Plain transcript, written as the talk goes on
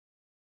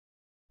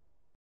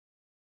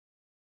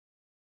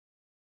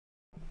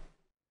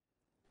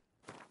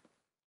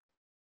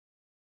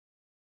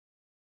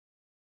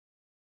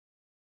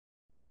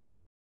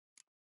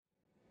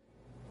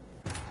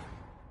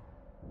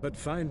But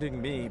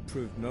finding me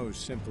proved no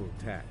simple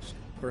task,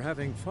 for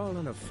having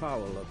fallen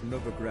afoul of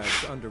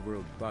Novigrad's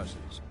underworld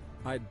bosses,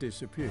 I'd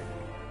disappeared.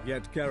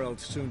 Yet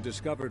Geralt soon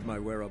discovered my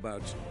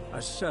whereabouts,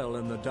 a cell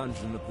in the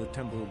dungeon of the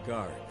Temple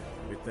Guard.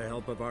 With the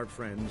help of our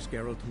friends,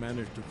 Geralt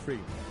managed to free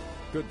me.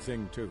 Good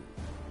thing, too,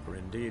 for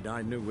indeed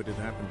I knew what had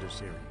happened to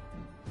Ciri.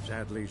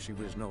 Sadly, she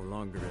was no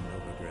longer in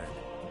Novigrad.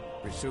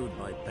 Pursued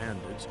by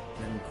bandits,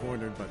 then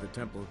cornered by the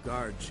Temple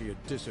Guard, she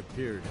had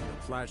disappeared in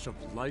a flash of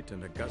light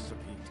and a gust of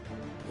heat.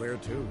 Where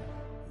to?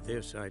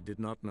 This I did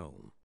not know.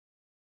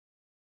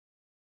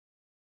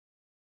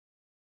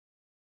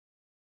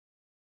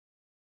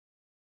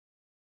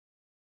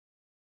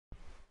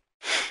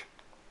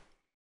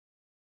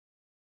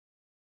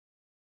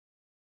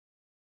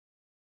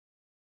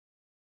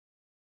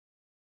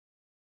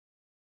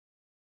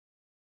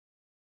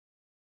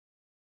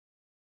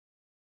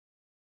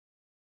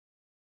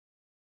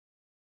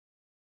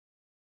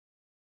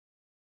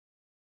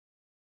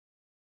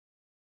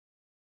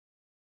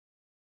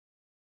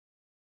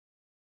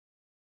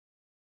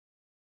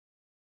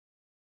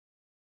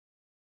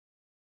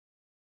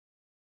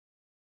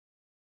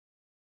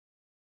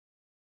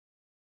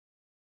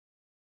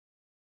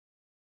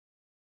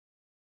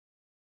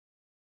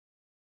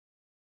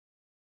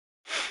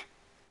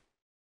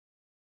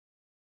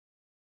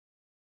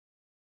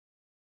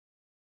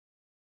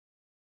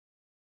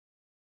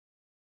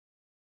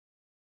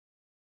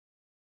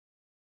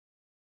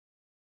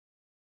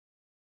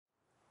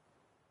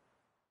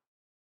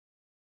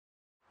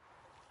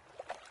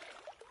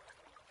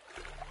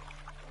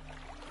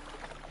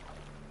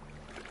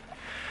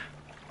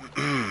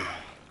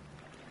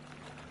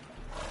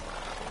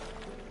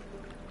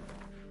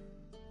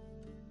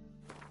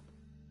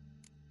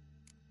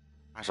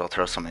 Might as well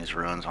throw some of these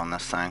ruins on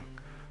this thing.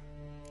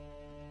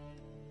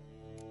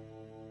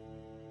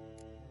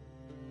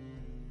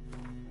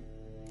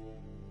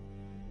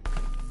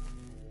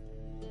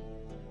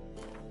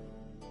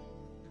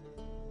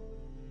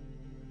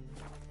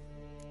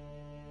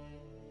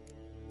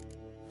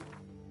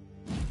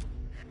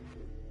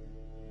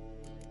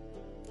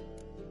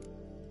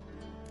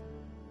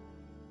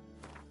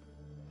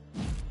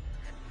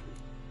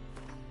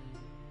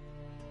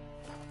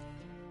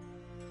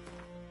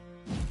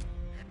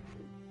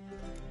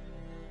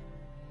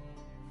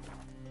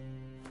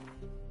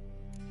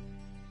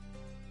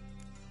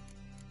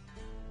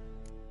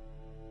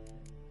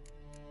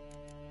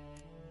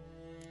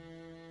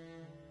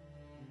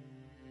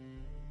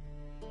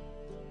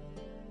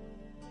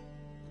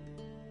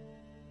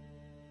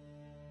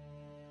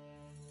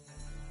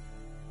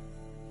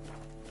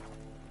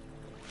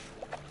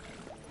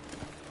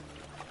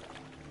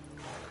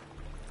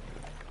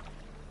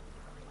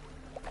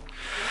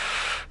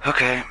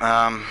 Okay,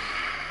 I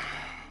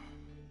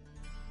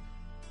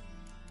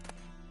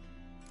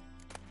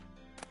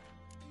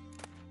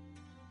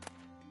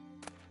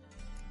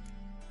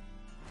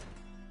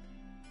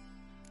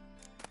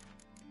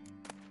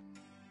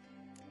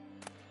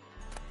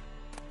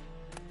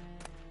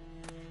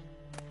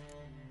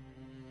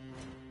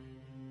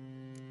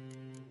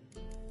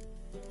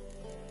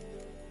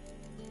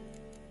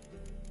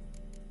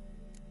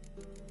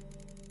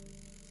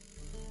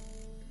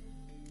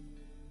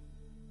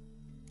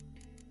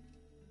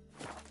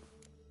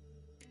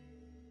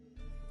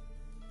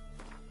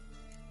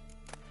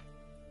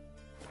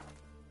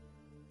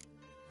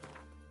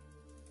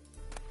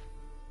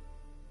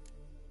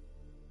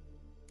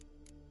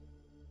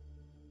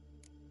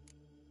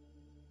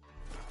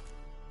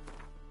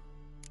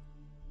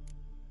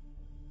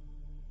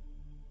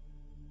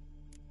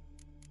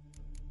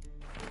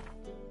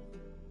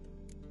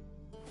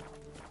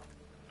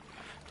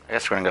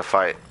guess we're gonna go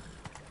fight.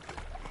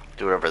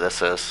 Do whatever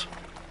this is.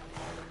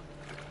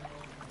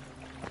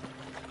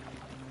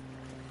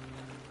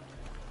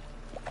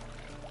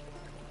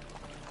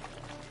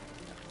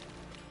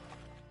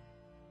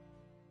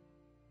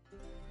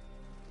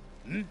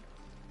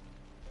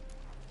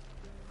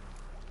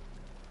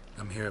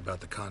 I'm here about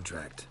the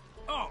contract.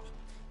 Oh,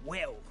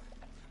 well,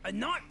 a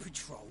night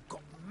patrol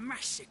got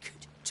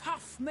massacred.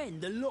 Tough men,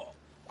 the lot,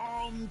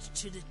 armed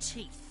to the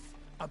teeth.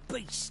 A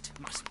beast,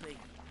 must be.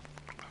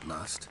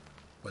 Must?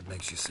 What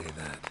makes you say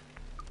that?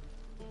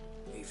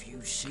 Have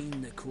you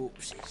seen the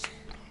corpses?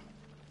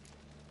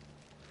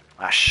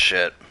 Ah,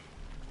 shit.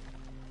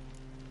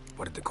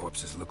 What did the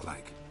corpses look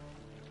like?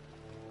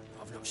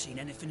 I've not seen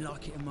anything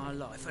like it in my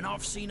life, and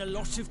I've seen a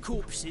lot of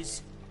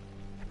corpses.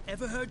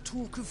 Ever heard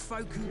talk of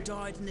folk who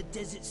died in the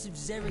deserts of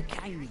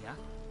Zerrikania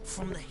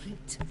from the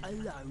heat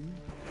alone?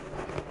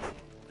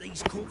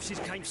 These corpses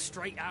came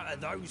straight out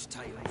of those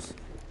tales.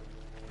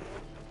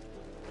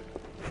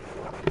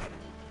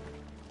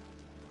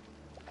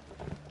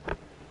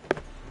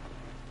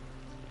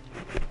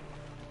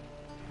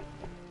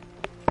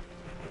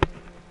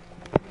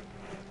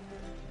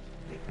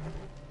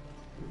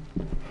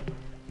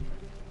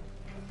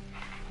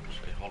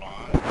 Hold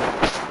on.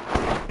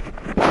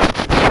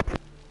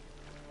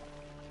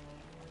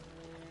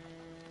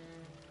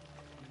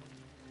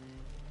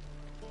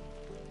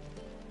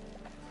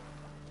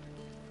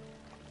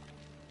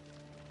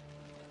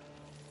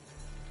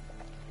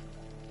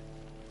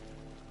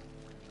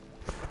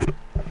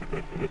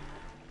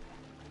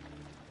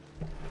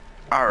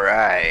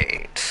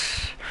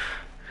 Alright.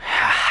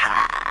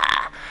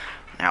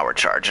 Now we're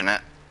charging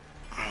it.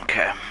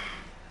 Okay.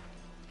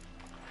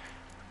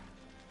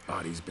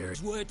 Bodies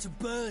buried. Word to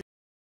burn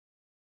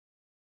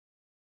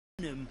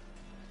him.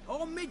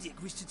 Our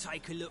medic was to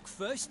take a look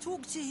first.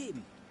 Talk to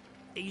him.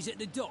 He's at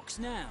the docks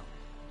now.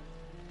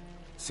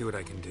 See what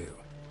I can do.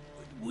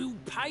 We'll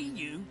pay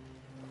you.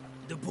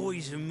 The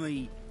boys and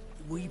me,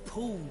 we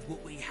pulled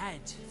what we had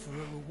for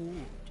a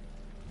reward.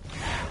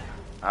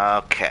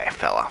 Okay,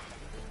 fella.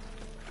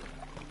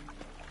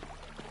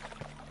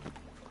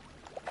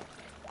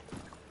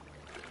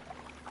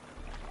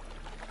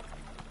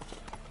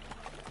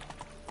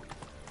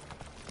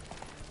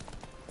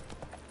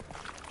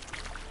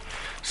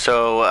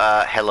 So,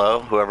 hello,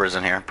 whoever's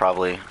in here,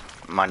 probably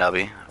my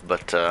nubby,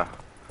 but, this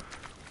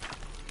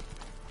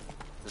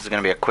is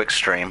gonna be a quick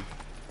stream.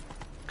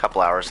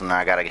 Couple hours and then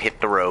I gotta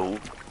hit the road.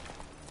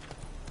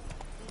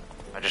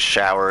 I just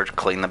showered,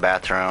 cleaned the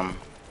bathroom,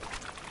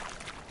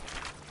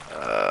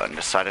 and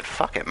decided,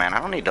 fuck it, man, I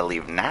don't need to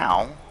leave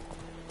now.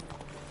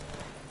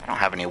 I don't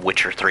have any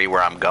Witcher 3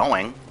 where I'm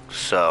going,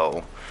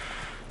 so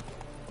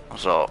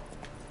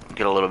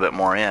get a little bit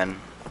more in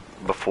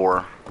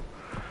before.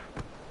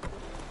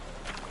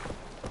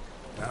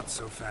 Not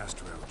so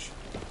fast, Roach.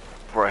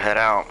 Before I head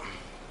out.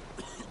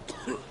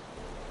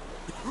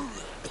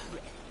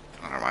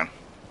 Never mind.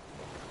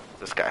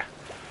 This guy.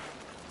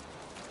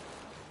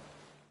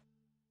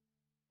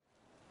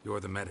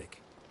 You're the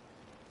medic.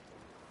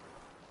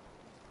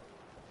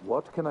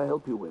 What can I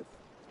help you with?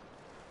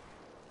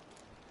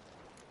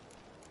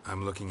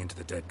 I'm looking into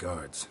the dead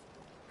guards.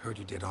 Heard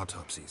you did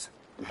autopsies.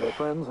 Did their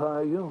friends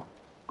hire you?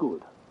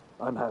 Good.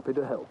 I'm happy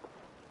to help.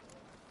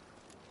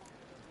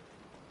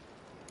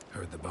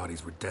 Heard the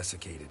bodies were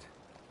desiccated.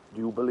 Do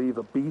you believe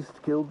a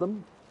beast killed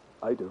them?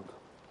 I don't.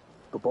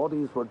 The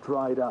bodies were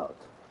dried out.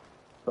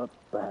 But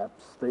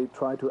perhaps they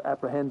tried to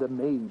apprehend a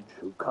mage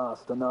who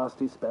cast a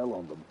nasty spell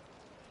on them.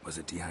 Was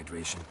it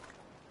dehydration?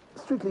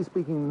 Strictly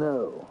speaking,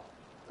 no.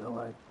 Though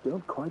I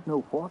don't quite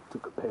know what to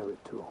compare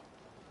it to.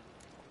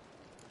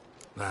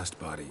 Last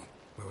body.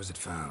 Where was it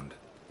found?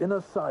 In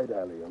a side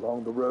alley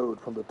along the road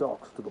from the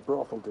docks to the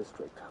brothel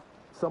district.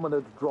 Someone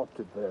had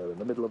dropped it there in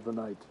the middle of the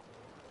night.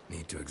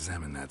 Need to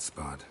examine that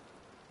spot.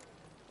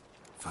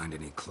 Find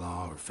any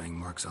claw or fang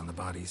marks on the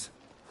bodies?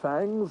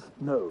 Fangs?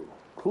 No.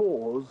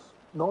 Claws?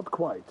 Not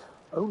quite.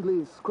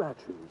 Only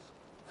scratches.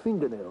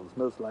 Fingernails,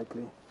 most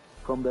likely.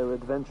 From their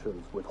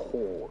adventures with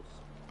whores.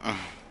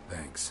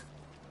 Thanks.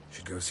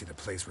 Should go see the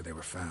place where they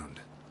were found.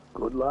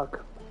 Good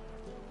luck.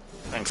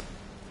 Thanks.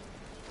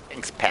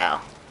 Thanks,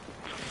 pal.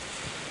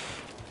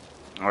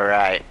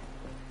 Alright.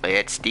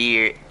 Let's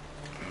do it.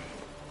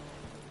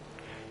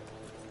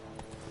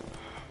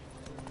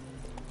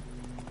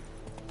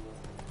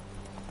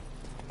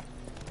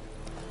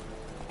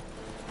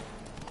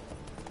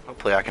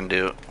 Hopefully I can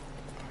do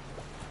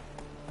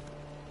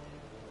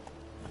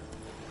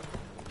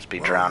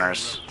speed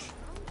drowners.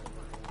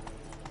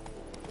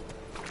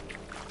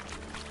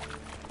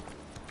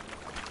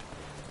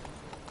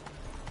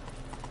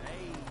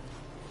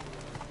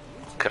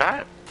 Could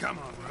I? Come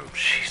on,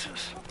 Roach.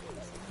 Jesus.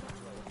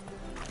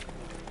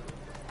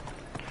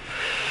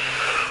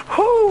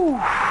 Whew.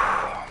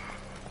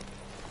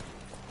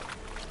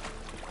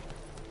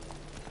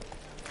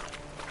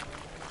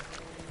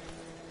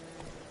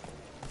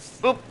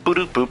 Boop,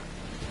 boop, boop.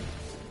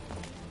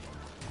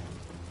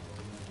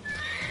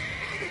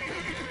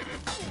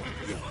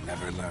 You'll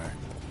never learn.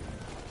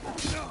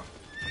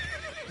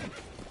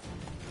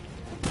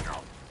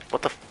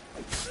 What the f-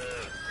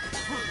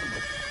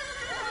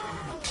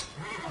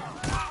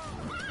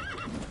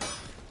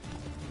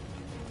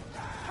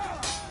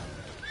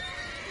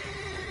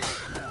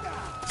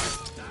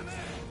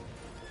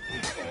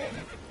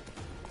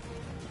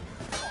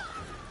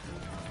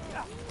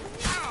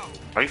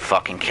 Are you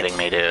fucking kidding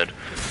me, dude?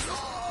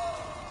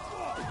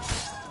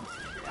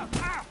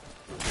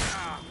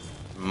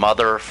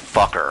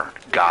 Motherfucker.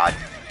 God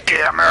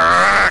damn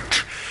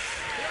it!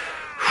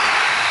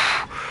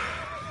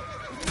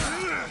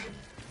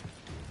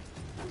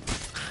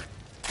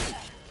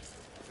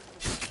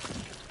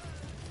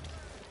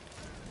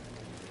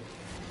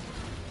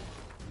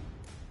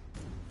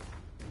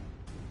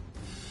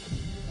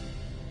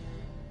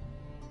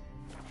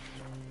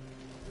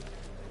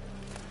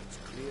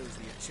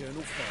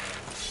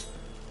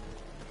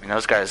 I mean,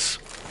 those guys.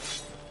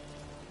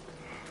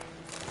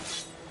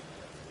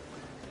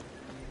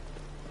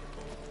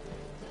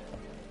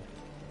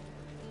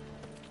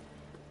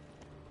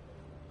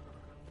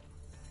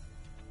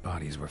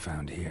 Bodies were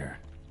found here.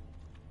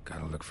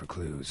 Gotta look for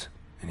clues.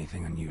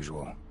 Anything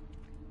unusual.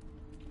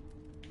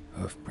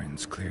 Hoof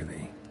prints,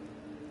 clearly.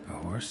 A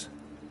horse?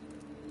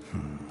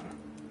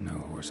 No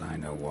horse I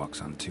know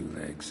walks on two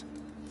legs.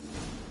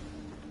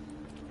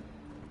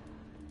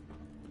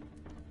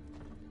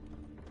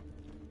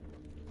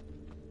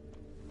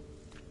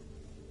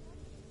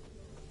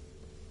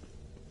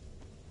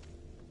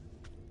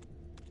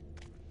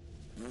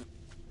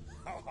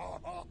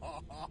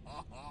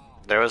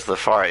 There was the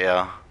fart,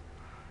 yeah.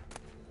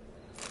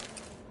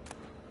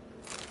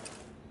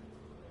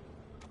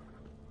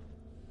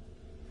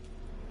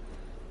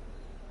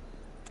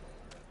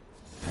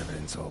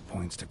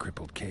 reference to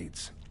crippled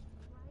Kate's.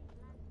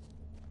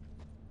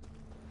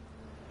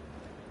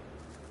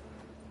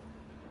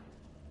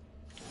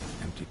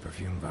 Empty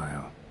perfume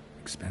vial.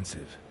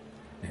 Expensive.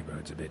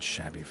 Neighborhood's a bit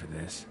shabby for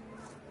this.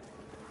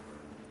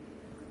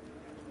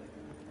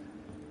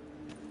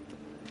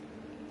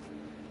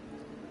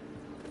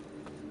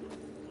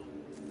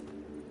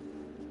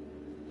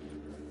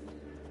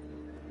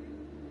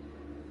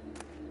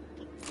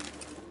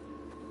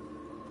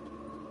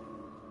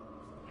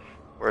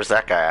 Where's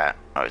that guy at?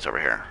 Oh, he's over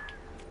here.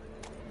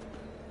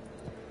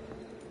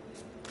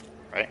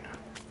 Right?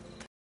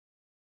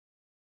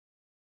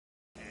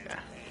 Yeah.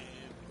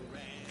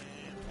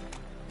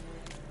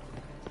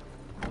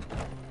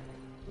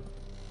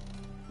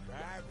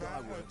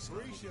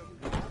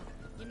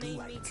 You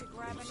need me to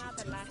grab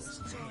another lass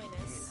to join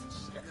us?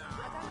 I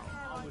don't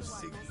care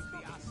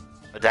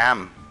what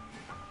Madame.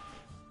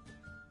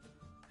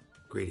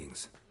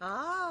 Greetings.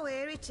 Oh,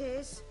 here it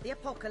is. The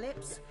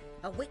apocalypse.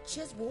 A witch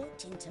has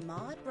walked into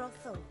my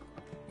brothel.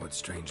 What's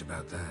strange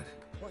about that?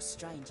 What's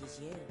strange is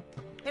you.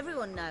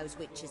 Everyone knows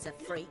witches are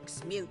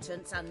freaks,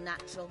 mutants,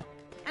 unnatural.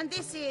 And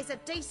this here's a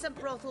decent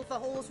brothel for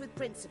whores with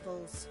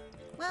principles.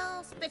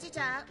 Well, spit it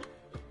out.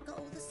 Got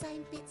all the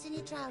same bits in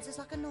your trousers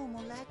like a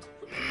normal lad.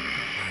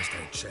 Last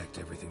I checked,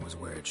 everything was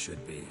where it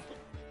should be.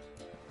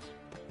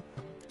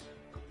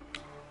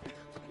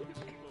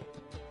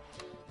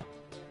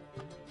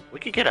 We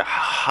could get a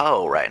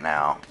hoe right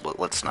now, but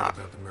let's not.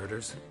 What about the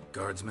murders?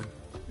 Guardsmen?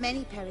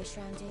 Many perish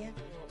round here.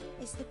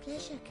 It's the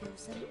pleasure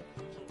kills them.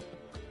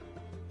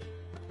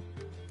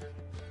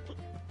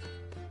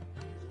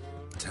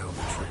 Tell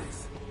the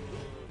truth.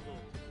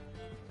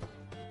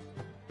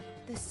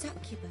 The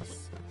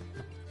succubus.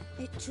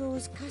 It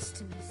draws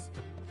customers.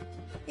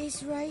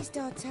 It's raised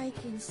our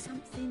take in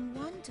something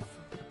wonderful.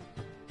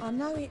 I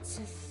know it's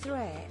a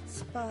threat,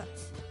 but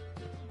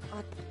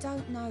I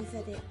don't know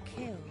that it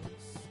kills.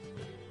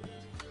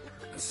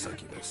 A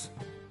succubus.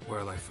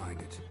 Where'll I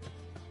find it?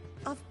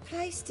 I've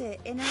placed it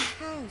in a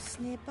house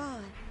nearby.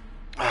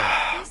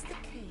 Here's the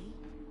key.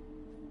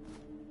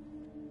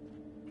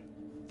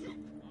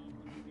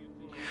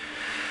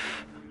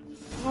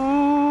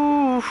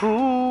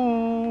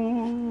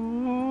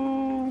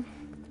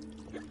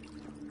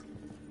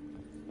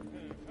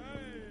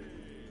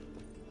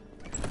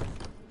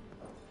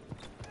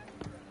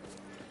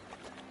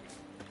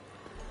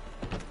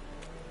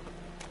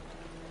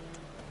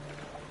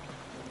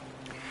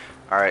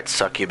 Alright,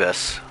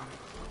 succubus.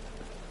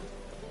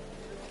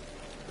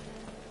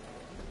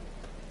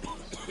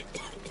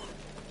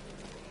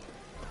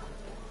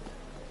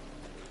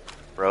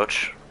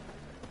 Roach.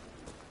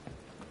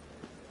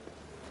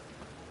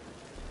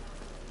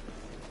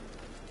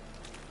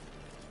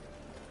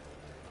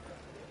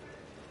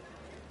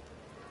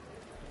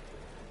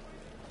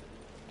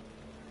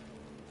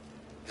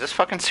 Is this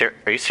fucking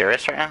are you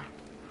serious right now?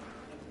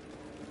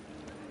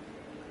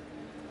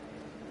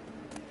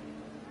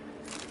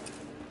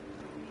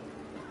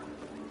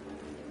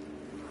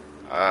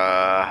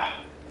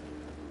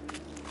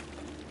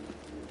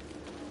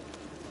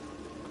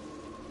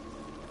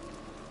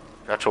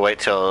 I have to wait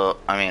till,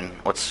 I mean,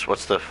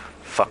 what's the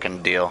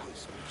fucking deal?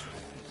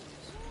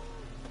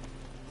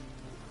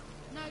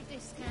 No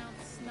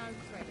discounts, no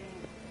credit.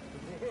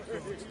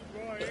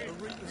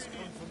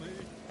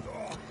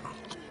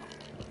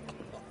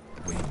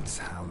 Winds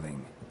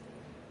howling.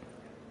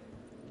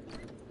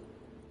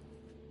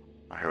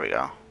 Oh, here we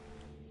go.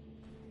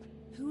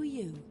 Who are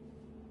you?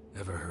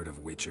 Ever heard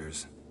of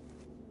witchers?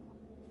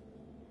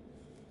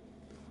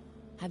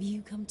 Have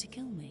you come to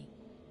kill me?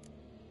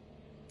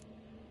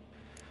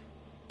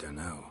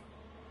 Dunno.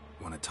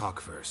 Wanna talk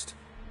first?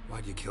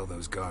 Why'd you kill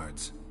those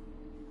guards?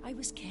 I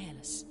was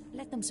careless.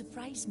 Let them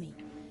surprise me.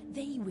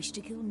 They wished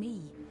to kill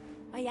me.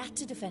 I had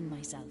to defend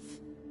myself.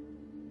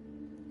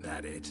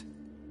 That it?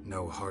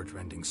 No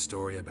heartrending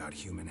story about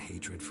human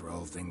hatred for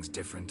all things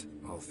different,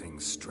 all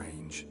things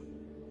strange?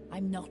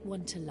 I'm not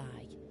one to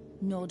lie,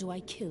 nor do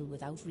I kill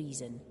without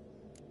reason.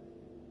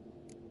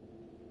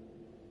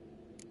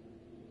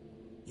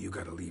 You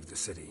gotta leave the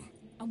city.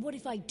 And what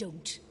if I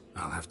don't?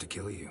 I'll have to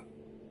kill you.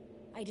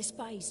 I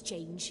despise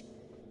change.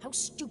 How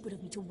stupid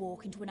of me to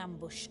walk into an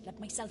ambush, let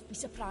myself be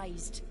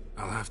surprised.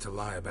 I'll have to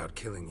lie about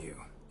killing you.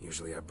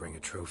 Usually I bring a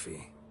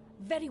trophy.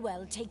 Very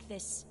well, take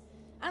this.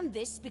 And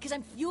this, because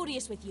I'm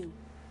furious with you.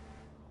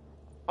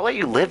 I'll let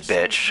you live,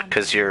 bitch,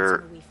 because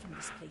you're... Away from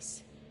this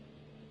place.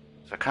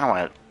 So I kind of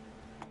want to...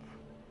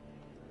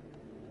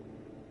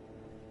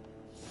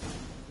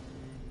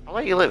 I'll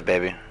let you live,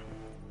 baby.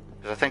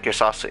 Because I think you're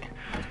saucy.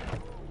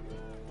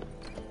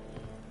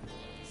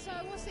 So,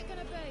 what's it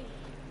gonna be?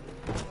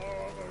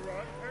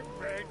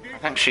 I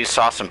think she's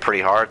saucing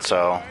pretty hard,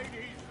 so...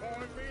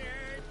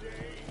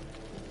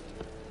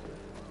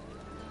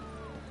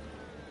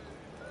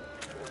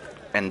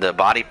 And the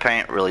body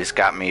paint really's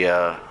got me,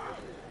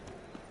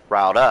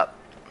 riled up.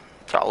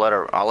 So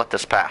I'll let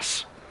this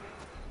pass.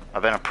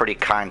 I've been a pretty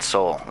kind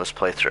soul this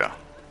playthrough.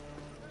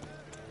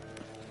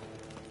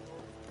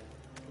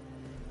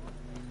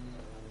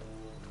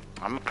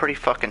 I'm a pretty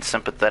fucking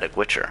sympathetic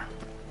witcher.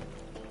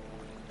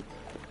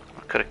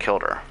 Could have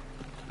killed her.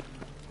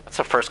 That's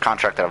the first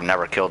contract that I've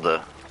never killed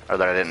or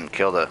that I didn't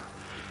kill the...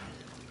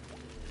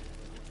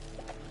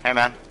 Hey,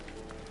 man.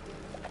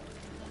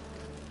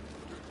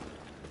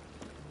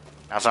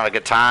 Now's not a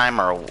good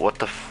time, or what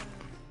the f...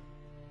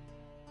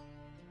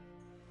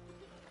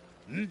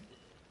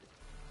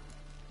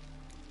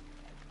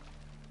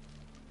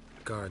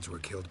 Guards were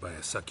killed by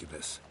a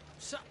succubus.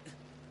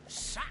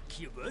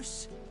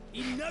 Succubus?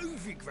 In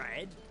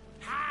Novigrad?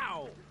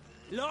 How?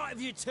 Light of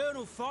the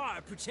eternal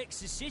fire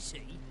protects the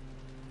city?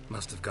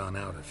 Must have gone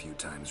out a few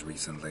times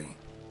recently.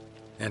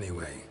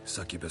 Anyway,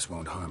 succubus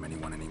won't harm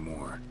anyone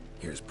anymore.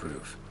 Here's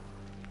proof.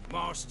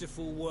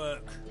 Masterful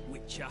work,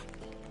 Witcher.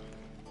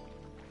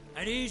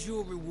 And here's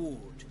your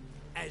reward,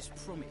 as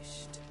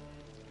promised.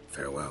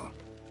 Farewell.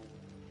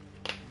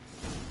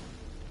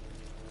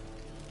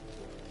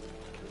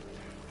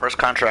 First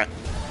contract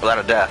without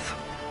a death.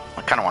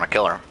 I kind of want to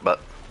kill her,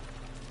 but...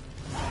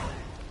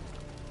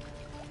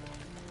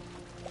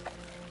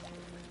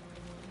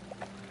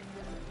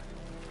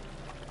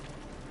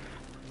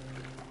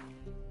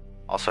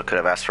 Also could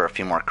have asked for a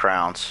few more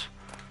crowns.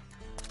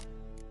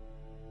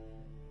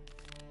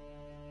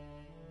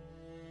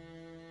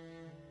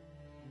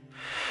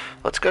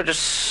 Let's go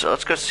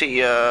see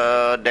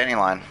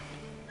Dandelion.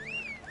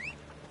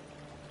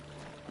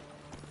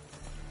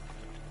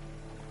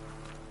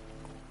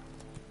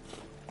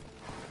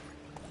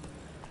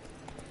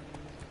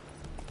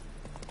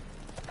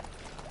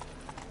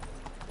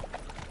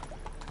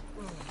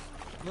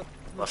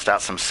 Bust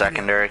out some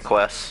secondary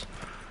quests.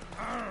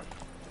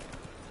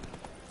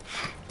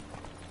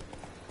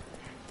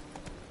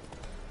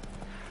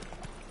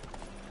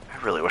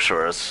 I really wish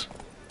there was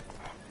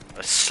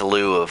a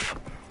slew of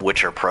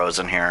Witcher pros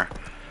in here.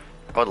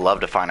 I would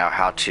love to find out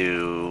how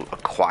to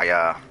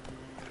acquire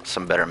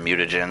some better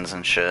mutagens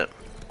and shit.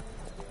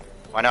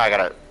 Well, I know I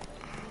gotta...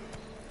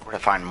 where to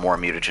find more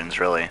mutagens,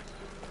 really.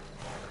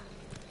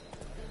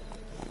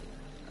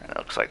 It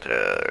looks like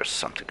there's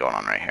something going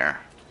on right here.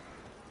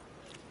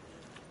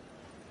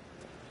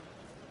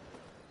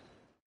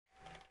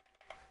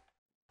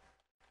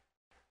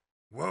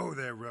 Whoa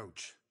there,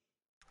 Roach.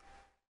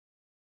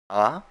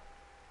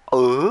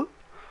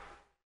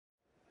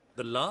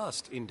 The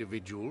last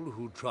individual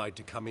who tried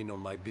to come in on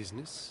my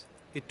business,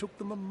 it took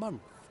them a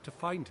month to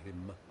find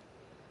him.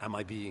 Am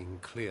I being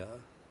clear,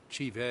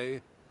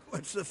 Chive?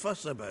 What's the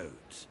fuss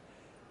about?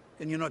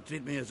 Can you not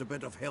treat me as a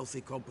bit of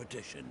healthy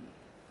competition?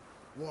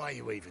 Why are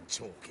you even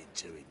talking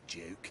to him,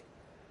 Duke?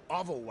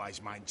 I've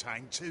always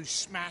maintained 2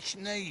 smashed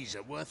knees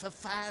are worth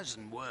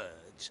 1,000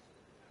 words.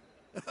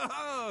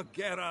 Oh,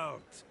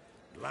 Geralt.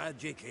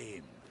 Glad you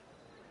came.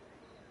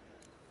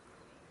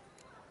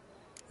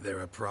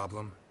 There a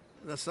problem?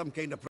 There's some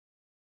kind of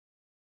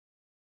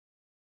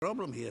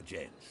problem here,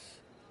 gents.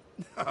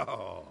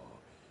 No.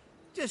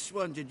 Just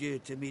wanted you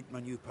to meet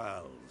my new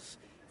pals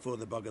before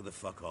they bugger the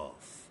fuck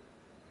off.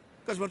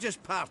 Because we're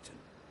just parting,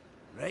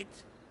 right?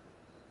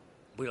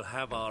 We'll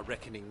have our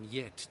reckoning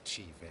yet,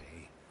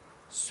 Chive.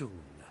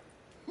 Soon.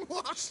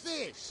 What's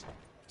this?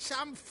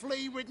 Some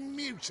flea-ridden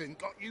mutant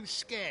got you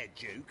scared,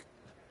 Duke?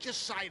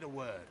 Just say the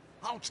word.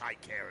 I'll take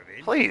care of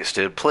him. Please,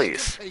 dude,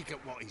 please. Take a peek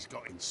at what he's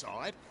got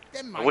inside,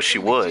 then I wish you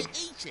make would. him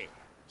eat it.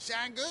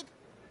 Sound good?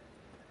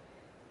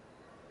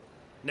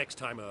 Next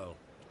time, Earl.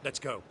 Let's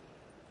go.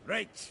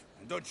 Right.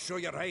 And don't show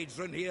your hides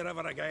round here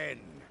ever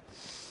again.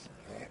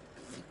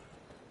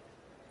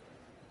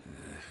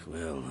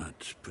 Well,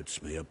 that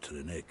puts me up to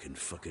the neck in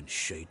fucking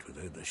shite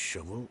without the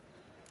shovel.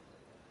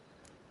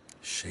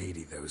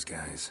 Shady, those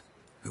guys.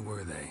 Who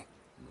were they?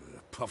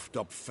 Puffed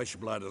up fish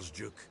bladders,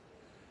 Duke.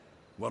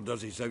 Word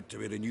does he's out to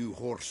be the new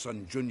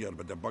Whoreson Jr.,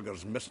 but the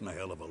bugger's missing a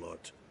hell of a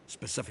lot.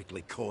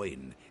 Specifically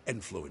coin,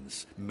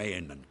 influence,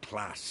 men, and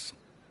class.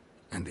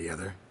 And the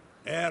other?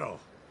 Earl.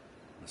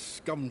 A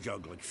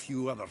scumjug like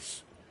few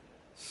others.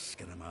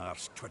 Skin of my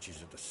arse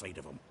twitches at the sight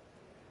of him.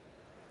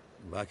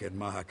 Back in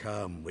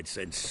Mahakam, we'd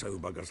send sow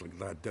buggers like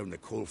that down the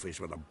coalface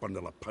with a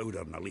bundle of powder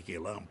and a leaky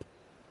lamp.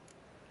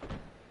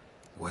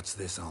 What's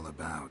this all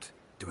about?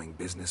 Doing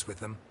business with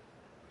them?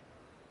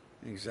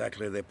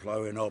 Exactly the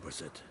ploughing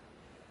opposite.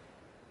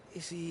 You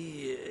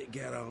see,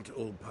 Geralt,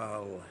 old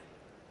pal...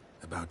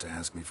 About to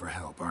ask me for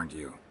help, aren't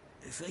you?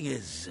 The thing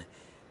is,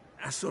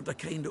 I sort of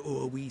kind of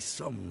owe a wee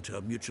sum to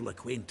a mutual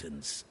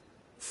acquaintance.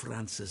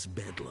 Francis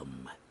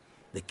Bedlam,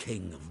 the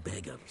king of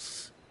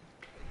beggars.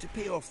 To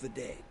pay off the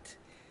debt,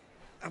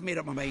 I've made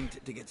up my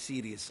mind to get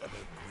serious about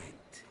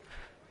Gwent.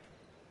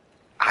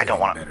 I don't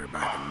want better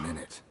by the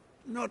minute.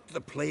 Not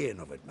the playing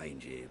of it,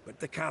 mind you, but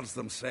the cards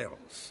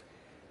themselves.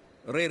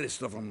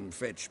 Rarest of them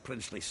fetch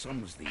princely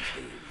sums these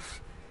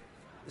days.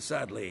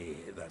 Sadly,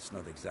 that's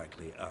not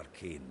exactly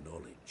arcane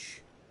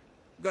knowledge.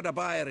 Got a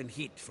buyer in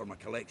heat for my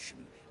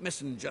collection,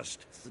 missing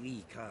just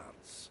 3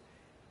 cards.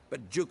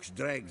 But Duke's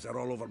dregs are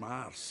all over my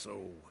arse,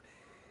 so...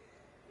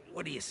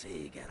 What do you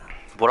say,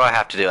 Geralt? What do I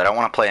have to do? I don't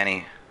want to play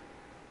any...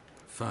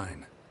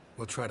 Fine.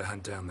 We'll try to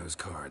hunt down those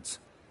cards.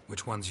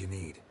 Which ones you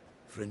need?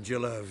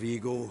 Fringilla,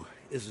 Vigo,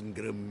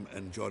 Isengrim,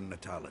 and John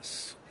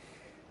Natalis.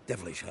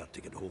 Devilish hard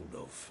to get hold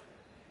of.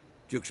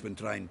 Duke's been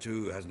trying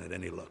too, hasn't had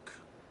any luck.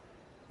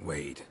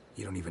 Wait,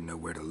 you don't even know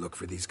where to look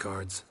for these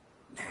cards?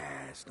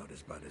 Nah, it's not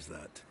as bad as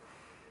that.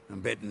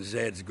 I'm betting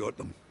Zed's got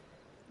them.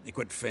 He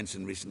quit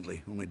fencing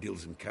recently, only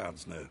deals in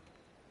cards now.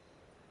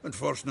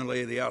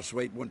 Unfortunately, the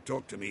arsewite won't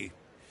talk to me.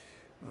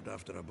 Not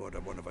after I bought a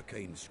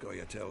one-of-a-kind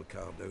Scoia'tael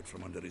card out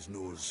from under his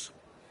nose.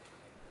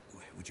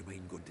 Would you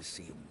mind going to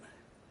see him?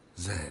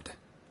 Zed.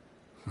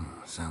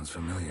 Sounds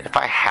familiar. If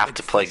I have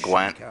to play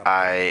Gwent,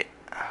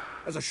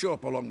 There's a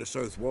shop along the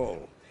south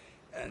wall.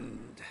 And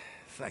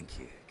thank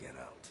you,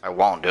 Geralt. I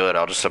won't do it.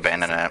 I'll just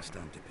abandon it. It's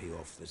time to pay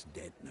off this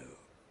debt now.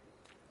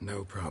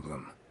 No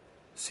problem.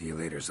 See you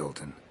later,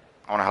 Zoltan.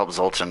 I want to help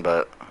Zoltan,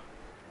 but...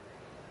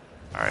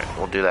 Alright,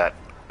 we'll do that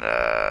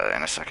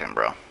in a second,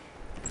 bro.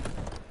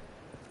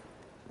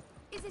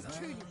 Is this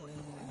truly to be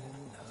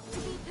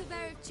a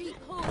purveyor of cheap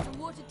whores and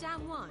watered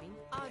down wine?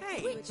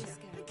 Hey,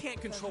 I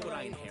can't control what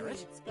I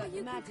inherit. But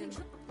you can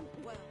control...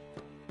 Well...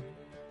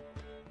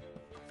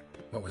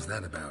 What was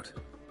that about?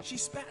 She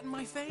spat in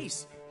my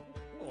face.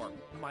 Or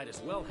might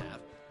as well have.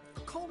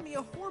 Called me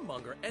a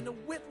whoremonger and a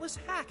witless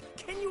hack.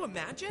 Can you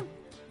imagine?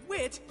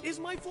 Wit is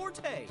my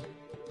forte.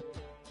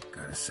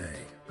 Gotta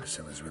say,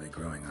 Priscilla's really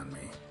growing on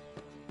me.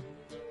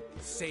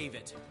 Save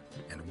it.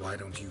 And why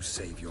don't you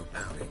save your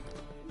pouting?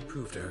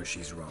 Prove to her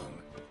she's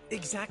wrong.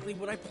 Exactly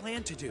what I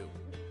plan to do.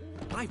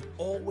 I've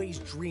always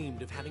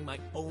dreamed of having my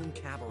own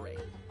cabaret.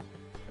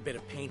 A bit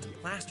of paint and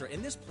plaster,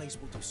 and this place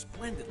will do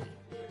splendidly.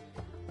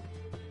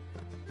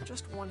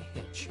 Just one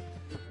hitch.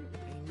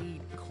 I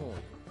need coin.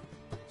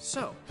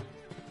 So,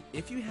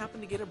 if you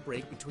happen to get a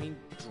break between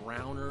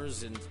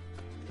drowners and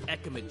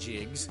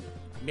ekamajigs,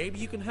 maybe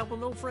you can help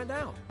an old friend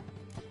out.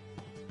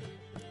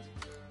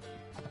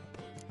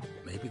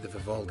 Maybe the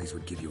Vivaldis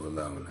would give you a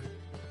loan.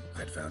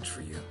 I'd vouch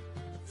for you.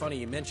 Funny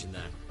you mentioned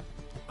that.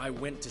 I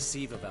went to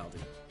see Vivaldi.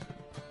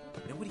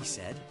 You know what he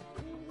said?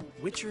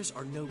 Witchers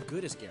are no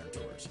good as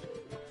guarantors.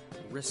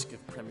 The risk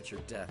of premature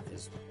death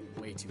is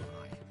way too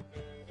high.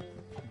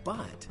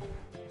 But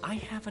I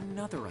have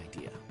another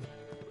idea.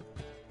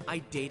 I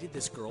dated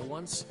this girl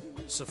once,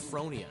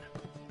 Sophronia.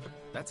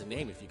 That's a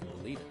name if you can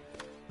believe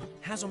it.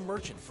 Has a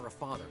merchant for a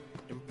father,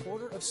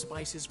 importer of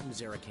spices from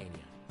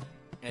Zerrikania.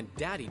 And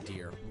Daddy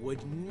Dear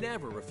would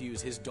never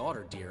refuse his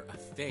daughter Dear a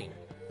thing.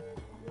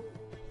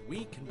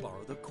 We can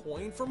borrow the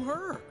coin from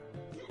her.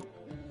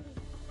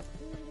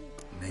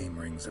 Name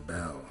rings a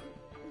bell.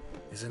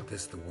 Isn't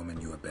this the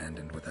woman you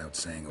abandoned without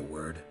saying a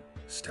word?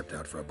 Stepped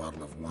out for a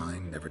bottle of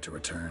wine, never to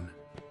return?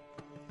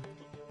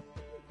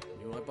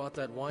 Knew I bought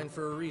that wine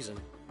for a reason.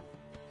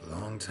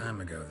 Long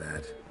time ago,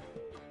 that.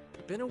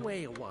 Been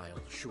away a while,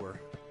 sure.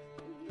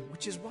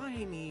 Which is why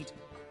I need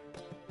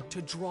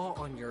to draw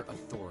on your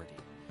authority.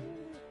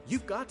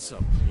 You've got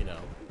some, you know.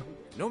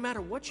 No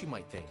matter what you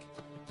might think.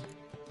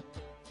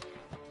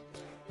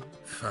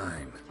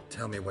 Fine.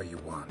 Tell me what you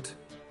want.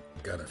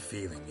 Got a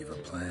feeling you've a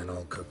plan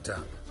all cooked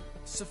up.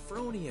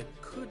 Sophronia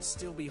could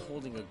still be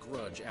holding a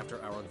grudge after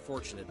our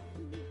unfortunate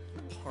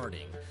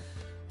parting.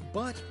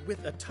 But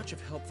with a touch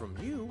of help from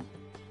you,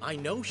 I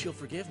know she'll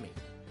forgive me.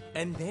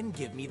 And then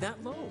give me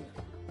that loan.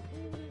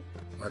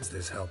 What's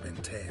this help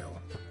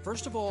entail?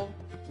 First of all,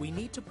 we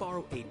need to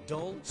borrow a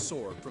dull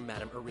sword from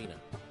Madame Irina.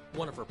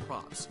 One of her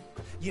props.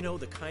 You know,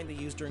 the kind they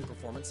use during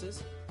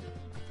performances?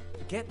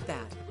 Get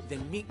that,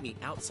 then meet me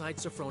outside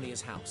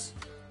Sophronia's house.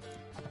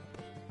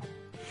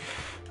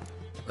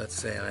 Let's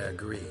say I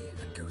agree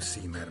and go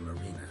see Madame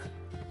Irina.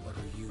 What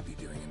will you be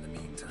doing in the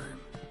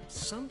meantime?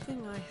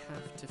 Something I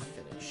have to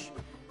finish.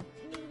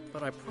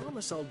 But I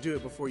promise I'll do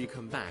it before you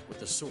come back with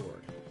the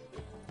sword.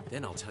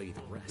 Then I'll tell you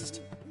the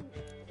rest.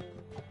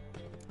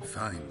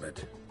 Fine,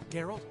 but...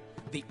 Geralt,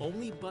 the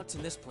only butts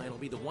in this plan will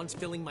be the ones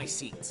filling my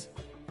seats.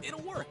 It'll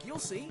work, you'll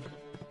see.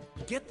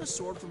 Get the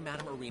sword from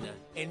Madame Irina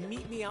and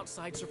meet me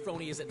outside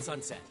Sophronia's at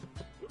sunset.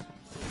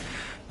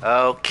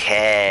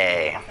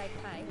 Okay.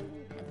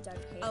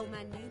 Old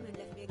man Newman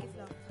left me a gift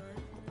last time.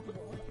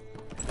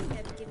 What?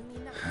 Never given me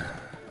nothing.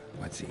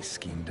 What's he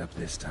schemed up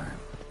this time?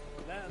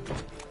 What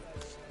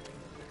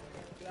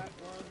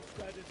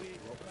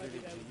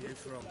village are you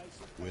from?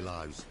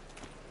 Willows.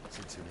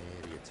 Sits in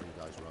the area 2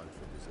 days road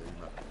from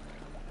Zuma.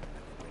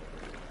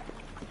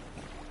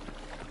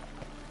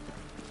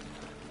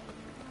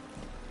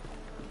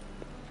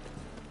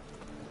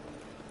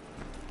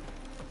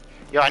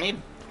 Yo, I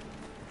need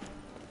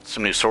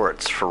some new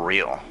swords, for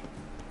real.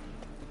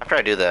 After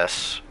I do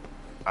this,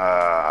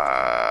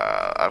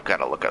 I've got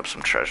to look up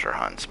some treasure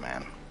hunts,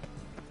 man.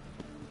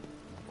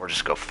 Or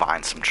just go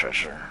find some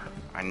treasure.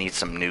 I need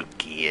some new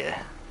gear.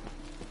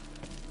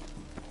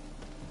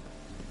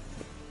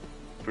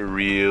 For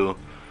real.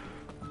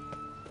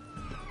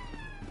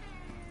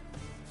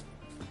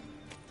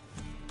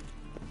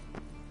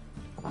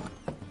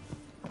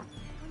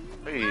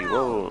 Hey,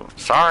 whoa,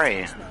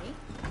 sorry.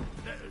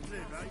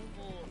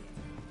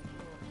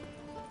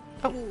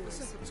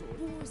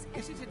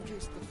 Is it in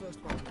case the first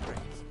one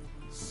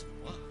breaks?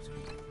 What?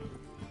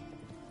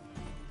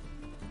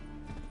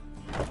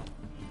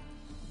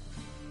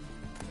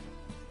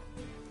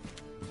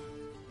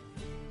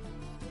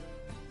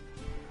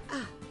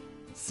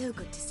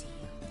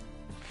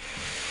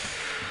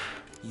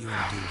 You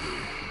and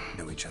Dudu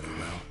know each other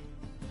well?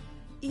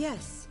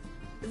 Yes,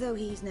 though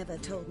he's never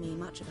told me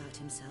much about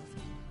himself.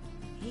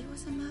 He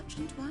was a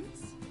merchant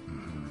once?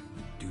 Mm-hmm.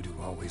 Dudu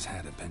always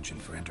had a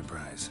penchant for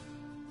enterprise.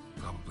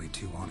 Probably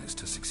too honest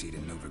to succeed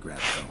in Novigrad,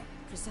 though.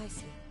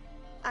 Precisely.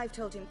 I've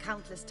told him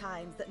countless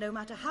times that no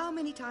matter how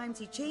many times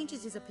he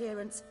changes his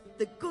appearance,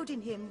 the good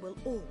in him will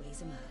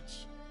always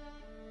emerge.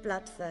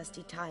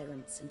 Bloodthirsty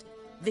tyrants and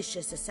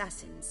vicious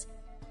assassins.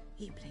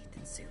 He played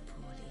them so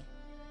poorly.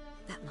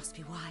 That must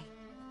be why.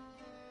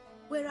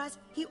 Whereas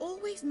he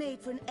always made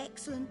for an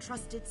excellent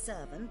trusted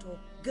servant or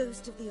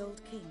ghost of the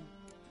old king.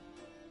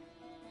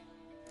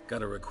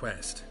 Got a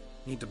request.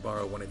 Need to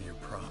borrow one of your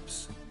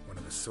props. One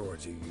of the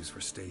swords you use for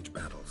stage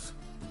battles.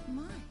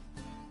 My.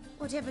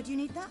 Whatever do you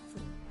need that for?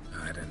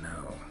 I don't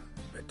know,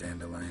 but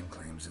Dandelion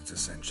claims it's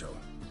essential.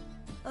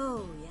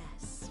 Oh,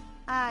 yes.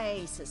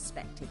 I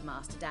suspected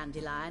Master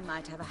Dandelion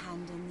might have a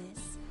hand in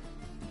this.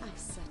 I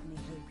certainly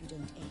hope you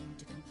don't aim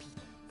to compete.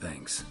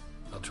 Thanks.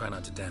 I'll try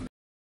not to damage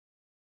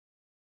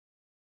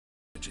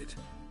it.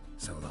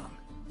 So long.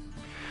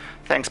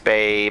 Thanks,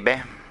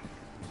 baby.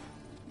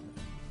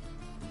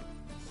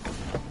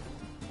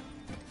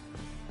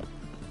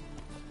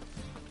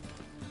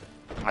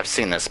 I've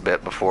seen this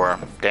bit before.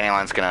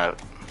 Dandelion's gonna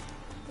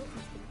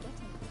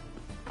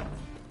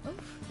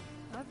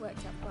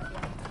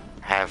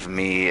have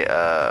me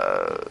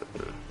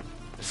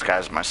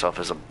disguise myself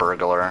as a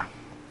burglar,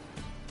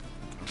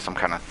 some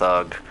kind of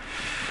thug,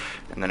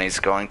 and then he's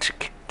going to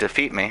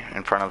defeat me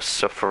in front of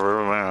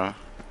Thr33,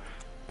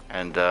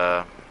 and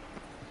we're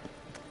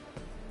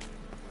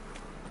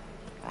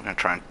gonna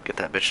try and get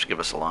that bitch to give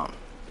us a loan.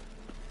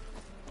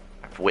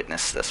 I've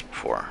witnessed this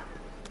before.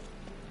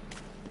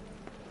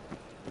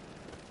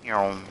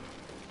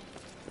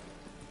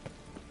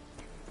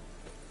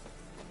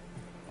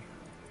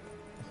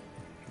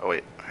 Oh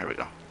wait, here we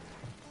go.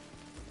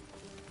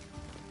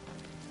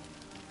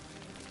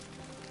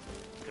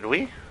 Did we?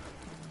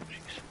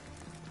 Jeez.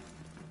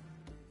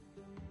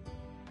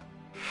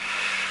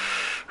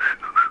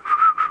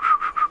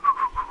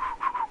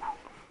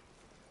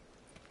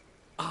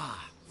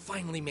 Ah,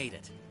 finally made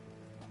it.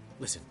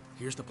 Listen,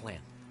 here's the plan.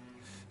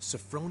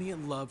 Sophronia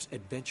loves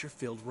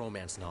adventure-filled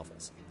romance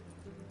novels.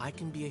 I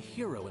can be a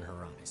hero in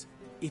her eyes,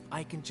 if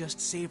I can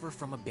just save her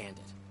from a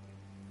bandit.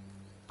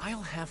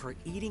 I'll have her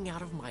eating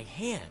out of my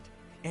hand,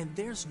 and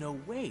there's no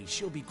way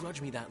she'll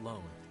begrudge me that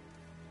loan.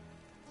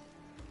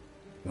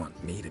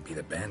 Want me to be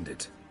the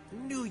bandit?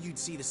 Knew you'd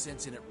see the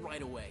sense in it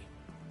right away.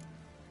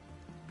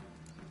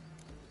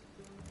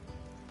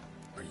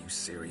 Are you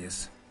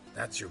serious?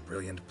 That's your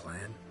brilliant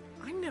plan?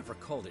 I never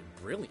called it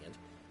brilliant,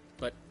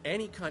 but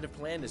any kind of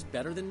plan is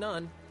better than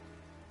none.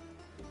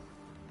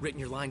 Written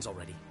your lines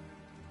already.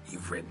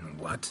 You've written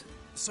what?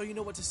 So you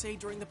know what to say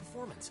during the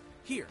performance.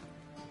 Here,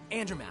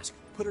 and your mask.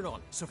 Put it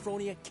on.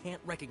 Sophronia can't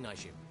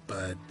recognize you.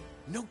 But...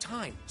 No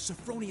time.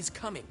 Sophronia's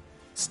coming.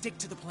 Stick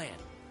to the plan.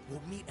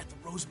 We'll meet at the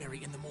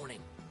Rosemary in the morning.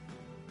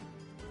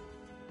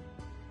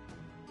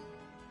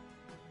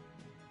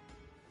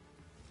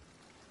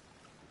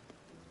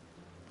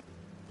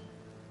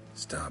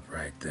 Stop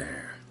right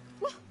there.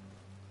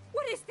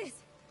 What is this?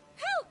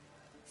 Help!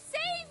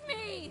 Save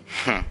me!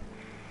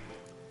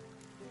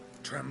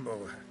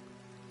 Tremble,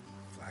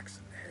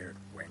 flaxen-haired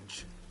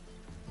wench.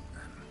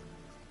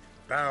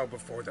 Bow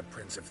before the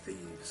Prince of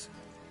Thieves.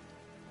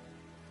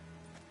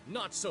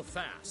 Not so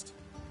fast.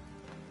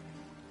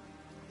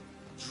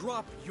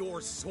 Drop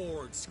your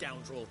sword,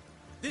 scoundrel.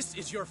 This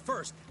is your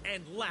first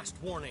and last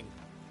warning.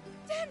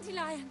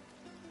 Dandelion!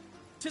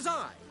 'Tis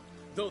I,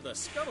 though the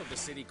scum of the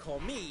city call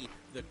me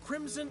the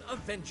Crimson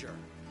Avenger.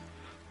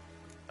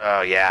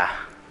 Oh, yeah.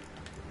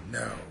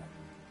 No,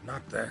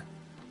 not the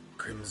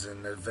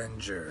Crimson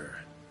Avenger.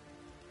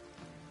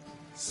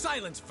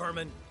 Silence,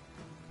 vermin!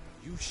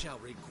 You shall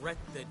regret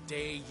the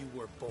day you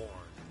were born.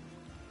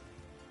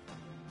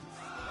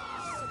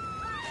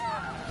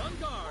 On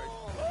guard!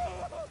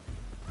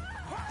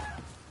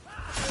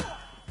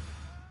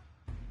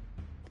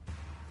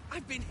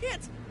 I've been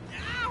hit!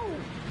 Ow!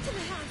 To the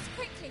house,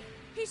 quickly!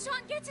 He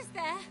shan't get us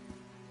there!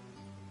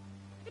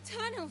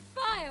 Eternal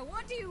fire,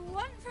 what do you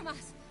want from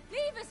us?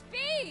 Leave us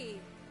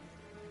be!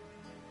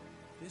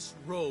 This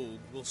rogue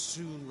will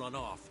soon run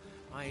off.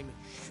 I'm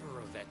sure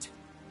of it.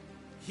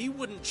 He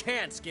wouldn't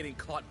chance getting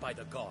caught by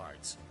the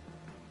guards.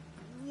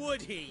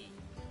 Would he?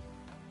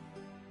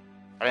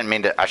 I didn't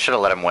mean to. I should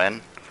have let him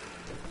win.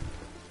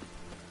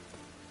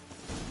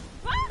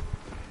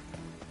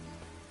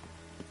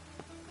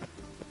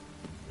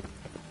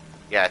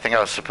 Yeah, I think I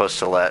was supposed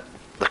to let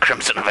the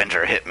Crimson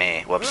Avenger hit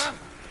me. Whoops.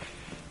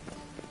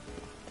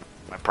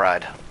 My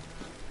pride.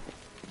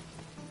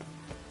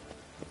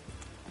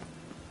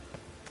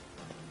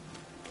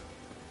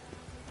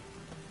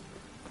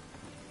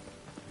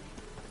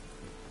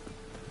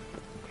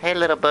 Hey,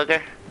 little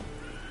booger.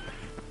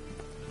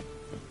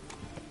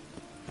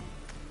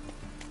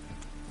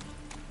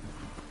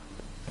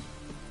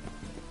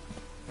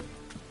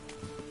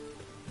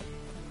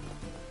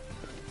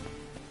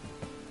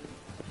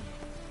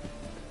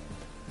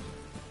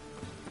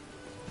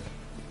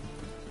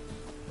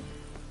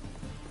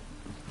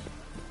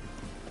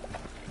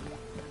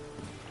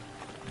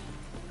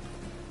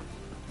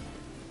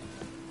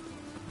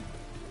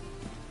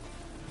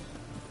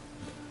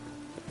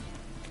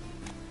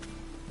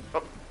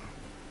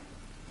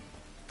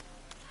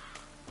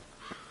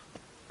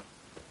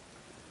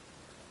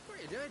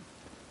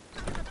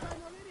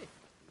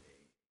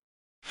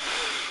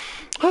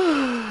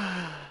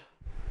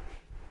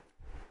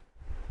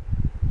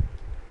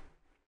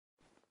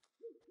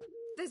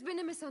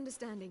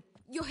 misunderstanding.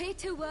 You're here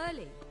too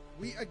early.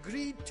 We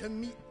agreed to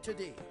meet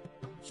today,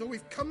 so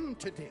we've come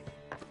today.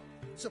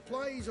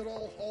 Supplies are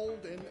all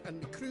hauled in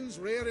and the crew's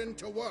raring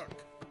to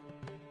work.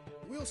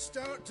 We'll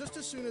start just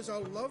as soon as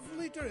our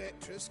lovely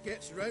directress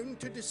gets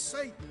round to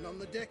deciding on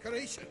the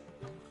decoration.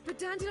 But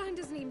Dandelion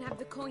doesn't even have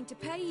the coin to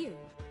pay you.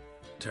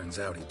 Turns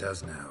out he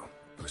does now,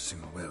 or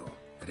soon will.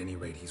 At any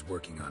rate, he's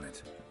working on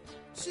it.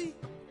 See?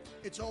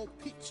 It's all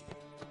peachy.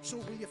 So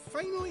will you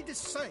finally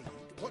decide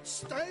what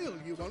style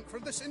you want for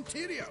this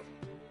interior?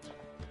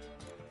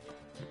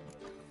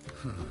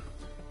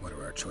 What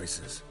are our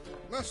choices?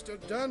 Master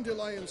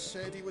Dandelion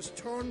said he was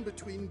torn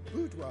between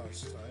boudoir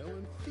style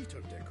and theatre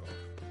decor.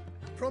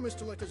 Promised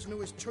to let us know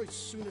his choice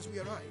soon as we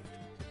arrived.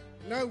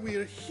 Now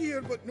we're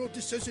here, but no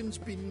decision's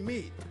been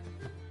made.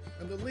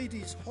 And the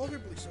lady's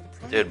horribly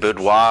surprised. Dude,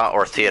 boudoir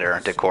or theater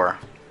decor?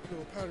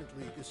 Though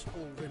apparently this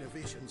whole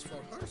renovation's for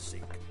her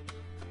sake.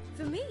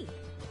 For me?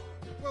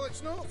 Well,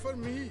 it's not for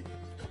me.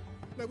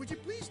 Now, would you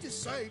please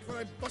decide where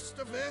I bust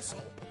a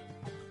vessel?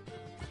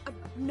 I've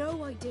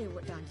no idea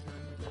what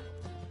Dandelion would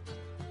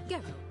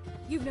like. Geralt,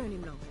 you've known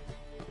him longer.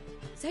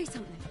 Say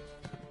something.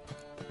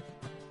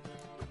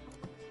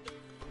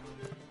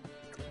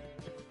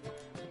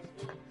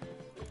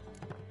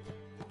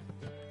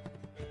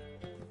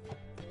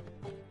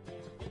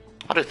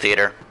 I'll do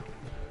theater.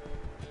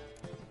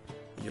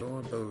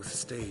 You're both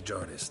stage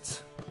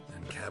artists,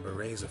 and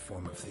cabaret's a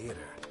form of theater.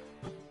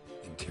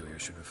 Interior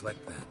should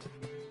reflect that.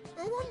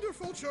 A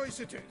wonderful choice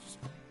it is.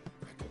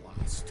 At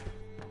last.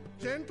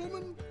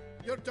 Gentlemen,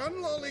 you're done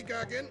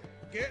lollygagging.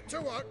 Get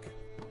to work.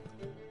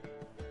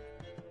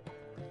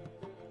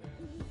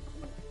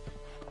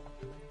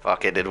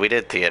 Fuck it, we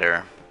did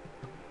theater.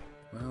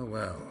 Well,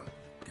 well.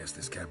 Guess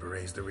this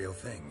cabaret's the real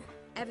thing.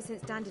 Ever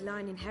since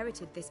Dandelion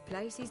inherited this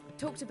place, he's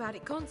talked about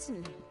it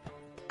constantly.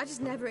 I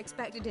just never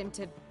expected him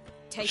to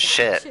take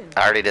Shit, action.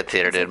 I already did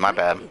theater, dude. My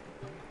bad.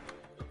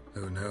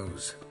 Who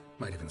knows?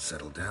 Might even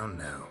settle down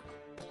now.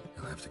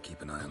 You'll have to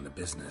keep an eye on the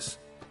business.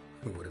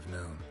 Who would have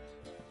known?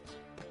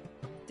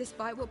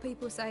 Despite what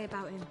people say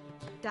about him,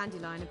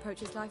 Dandelion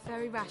approaches life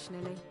very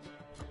rationally.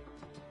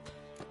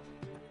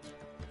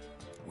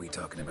 We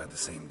talking about the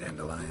same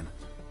Dandelion?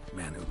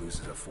 Man who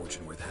loses a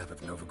fortune worth half of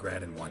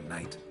Novigrad in one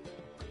night?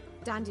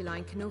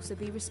 Dandelion can also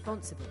be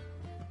responsible.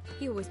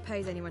 He always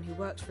pays anyone who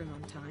works for him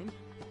on time,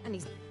 and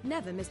he's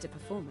never missed a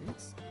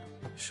performance.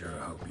 Sure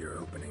hope your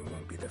opening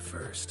won't be the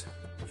first.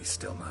 He's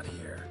still not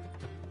here.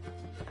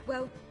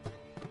 Well,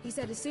 he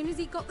said as soon as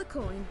he got the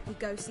coin, he'd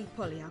go see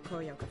Polly, our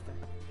choreographer.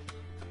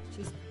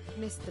 She's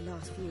missed the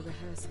last few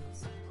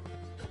rehearsals.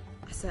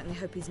 I certainly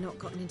hope he's not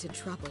gotten into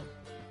trouble.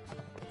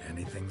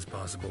 Anything's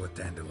possible with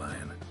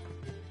Dandelion.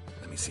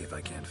 Let me see if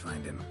I can't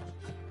find him.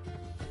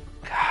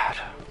 God.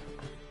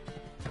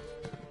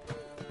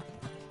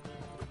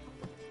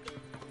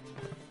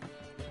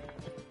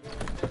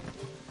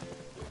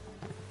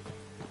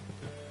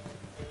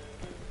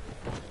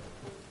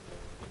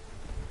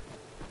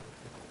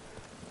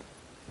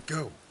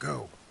 Go,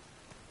 go.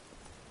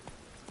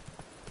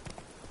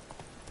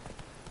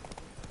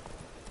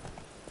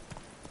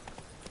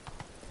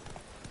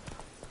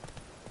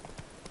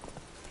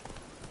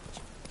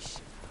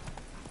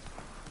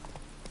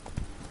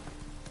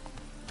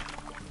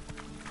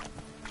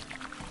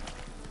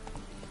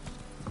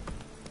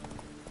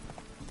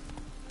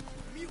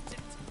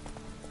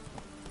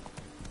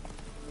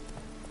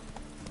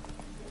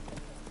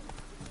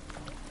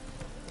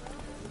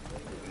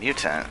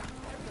 Mutant.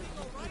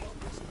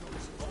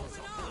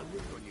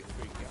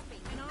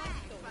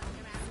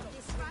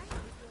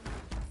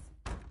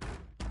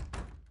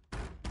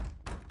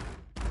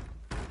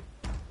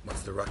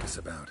 What's the ruckus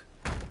about?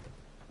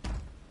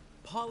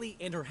 Polly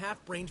and her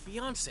half-brained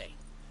fiancé.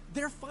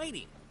 They're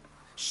fighting.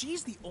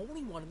 She's the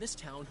only one in this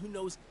town who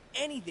knows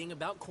anything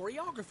about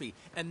choreography,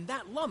 and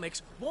that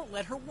lummox won't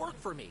let her work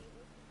for me.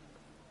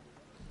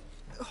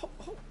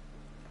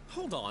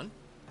 Hold on.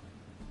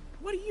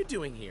 What are you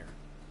doing here?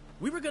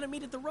 We were gonna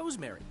meet at the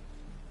Rosemary.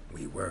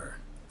 We were,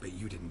 but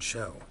you didn't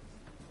show.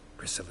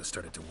 Priscilla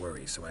started to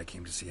worry, so I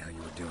came to see how you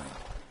were doing.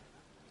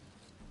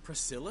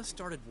 Priscilla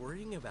started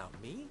worrying about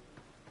me?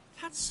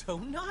 That's so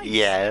nice.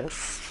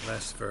 Yes.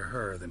 Less for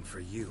her than for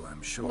you,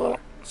 I'm sure.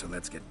 So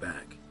let's get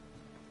back.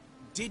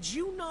 Did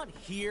you not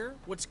hear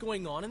what's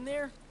going on in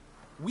there?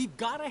 We've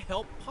gotta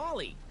help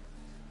Polly.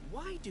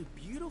 Why do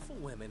beautiful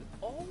women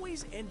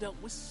always end up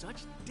with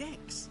such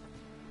dicks?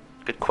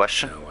 Good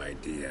question. No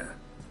idea.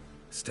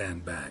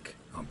 Stand back.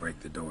 I'll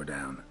break the door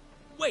down.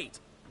 Wait,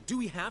 do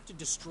we have to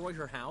destroy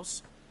her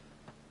house?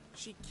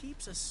 She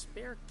keeps a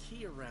spare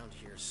key around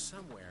here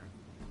somewhere.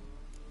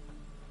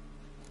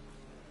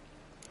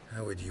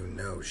 How would you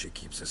know she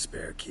keeps a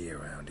spare key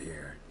around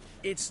here?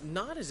 It's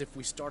not as if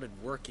we started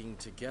working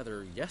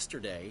together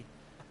yesterday.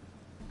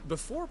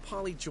 Before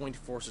Polly joined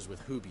forces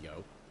with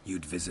Hubio...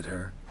 You'd visit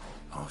her?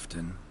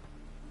 Often?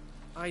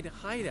 I'd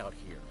hide out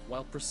here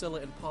while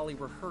Priscilla and Polly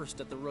rehearsed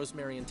at the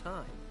Rosemary in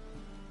Time.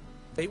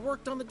 They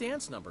worked on the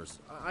dance numbers.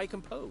 I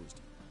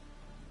composed.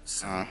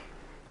 So,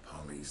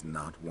 Polly's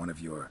not one of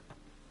your...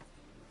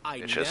 I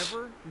Bitches.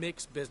 never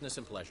mix business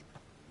and pleasure.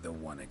 The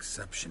one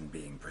exception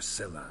being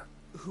Priscilla.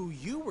 Who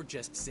you were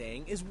just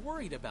saying is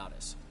worried about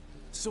us.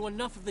 So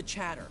enough of the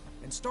chatter,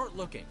 and start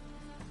looking.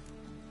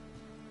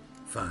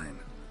 Fine.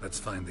 Let's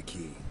find the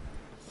key.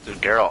 Dude,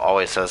 Geralt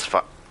always says,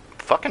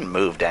 fucking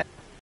move, Dan.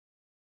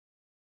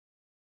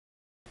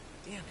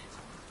 Damn it.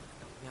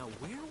 Now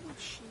where would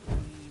she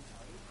leave?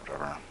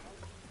 Whatever.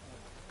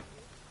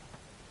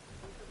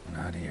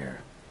 Not here.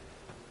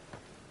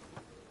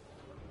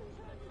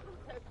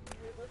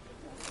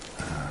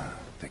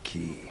 The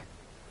key.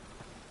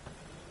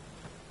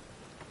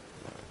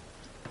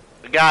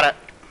 We got it.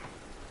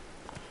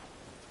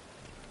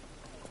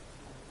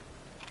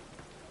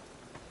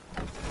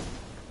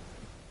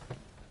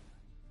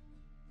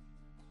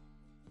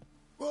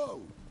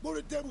 Whoa! What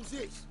the devil's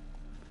this?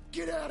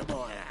 Get out of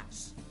my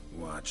house!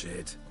 Watch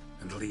it,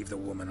 and leave the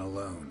woman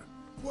alone.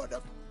 What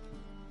the...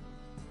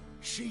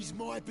 She's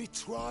my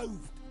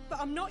betrothed.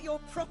 But I'm not your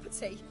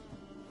property.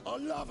 I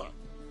love her.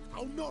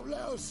 I'll not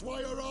let her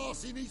sway her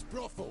ass in his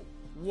brothel.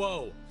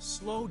 Whoa,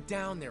 slow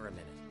down there a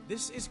minute.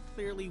 This is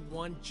clearly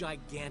one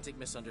gigantic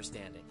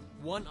misunderstanding.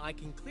 One I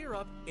can clear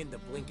up in the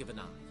blink of an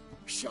eye.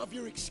 Shove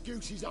your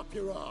excuses up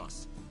your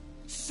ass.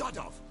 Sod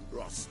off,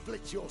 or I'll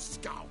split your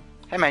skull.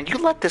 Hey man, you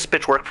let this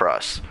bitch work for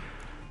us.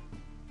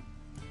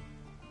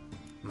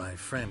 My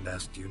friend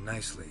asked you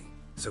nicely,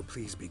 so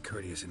please be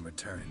courteous in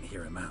return and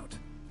hear him out,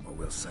 or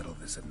we'll settle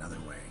this another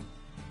way.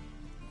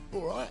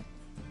 All right,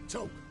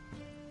 talk.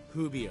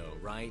 Hubio,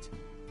 right?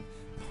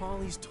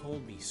 Polly's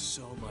told me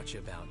so much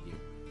about you.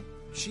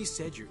 She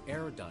said you're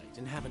erudite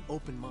and have an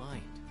open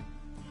mind.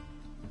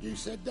 You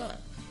said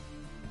that?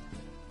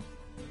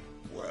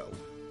 Well,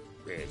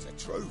 there's a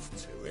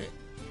truth to it.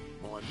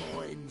 My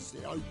mind's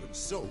the open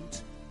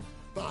salt,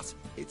 but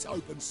its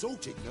open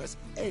saltiness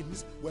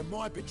ends when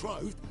my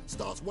betrothed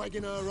starts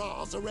wagging her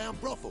ass around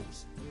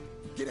brothels.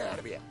 Get out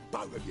of here,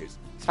 both of yous.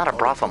 It's not a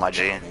brothel, my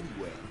G.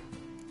 Anywhere.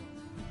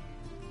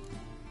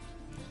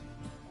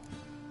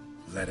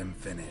 Let him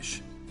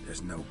finish.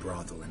 There's no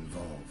brothel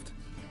involved.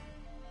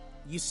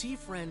 You see,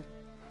 friend,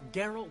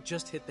 Geralt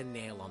just hit the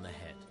nail on the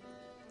head.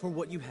 For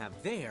what you have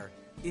there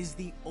is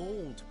the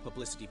old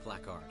publicity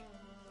placard.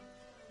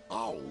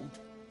 Old?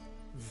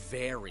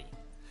 Very.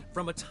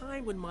 From a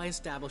time when my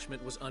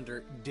establishment was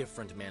under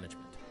different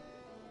management.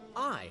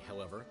 I,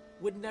 however,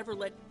 would never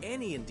let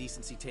any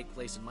indecency take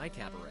place in my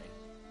cabaret.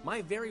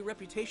 My very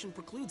reputation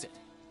precludes it.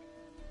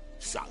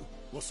 So,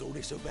 what's all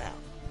this about?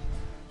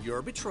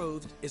 Your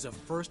betrothed is a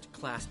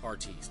first-class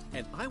artiste,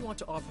 and I want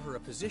to offer her a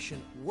position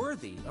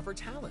worthy of her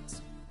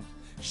talents.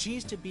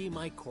 She's to be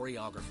my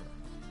choreographer,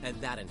 and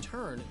that in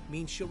turn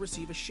means she'll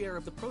receive a share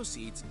of the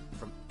proceeds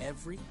from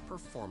every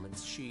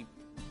performance she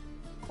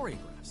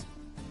choreographs.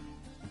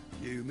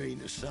 You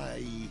mean to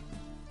say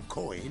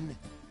coin?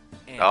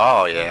 And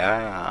Oh,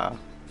 yeah.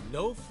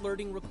 no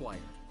flirting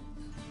required.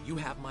 You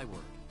have my word.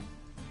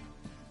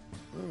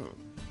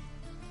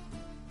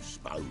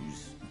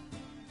 Suppose,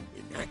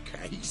 in that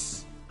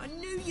case... I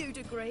knew you'd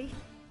agree.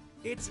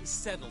 It's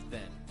settled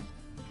then.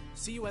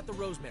 See you at the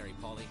Rosemary,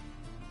 Polly.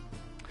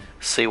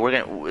 See,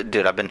 we're gonna...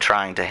 Dude, I've been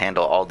trying to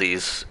handle all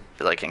these,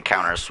 like,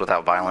 encounters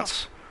without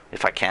violence,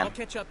 if I can. I'll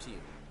catch up to you.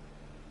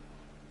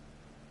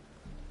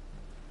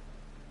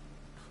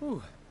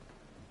 Whew.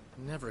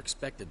 Never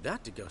expected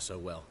that to go so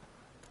well.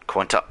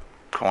 Coin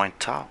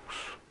toss.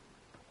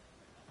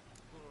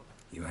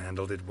 You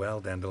handled it well,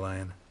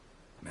 Dandelion.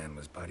 Man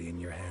was body in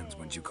your hands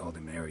once you called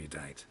him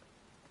erudite.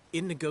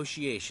 In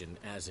negotiation,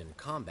 as in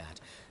combat,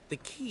 the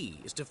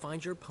key is to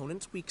find your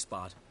opponent's weak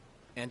spot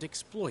and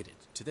exploit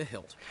it to the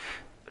hilt.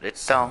 But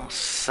it don't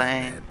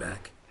say... Head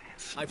back.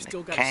 I've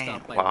still got to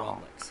stop by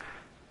Wow. Rolex.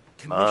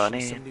 Money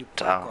Commissioned some new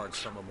talks. placards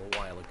from him a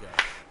while ago.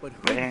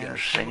 But They're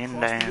singing,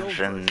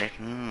 dancing,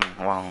 knitting,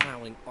 wow.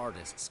 Howling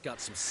artists got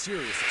some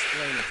serious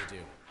explaining to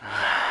do.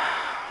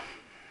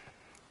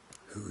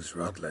 Who's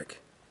Rodlick?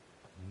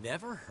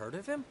 Never heard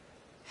of him?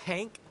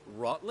 Hank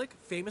Rotlick,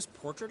 famous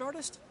portrait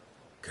artist?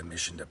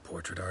 Commissioned a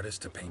portrait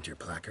artist to paint your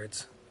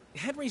placards?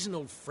 Henry's an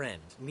old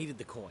friend, needed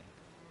the coin.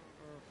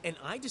 And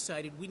I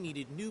decided we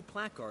needed new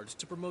placards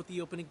to promote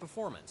the opening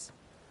performance.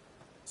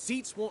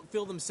 Seats won't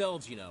fill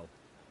themselves, you know.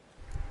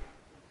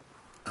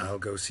 I'll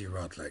go see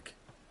Rodlick.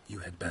 You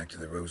head back to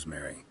the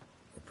Rosemary,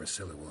 or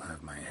Priscilla will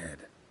have my head.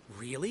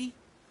 Really?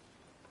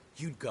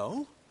 You'd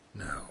go?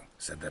 No,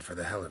 said that for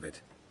the hell of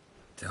it.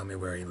 Tell me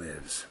where he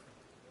lives.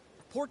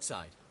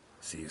 Portside.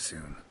 See you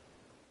soon.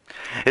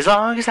 As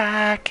long as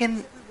I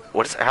can...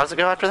 How's it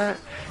go after that?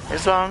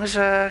 As long as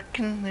I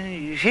can...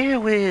 You here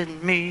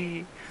with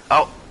me.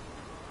 Oh.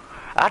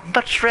 I'd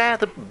much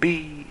rather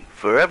be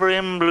forever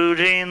in Blue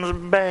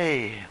Jeans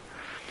Bay.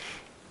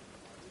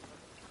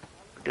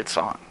 Good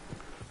song.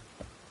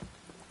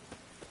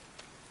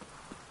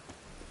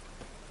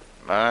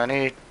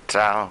 Money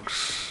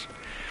talks,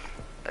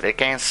 but it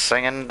can't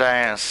sing and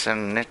dance,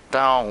 and it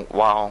don't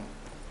walk.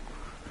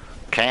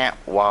 Can't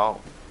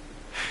walk.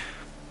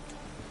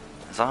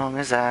 As long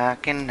as I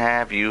can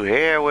have you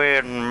here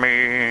with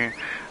me,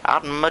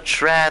 I'd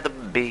much rather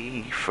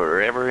be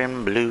forever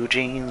in blue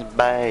jeans,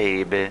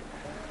 baby.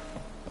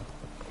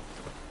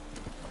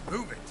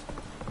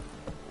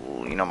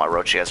 know my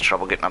Rochi has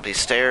trouble getting up these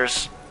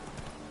stairs.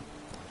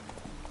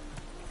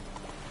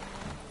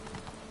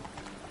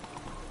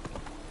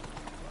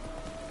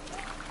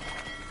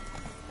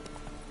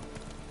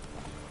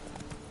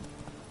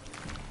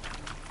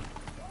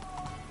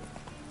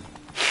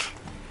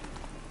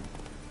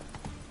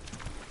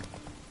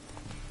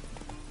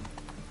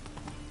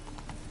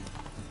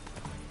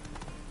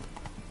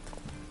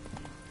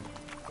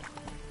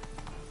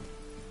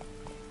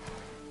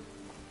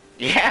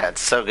 Yeah, it's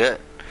so good.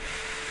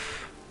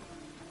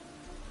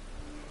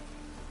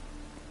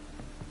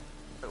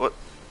 What?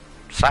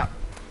 Stop.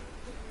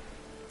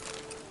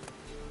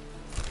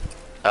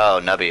 Oh,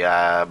 Nubby,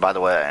 by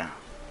the way,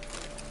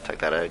 take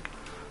that egg.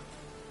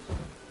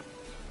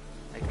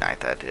 Ignite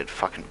that, dude.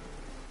 Fucking.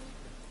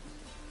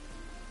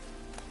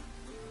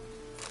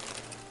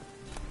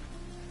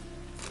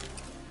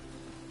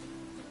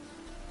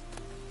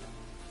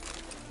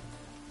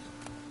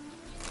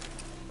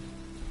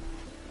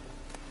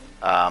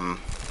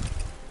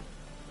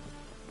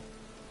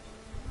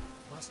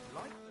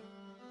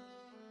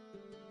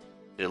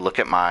 Dude, look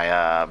at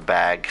my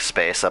bag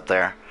space up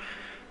there.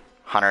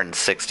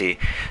 160.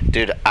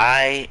 Dude,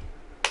 I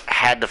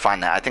had to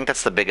find that. I think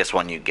that's the biggest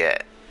one you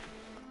get.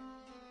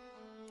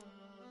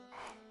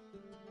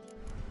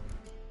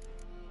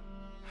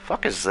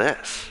 Fuck is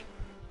this?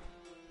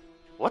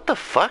 What the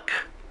fuck?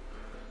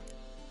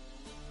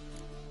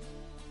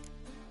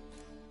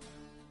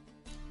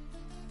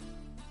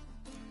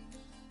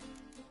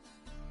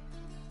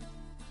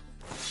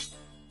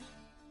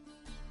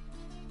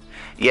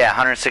 Yeah,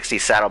 160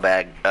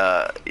 saddlebag.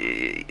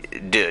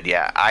 Dude,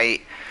 yeah.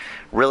 I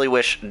really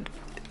wish...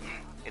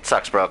 It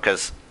sucks, bro,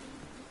 because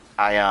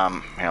I,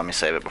 here, let me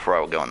save it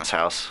before I go in this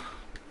house.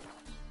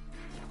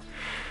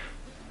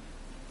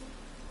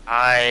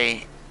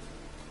 I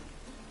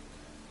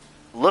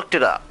looked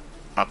it up,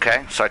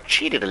 okay? So I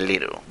cheated a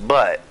little,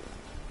 but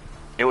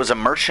it was a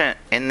merchant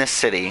in this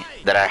city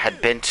that I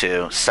had been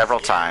to several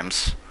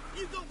times.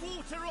 You got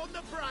water on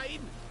the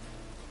brain?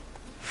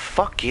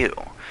 Fuck you.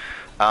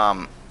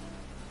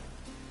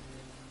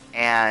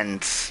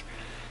 And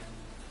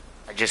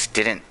I just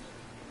didn't,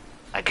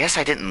 I guess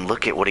I didn't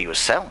look at what he was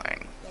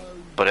selling,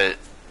 but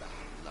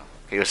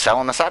he was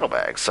selling the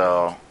saddlebag,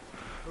 so,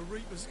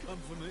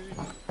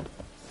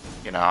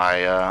 you know,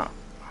 I,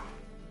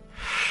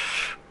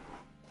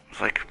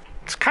 was like,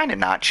 it's kind of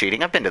not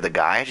cheating. I've been to the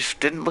guy, I just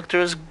didn't look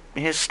through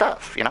his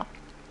stuff, you know?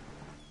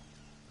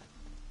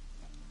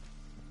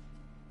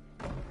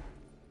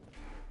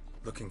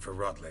 Looking for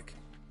Rodlick.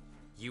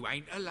 You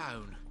ain't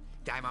alone.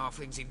 Damn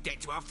halfling's in debt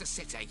to half the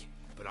city,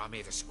 but I'm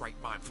here to scrape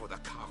mine before the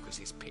carcass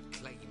is picked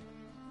clean.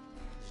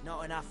 There's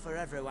not enough for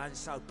everyone,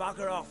 so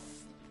bugger off.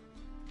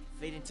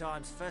 Feeding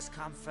time's first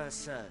come,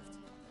 first served.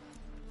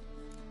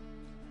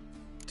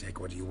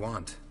 Take what you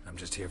want. I'm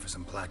just here for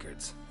some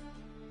placards.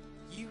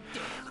 You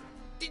dare?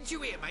 Didn't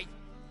you hear me?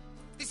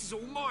 This is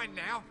all mine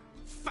now.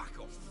 Fuck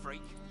off,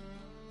 freak.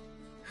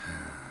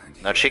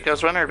 No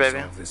Chico's winner, baby.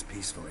 Resolve this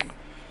peacefully.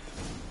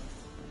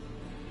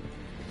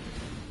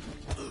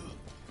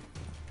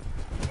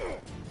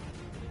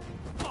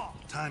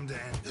 Time to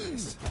end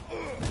this.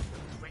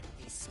 Wreck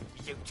this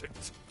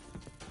mutant.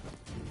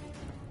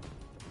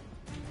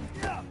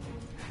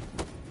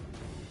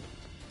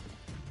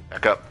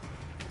 Back up.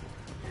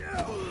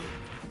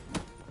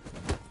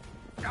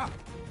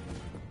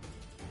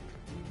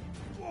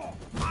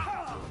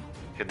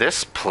 Could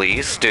this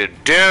please?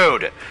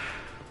 Dude!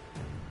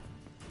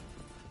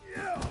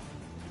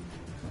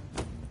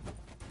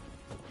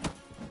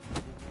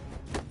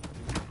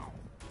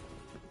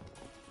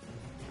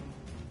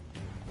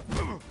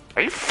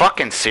 Are you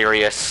fucking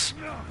serious?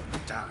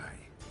 Die.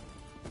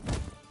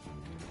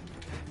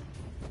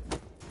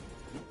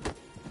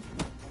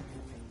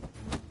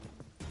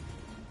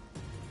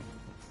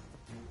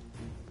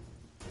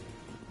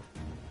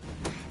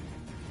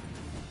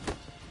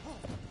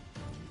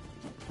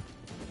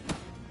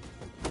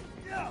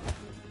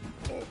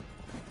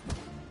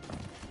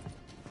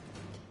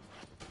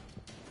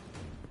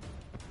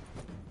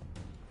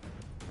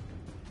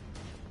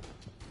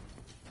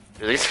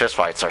 Dude, these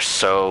fistfights are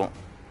so...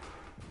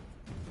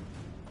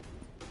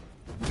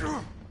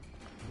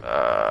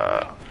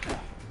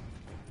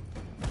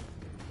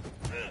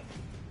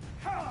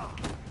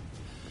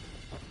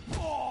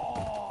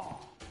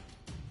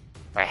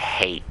 I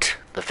hate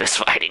the fist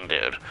fighting,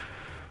 dude.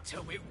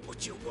 Tell me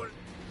what you want,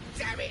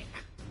 damn it!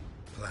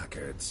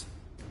 Placards.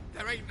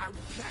 There ain't no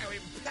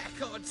ploughing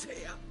placards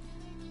here.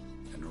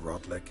 And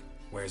Rodlick,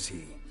 where's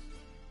he?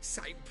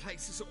 Same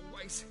place as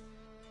always.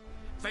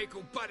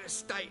 Vehicle Bud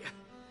Estate.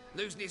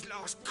 Losing his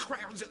last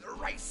crowns at the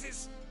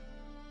races.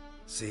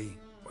 See?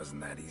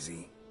 Wasn't that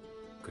easy?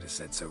 Could have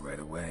said so right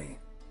away.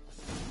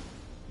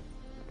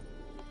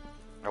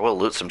 I will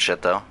loot some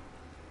shit, though.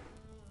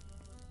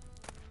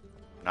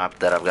 Not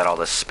that I've got all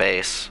this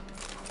space.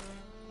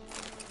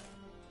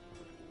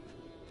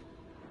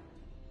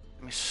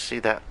 Let me see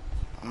that.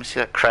 Let me see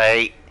that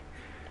crate.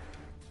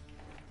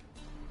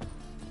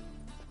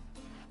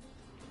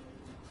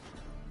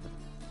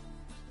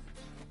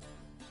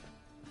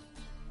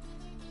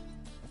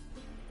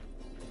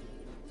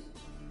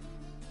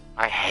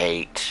 I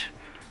hate.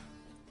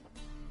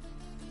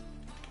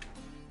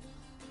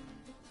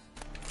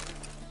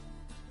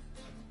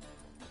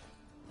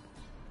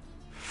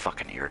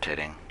 Fucking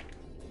irritating.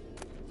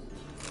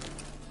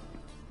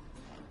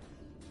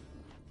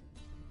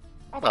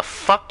 How the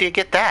fuck do you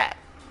get that?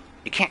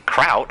 You can't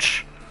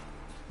crouch.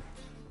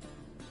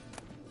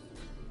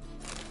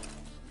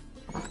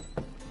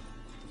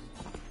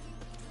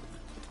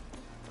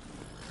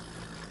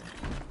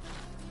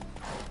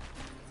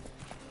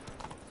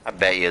 I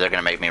bet you they're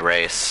gonna make me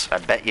race. I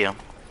bet you.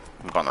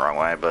 I'm going the wrong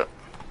way, but...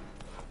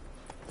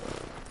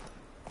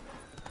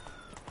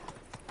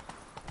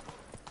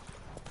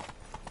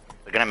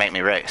 they're gonna make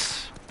me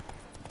race.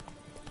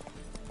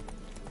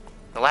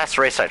 The last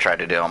race I tried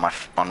to do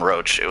on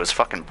Roach, it was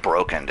fucking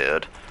broken,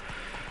 dude.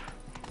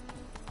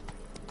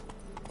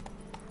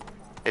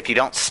 If you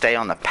don't stay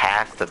on the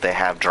path that they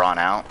have drawn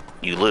out,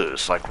 you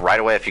lose. Like, right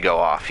away if you go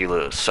off, you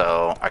lose.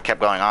 So, I kept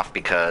going off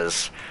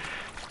because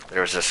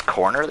there was this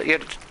corner that you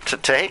had to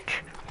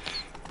take.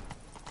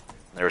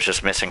 There was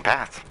just missing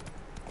path.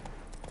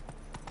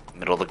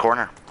 Middle of the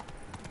corner.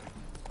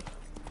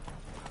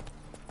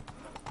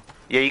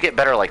 Yeah, you get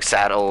better, like,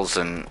 saddles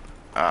and,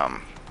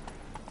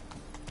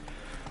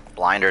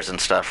 blinders and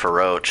stuff for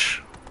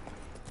Roach.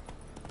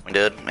 We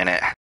did, and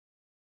it...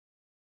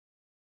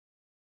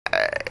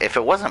 if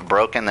it wasn't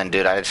broken, then,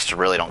 dude, I just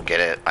really don't get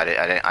it.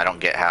 I don't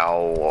get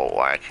how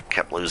I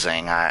kept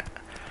losing. I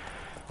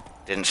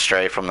didn't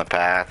stray from the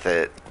path.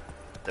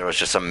 There was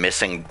just a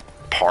missing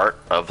part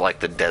of,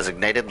 like, the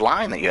designated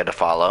line that you had to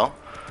follow.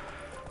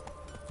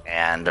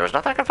 And there was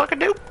nothing I could fucking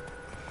do.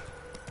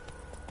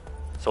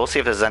 So we'll see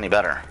if this is any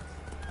better.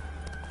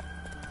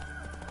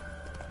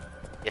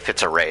 If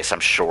it's a race, I'm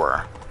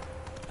sure.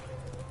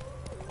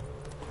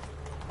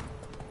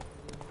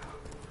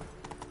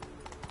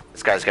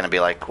 This guy's gonna be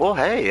like, well,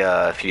 hey,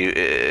 if you,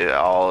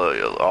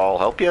 I'll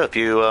help you if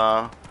you,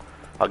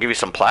 I'll give you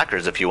some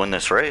placards if you win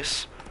this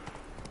race.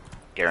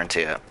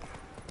 Guarantee it.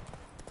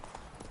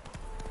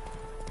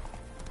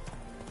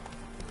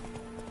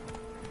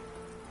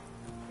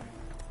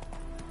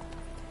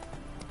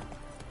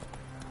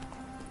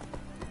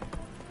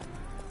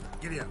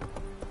 Giddy up.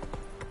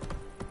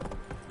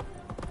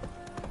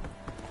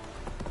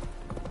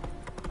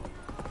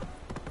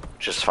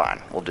 Which is fine.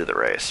 We'll do the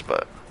race,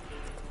 but...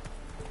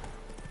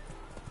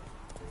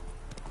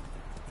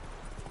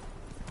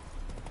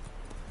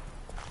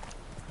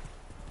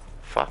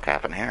 fuck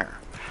happened here?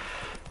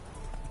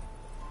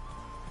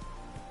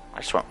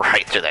 I just went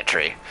right through that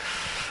tree.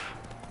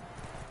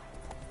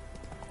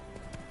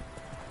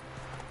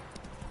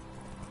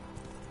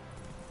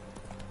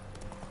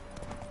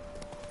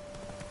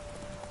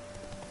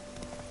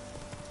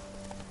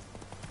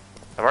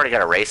 I've already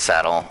got a race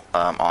saddle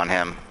on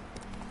him.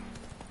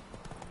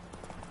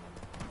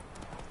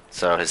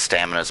 So his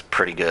stamina's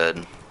pretty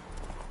good.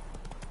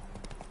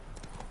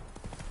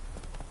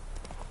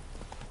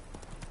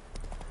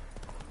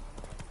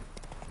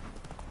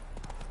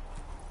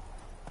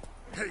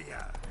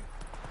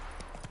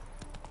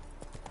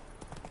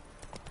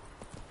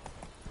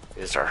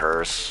 These are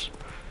hers.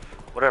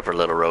 Whatever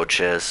little Roach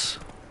is.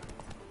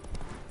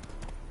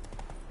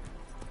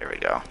 There we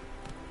go.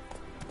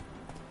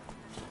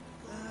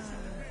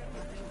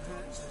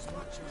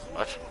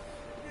 What?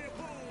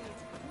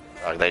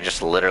 Like, they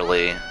just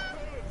literally...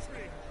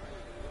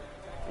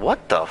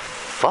 what the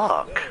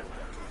fuck?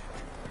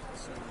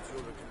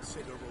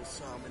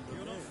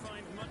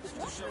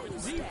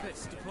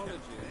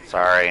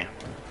 Sorry.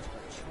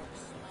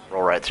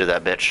 Roll right through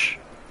that bitch.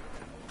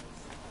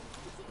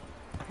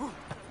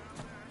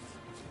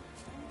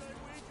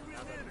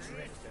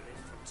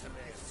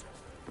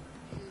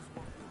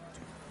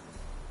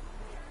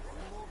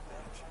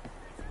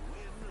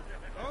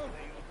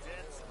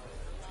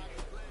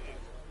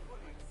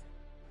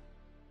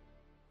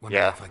 Wonder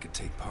Yeah. if I could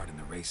take part in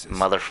the races.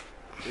 Mother...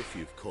 If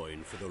you've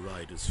coined for the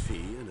rider's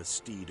fee and a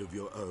steed of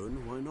your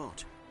own, why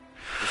not?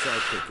 Decide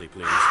quickly,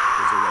 please.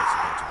 There's a race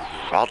about to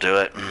begin. I'll do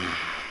it.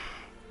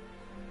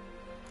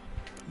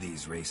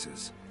 These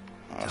races.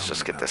 Let's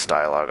just get this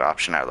dialogue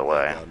option out of the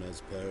way. Done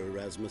as per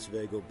Erasmus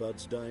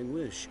Vegelbud's dying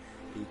wish.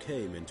 He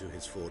came into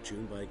his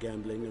fortune by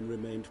gambling and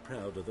remained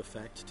proud of the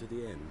fact to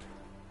the end.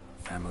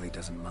 Family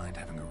doesn't mind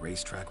having a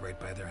racetrack right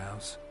by their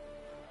house?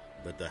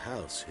 But the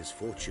house, his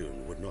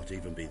fortune, would not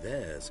even be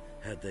theirs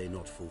had they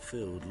not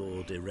fulfilled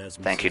Lord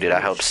Erasmus' Thank you, dude.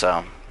 I hope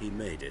so. He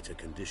made it a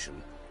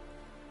condition.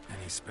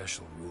 Any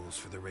special rules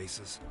for the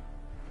races?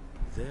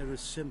 They're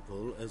as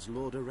simple as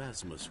Lord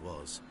Erasmus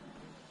was.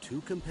 2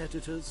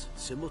 competitors,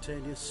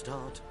 simultaneous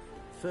start.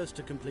 First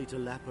to complete a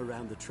lap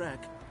around the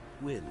track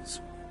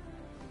wins.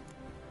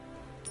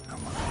 I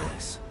want a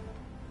race.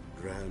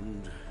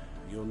 Grand.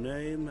 Your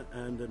name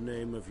and the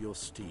name of your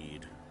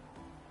steed.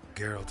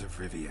 Geralt of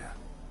Rivia.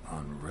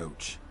 On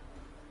Roach.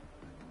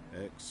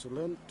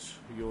 Excellent.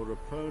 Your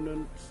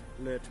opponent,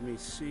 let me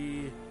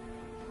see.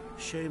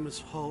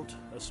 Seamus Holt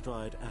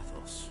astride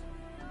Athos.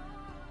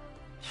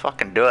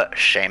 Fucking do it,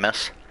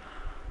 Seamus.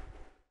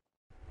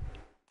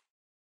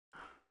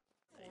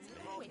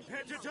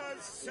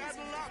 Competitors,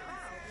 saddle up!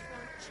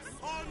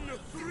 On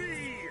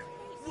 3!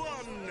 1,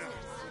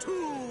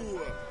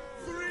 2,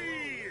 3!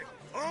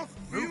 Off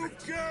you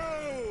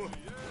go!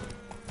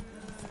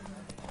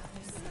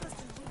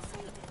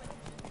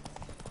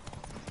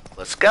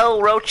 Let's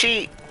go,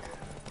 Rochi!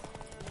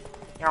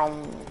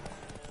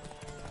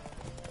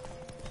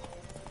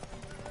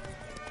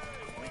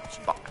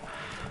 Fuck.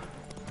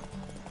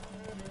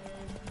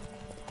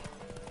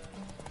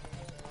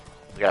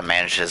 We gotta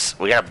manage his.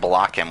 We gotta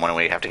block him when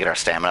we have to get our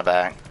stamina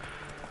back.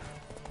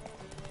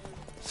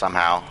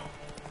 Somehow.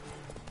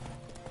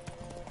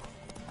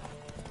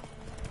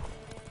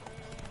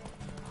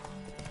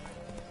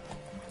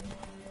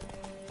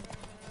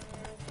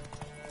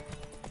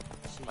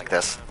 Like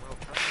this.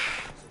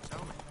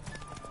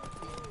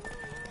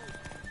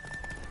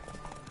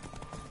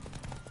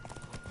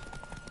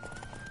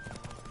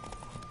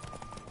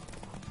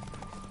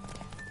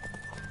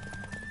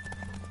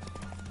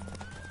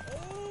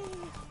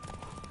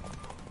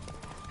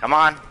 Come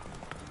on.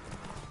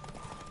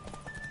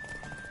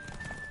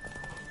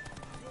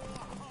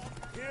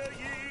 Hear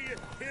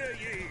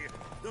ye.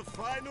 The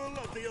final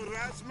of the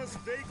Erasmus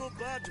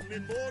Vegelbud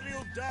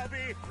Memorial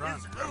Derby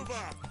is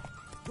over.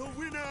 The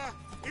winner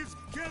is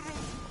Geralt.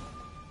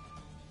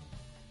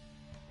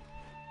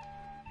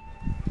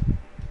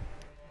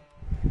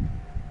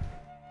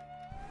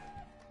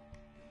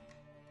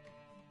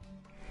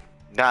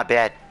 Not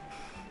bad.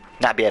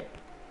 Not bad.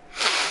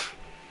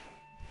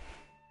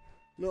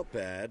 Not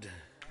bad.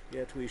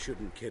 Yet we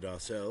shouldn't kid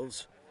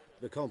ourselves.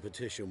 The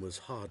competition was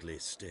hardly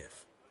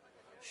stiff.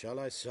 Shall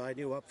I sign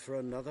you up for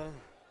another?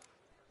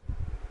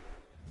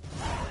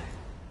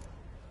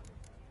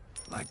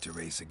 Like to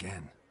race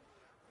again.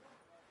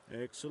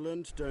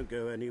 Excellent. Don't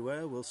go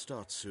anywhere. We'll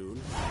start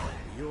soon.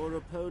 Your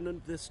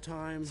opponent this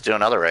time... Let's do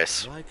another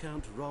race.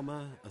 Viscount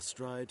Roma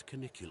astride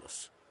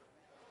Caniculus.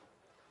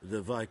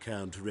 The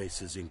Viscount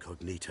races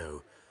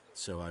incognito,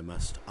 so I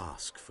must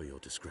ask for your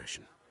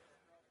discretion.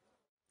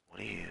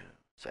 What are you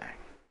saying?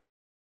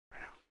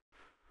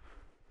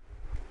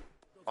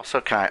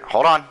 Also, can I...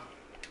 Hold on.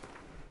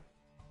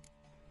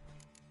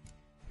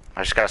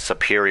 I just got a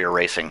superior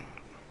racing.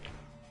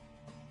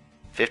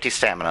 50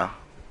 stamina.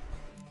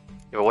 Yeah,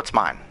 but what's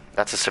mine?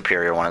 That's a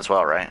superior one as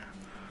well, right?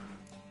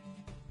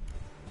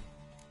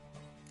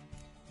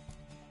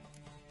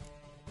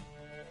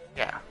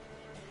 Yeah.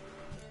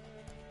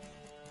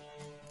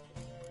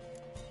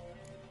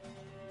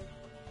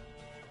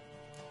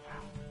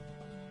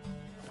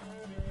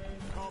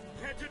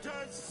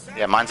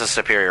 Yeah, mine's a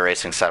superior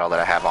racing saddle that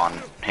I have on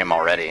him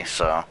already,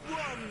 so...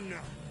 1,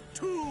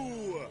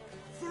 2,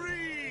 3,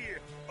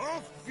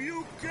 off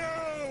you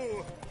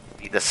go!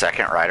 Beat the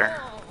second rider.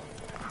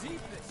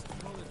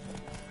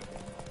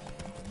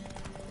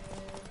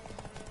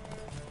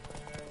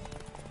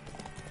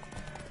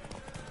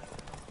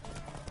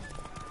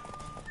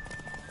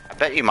 I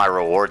bet you my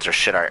rewards are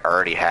shit I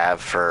already have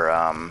for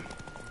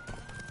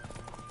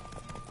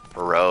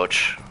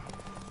Roach.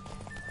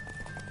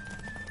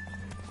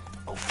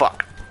 Oh,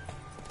 fuck.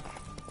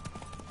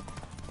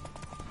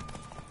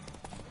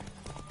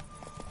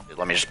 Dude,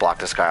 let me just block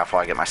this guy off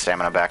while I get my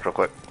stamina back real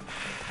quick.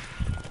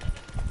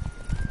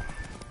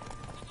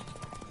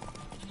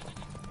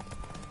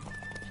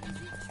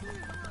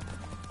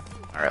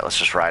 Alright, let's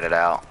just ride it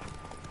out.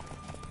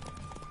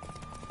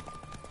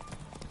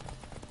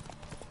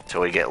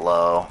 Until we get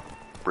low.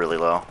 Really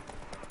low.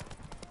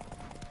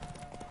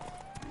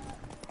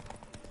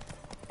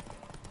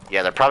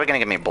 Yeah, they're probably gonna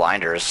give me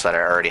blinders that I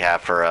already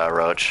have for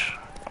Roach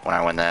when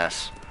I win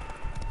this.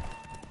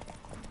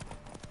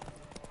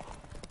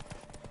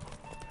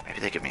 Maybe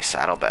they give me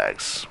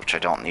saddlebags, which I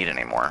don't need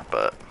anymore,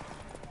 but...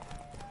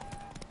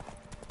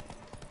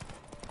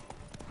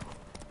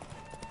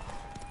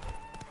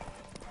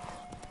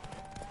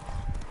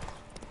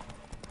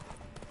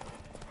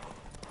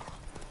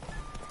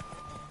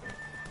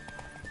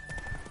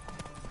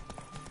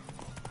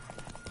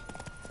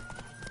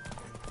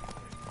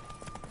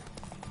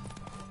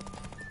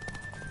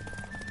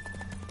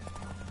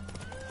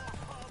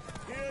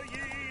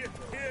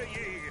 Hear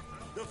ye.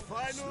 The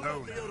final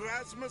of the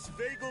Erasmus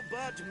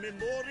Vegelbud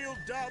Memorial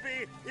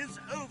Derby is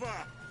over.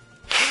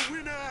 The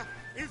winner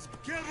is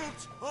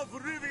Geralt of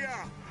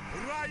Rivia,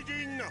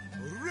 riding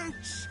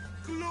Roach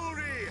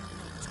Glory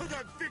to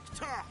the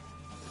victor.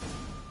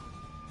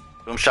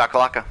 Boom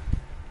shakalaka.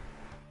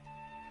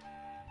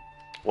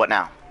 What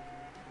now?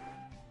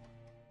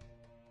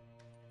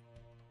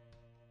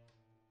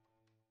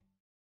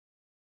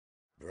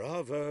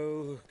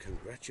 Bravo.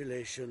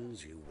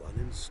 Congratulations, you won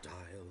in style.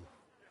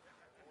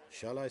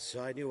 Shall I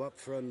sign you up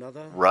for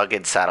another?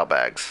 Rugged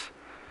saddlebags.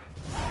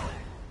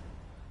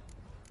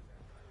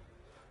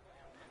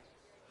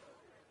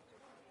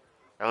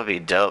 That would be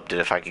dope, dude,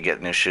 if I could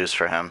get new shoes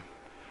for him.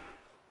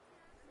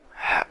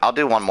 I'll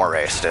do one more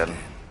race, dude.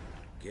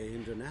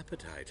 Gained an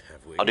appetite,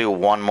 have we? I'll do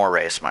one more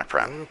race, my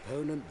friend. Your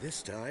opponent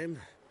this time,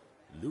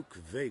 Luke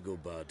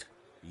Vegelbud,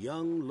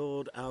 young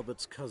Lord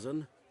Albert's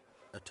cousin,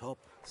 atop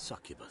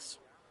Succubus.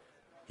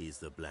 He's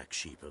the black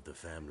sheep of the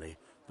family,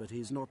 but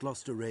he's not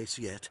lost a race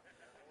yet.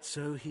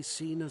 So he's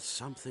seen as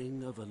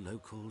something of a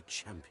local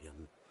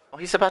champion. Well,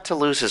 he's about to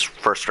lose his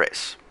first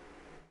race.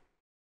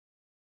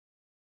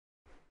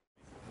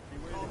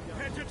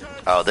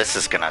 Oh, this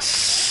is gonna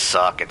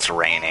suck. It's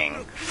raining.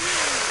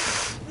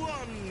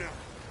 1,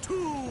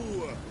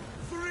 2,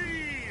 3,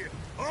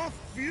 off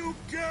you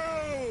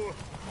go!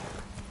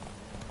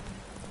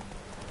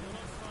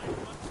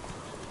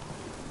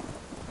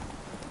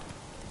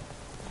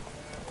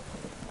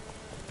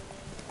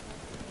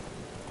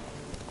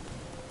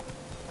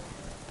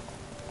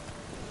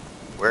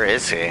 Where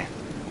is he?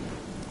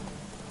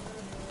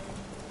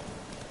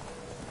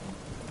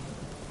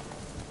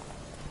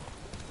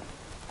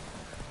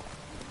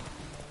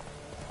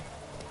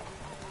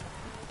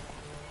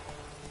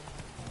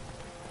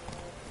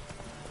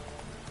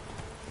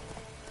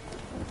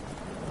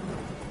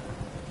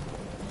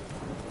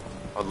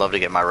 I'd love to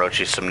get my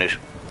Rochi some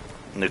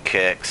new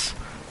kicks.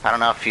 I don't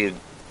know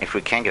if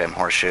we can get him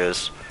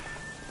horseshoes.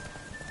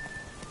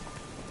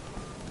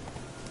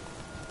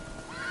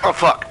 Oh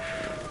fuck!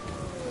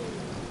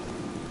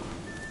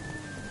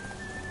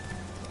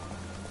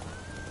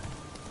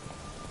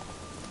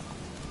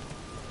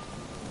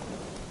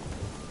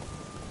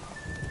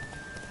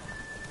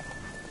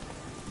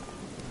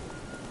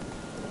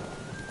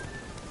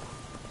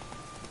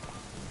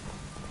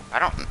 I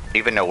don't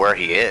even know where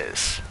he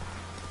is.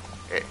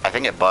 I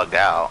think it bugged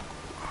out.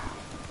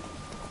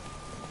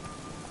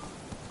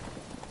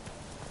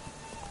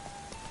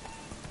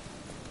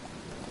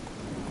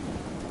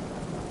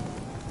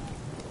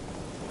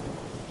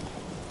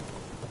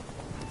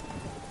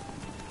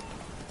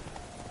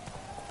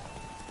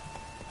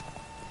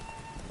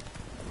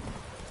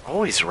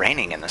 Always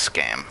raining in this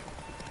game.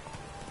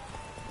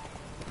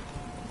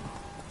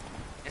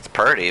 It's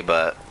pretty,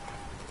 but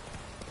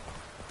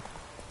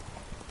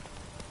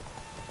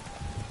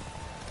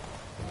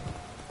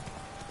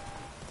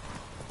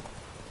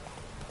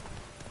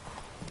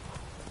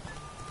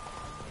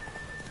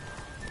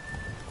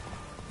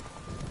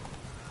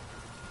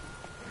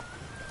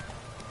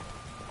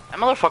that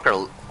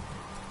motherfucker.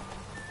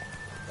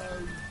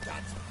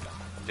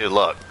 Dude,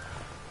 look.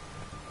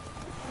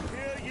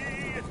 Hear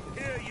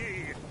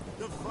ye,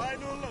 the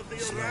final of the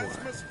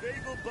Erasmus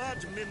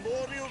Vegelbud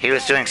Memorial. He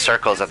was doing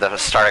circles at the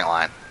starting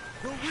line.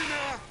 The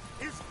winner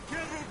is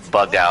Geralt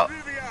Bugged of out.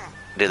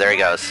 Rivia. Dude, there he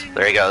goes.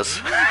 There he goes.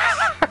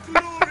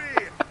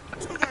 Glory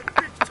to the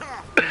victor.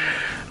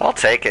 I'll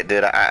take it,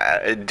 dude.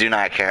 I do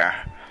not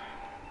care.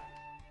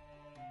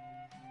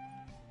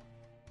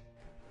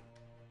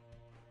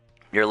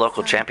 Your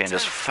local champion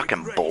just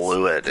fucking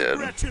blew it, dude.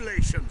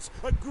 Congratulations,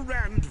 a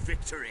grand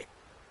victory.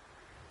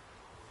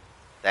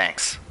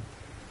 Thanks.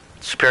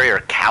 Superior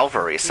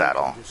cavalry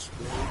saddle.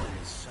 Displayed in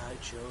a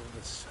sideshow of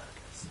the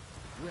circus.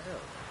 Well,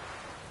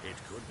 it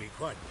could be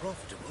quite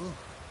profitable.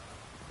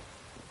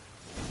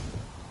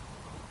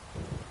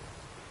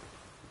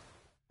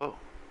 Oh.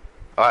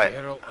 Alright.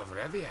 Geralt of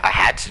Rivia. I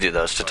had to do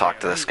those to talk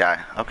to this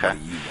guy. Okay.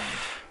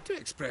 To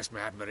express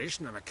my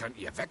admiration on account of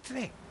your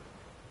victory.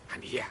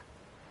 And here,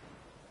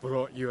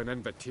 brought you an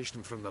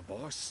invitation from the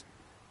boss.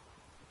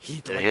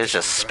 Dude, he was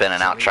just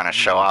spinning out trying to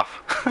show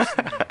off.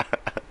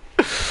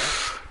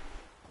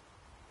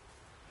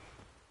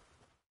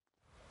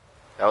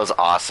 That was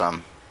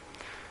awesome.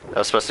 That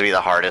was supposed to be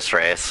the hardest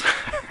race.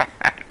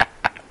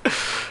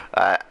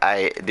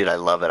 Dude, I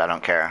love it. I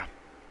don't care.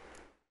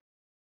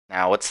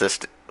 Now, what's this?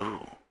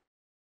 Ooh.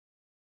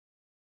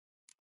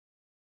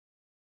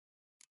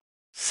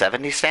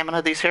 70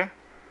 stamina these here?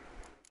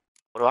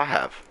 What do I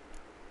have?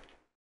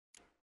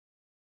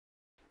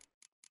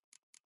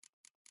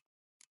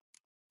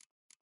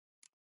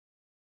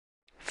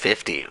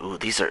 $50. Ooh,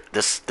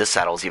 this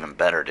saddle's even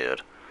better,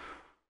 dude.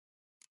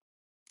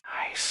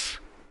 Nice.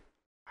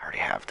 I already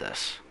have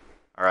this.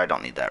 Or I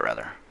don't need that,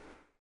 rather.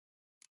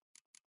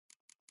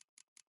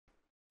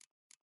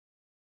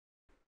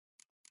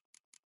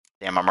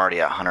 Damn, I'm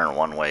already at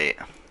 101 weight.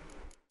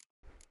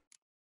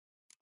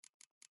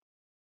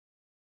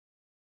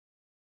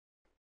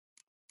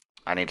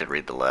 I need to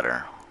read the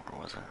letter.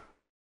 Where was it?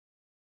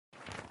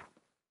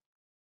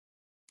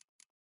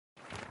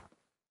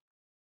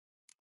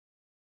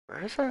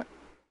 Where is it?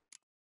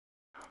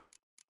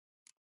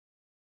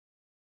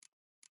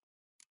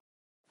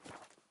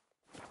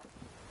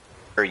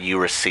 Or you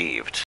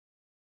received.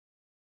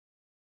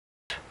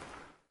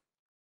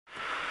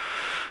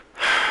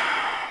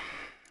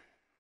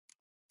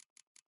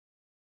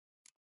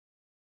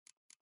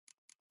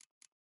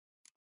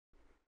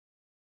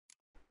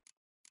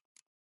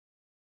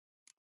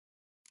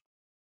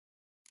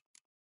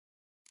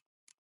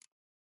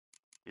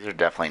 These are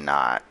definitely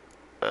not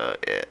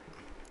it.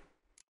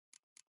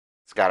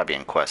 It's gotta be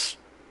in quest.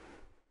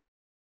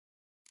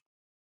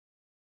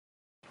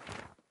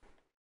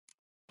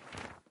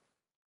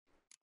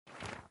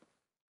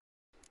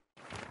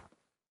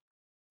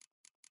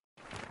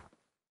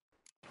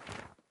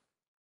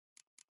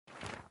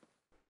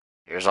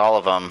 Here's all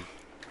of them.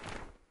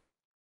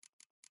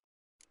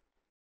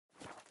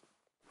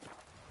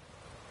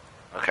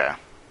 Okay.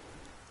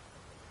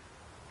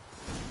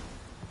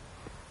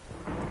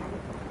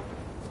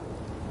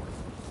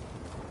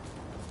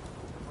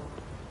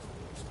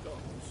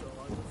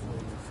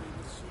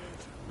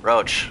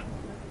 Roach.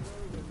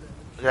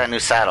 Look at that new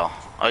saddle.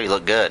 Oh, you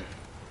look good.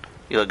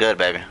 You look good,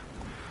 baby.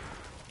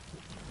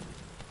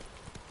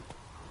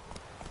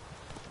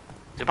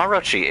 Dude, my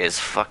Roachy is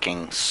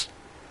fucking...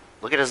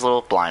 Look at his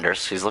little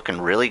blinders. He's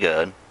looking really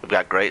good. We've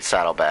got great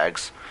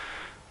saddlebags.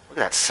 Look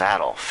at that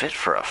saddle. Fit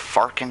for a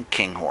farkin'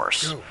 king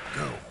horse.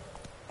 Go.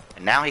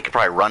 And now he could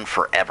probably run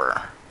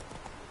forever.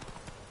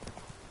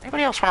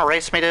 Anybody else want to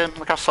race me, dude?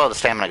 Look how slow the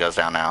stamina goes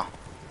down now.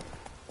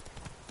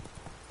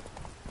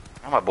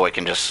 Now my boy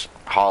can just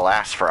haul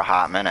ass for a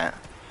hot minute.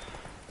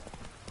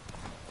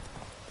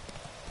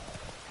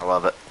 I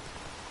love it.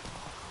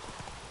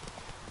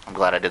 I'm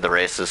glad I did the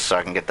races so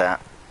I can get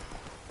that.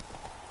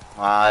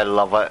 I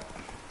love it.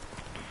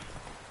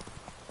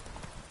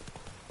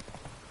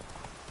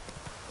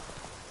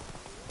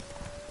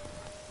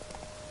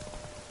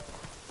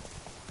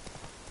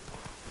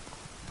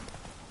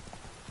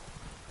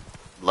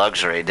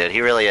 Luxury, dude.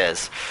 He really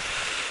is.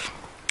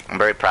 I'm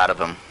very proud of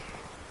him.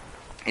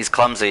 He's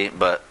clumsy,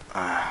 but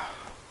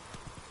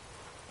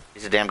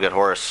he's a damn good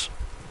horse.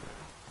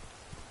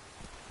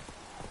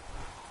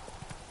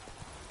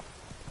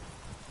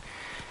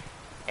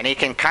 And he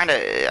can kind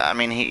of, I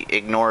mean, he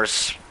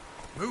ignores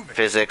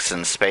physics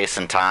and space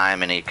and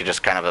time, and he could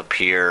just kind of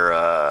appear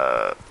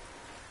out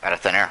of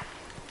thin air.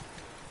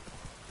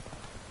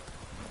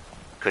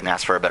 Couldn't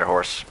ask for a better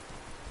horse.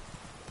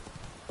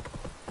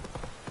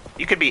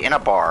 You could be in a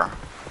bar,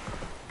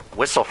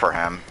 whistle for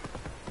him.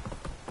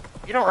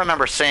 You don't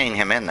remember seeing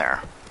him in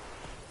there.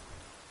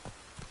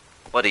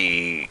 But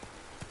he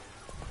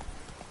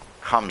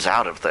comes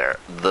out of there,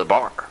 the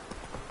bar.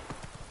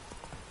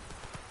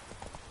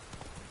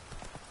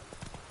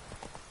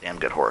 Damn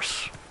good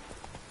horse.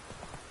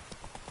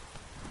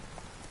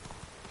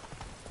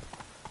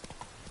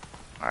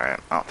 Alright,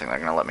 I don't think they're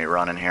gonna let me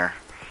run in here.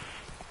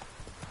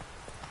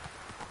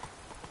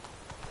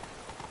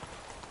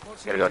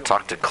 Gotta go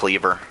talk to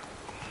Cleaver.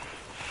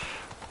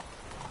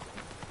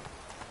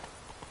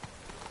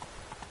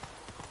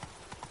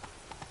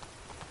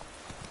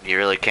 You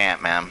really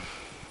can't, man.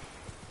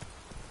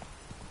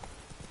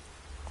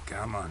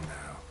 Come on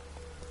now.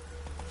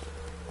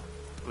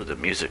 Ooh, the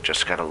music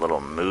just got a little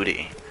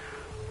moody.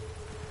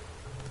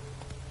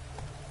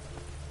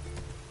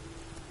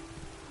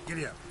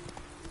 Giddy up.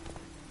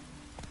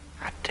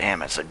 God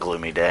damn, it's a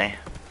gloomy day.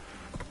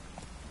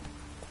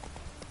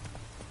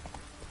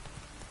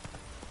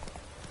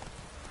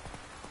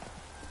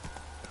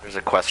 There's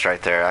a quest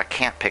right there. I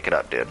can't pick it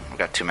up, dude. We've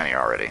got too many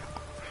already.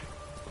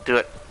 Do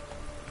it.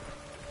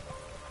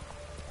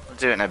 We'll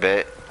do it in a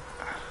bit.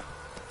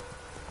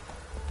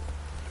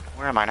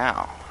 Where am I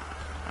now?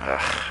 Ugh,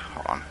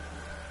 hold on.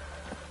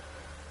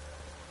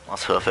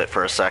 Let's hoof it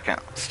for a second.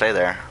 Stay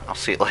there. I'll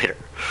see you later.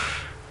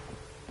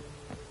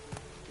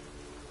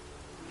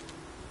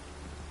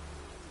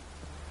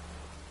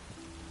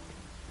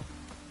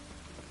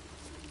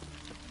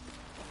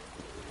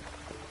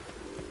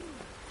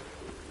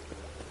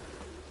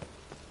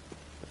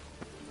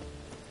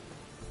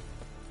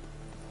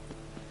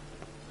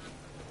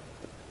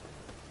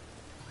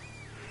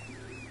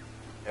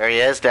 There he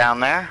is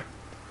down there.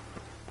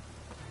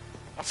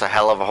 That's a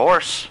hell of a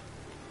horse.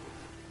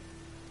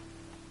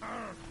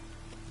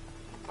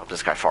 Hope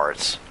this guy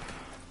farts.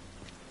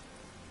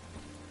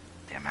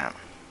 Damn it.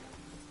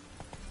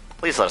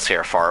 Please let us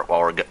hear a fart while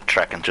we're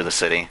trekking through the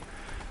city.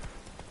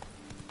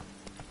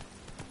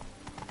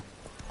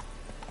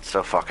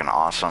 So fucking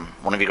awesome.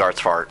 One of you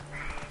guards fart.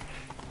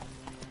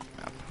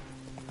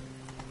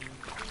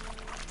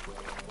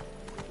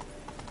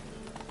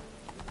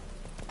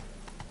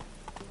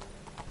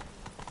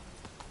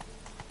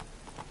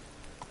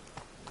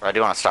 I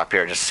do want to stop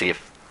here just to see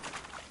if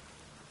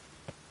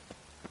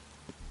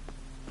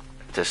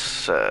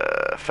this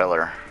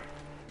feller.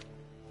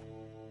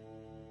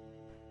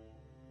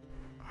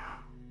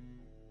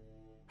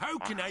 How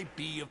can I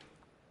be of...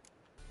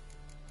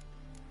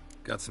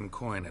 Got some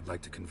coin I'd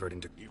like to convert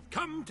into... You've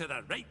come to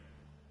the right...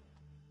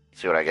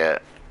 See what I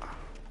get.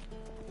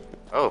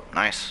 Oh,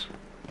 nice.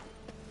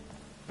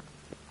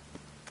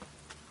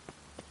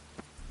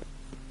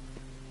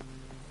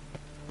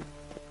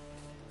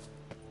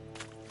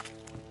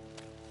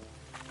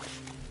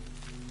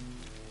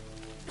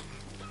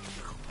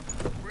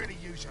 Really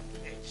use a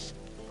piss,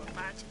 but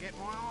man to get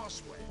my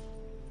arse wet.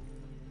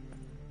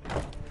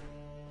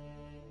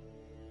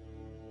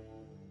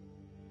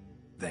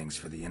 Thanks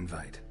for the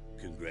invite.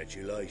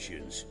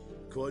 Congratulations.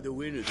 Quite a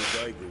winner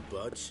today, good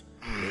buds.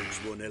 Luke's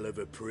one hell of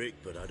a prick,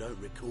 but I don't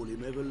recall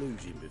him ever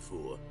losing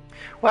before.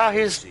 Well,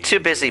 he's too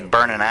busy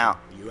burning out.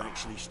 You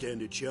actually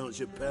stand a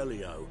chance at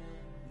Paleo.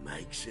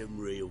 Make some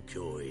real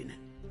coin.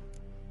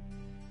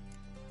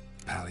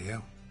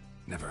 Paleo?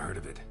 Never heard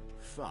of it.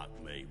 Fuck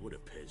me, what a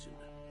peasant.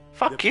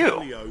 Fuck the you.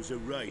 Paleo's a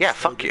race Yeah,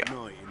 fuck held at you.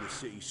 night in the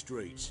city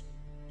streets.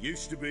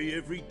 Used to be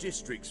every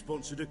district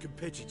sponsored a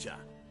competitor.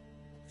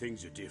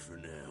 Things are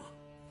different now.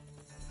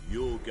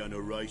 You're gonna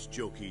race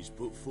jockeys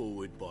put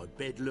forward by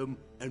Bedlam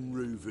and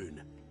Reuven,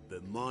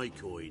 but my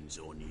coin's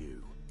on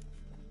you.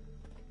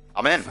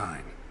 I'm in.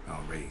 Fine,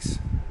 I'll race.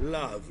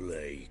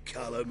 Lovely.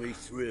 Colour me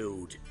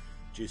thrilled.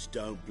 Just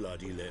don't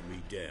bloody let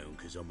me down,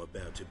 because I'm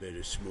about to bet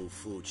a small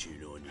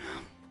fortune on you.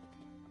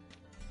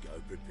 Go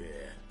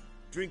prepare.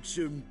 Drink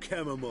some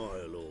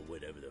chamomile or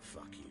whatever the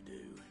fuck you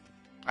do.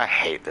 I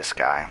hate this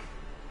guy.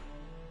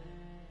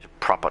 He's a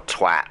proper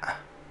twat.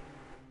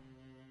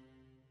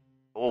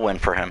 We'll win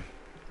for him.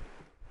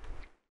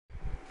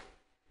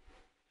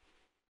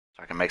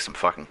 So I can make some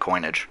fucking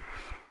coinage.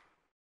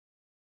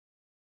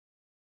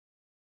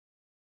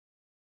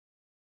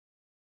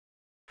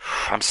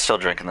 I'm still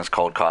drinking this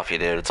cold coffee,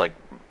 dude. It's like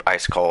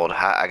ice cold.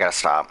 I gotta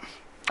stop.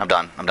 I'm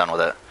done. I'm done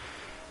with it.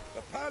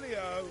 The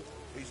palio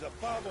is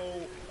above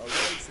all a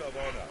race of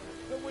honor.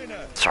 The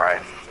winner Sorry.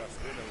 doesn't just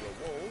win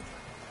a reward,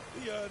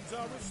 he earns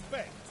our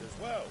respect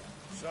as well.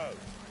 So,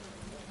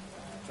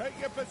 take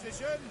your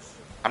positions.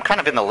 I'm kind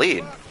of in the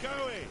lead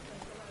Going.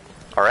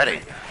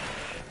 already.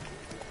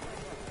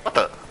 What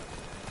the?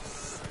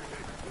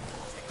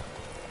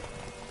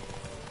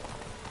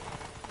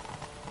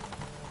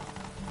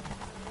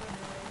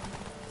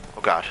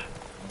 Oh god.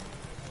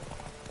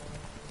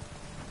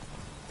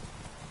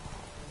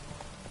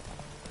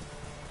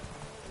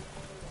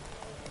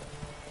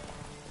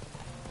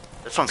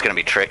 This one's gonna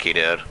be tricky,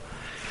 dude.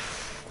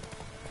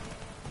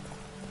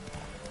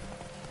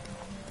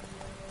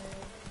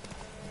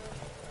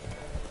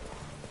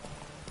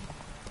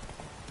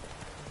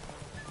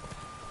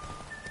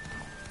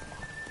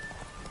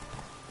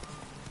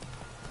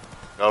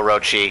 Go,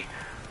 Rochi.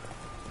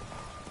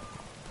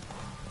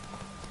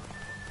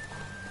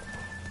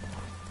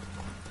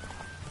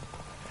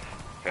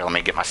 Here, let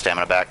me get my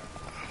stamina back.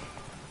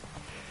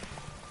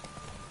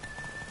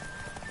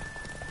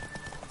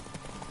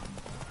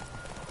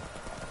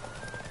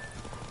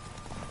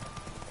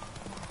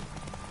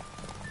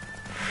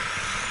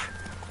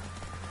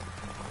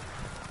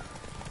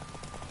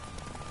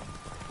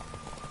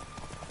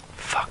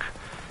 Fuck.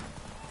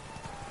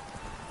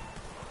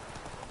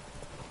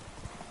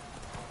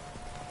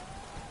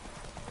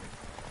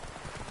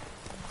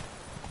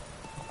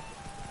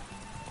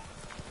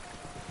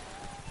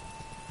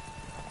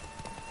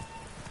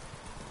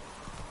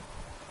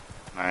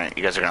 Alright,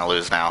 you guys are gonna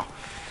lose now.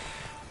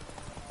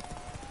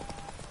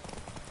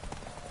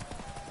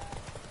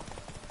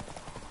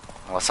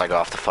 Unless I go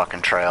off the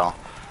fucking trail.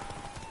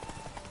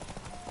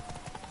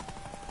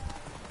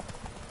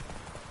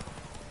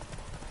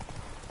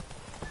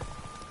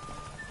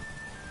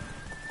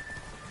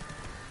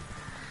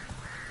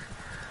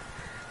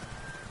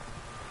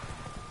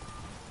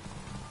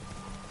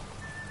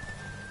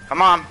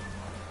 Come on.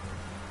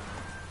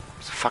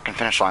 It's the fucking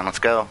finish line, let's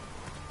go.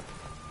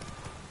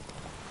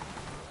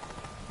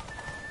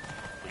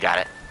 We got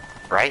it,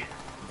 right?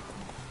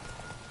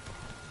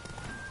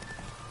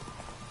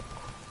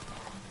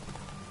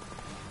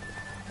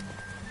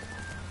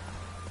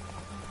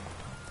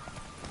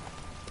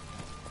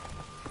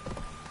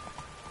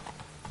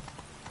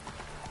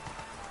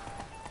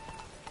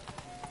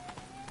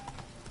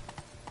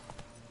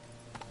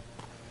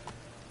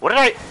 What did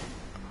I...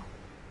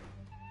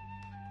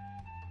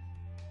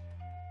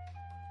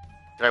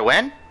 Did I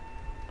win?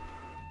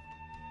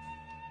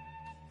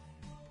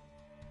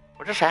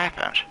 What just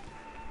happened?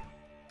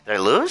 Did I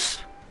lose?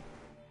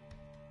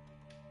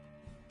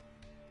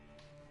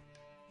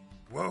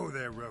 Whoa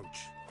there,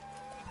 Roach.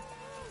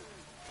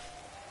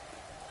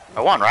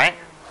 I won, right?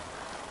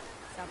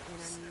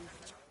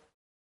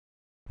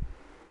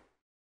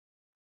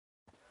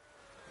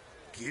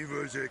 Give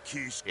us a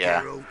kiss,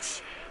 Yeah.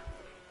 Roach.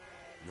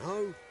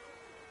 No?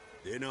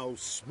 Then I'll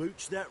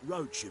smooch that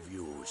roach of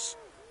yours.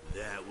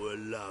 That were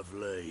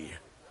lovely.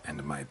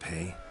 And my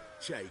pay?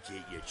 Take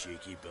it, you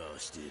cheeky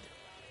bastard.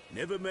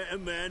 Never met a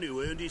man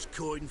who earned his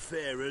coin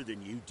fairer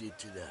than you did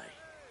today.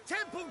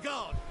 Temple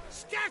Guard,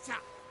 scatter!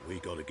 We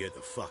gotta get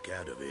the fuck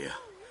out of here.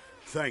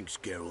 Thanks,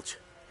 Geralt.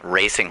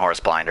 Racing horse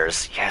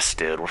blinders. Yes,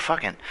 dude. We're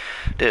fucking...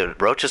 Dude,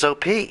 Roach is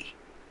OP. What's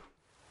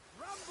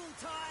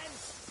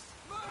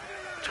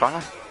going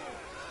on?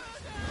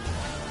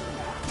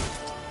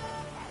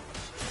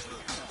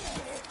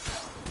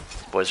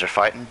 Boys are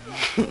fighting.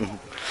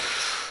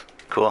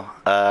 Cool.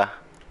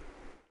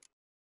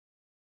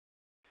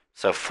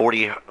 So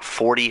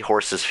 40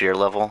 horses fear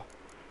level.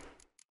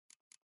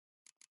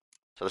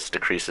 So this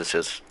decreases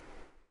his...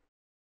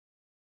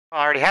 Oh,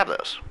 I already have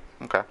those.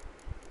 Okay.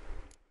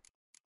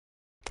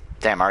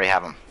 Damn, I already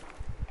have them.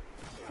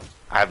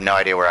 I have no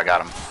idea where I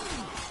got them.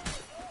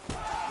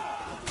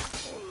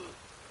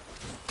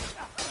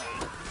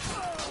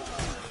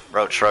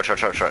 Roach.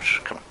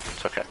 Come on,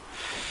 it's okay.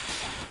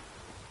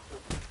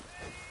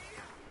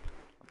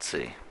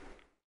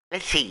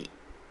 Let's see.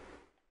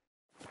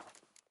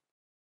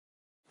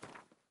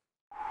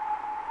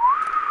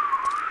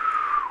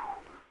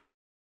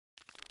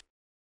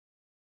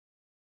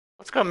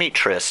 Let's go meet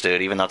Triss,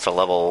 dude, even though it's a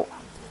level...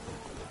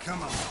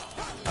 Come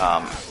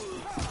on.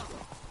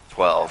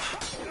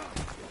 12.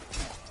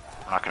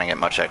 I'm not gonna get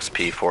much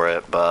XP for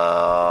it,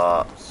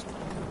 but...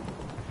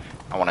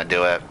 I want to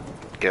do it.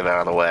 Get it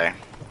out of the way.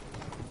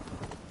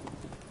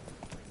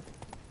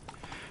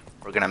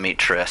 We're gonna meet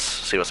Triss,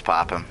 see what's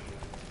poppin'.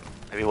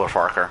 Maybe Wolf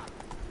Harker.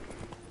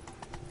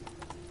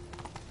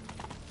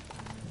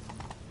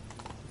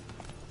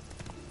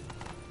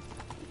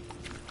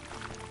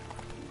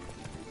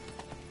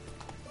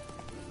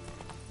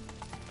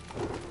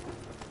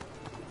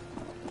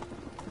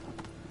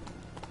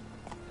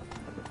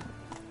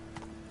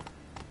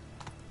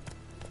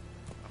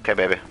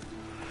 Okay, baby.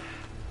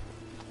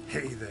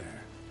 Hey there.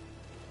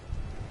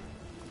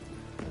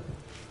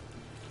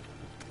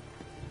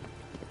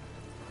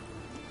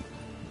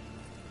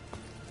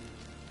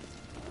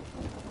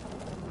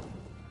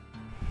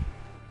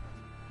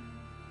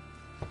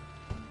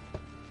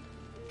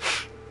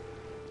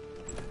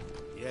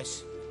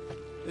 Yes?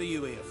 Who are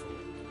you here for?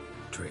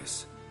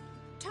 Triss.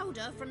 Told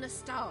her from the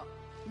start.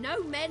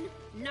 No men,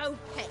 no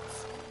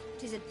pets.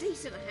 'Tis a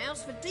decent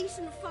house for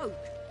decent folk.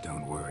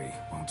 Don't worry,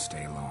 won't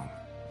stay long.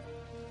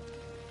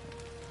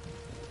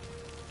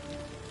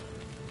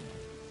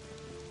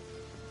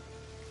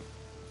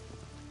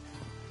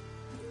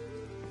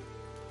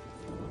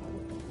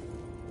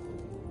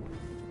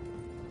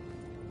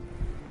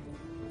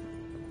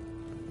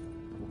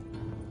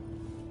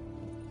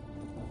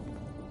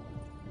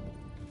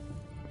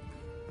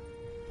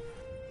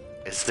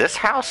 Is this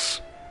house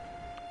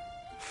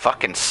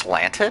fucking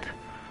slanted?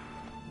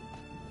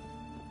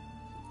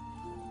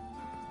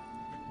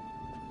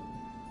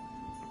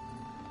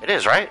 It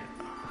is, right?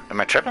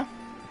 Am I tripping?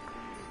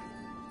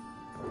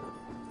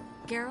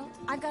 Geralt,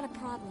 I've got a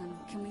problem.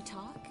 Can we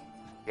talk?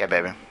 Yeah,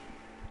 baby.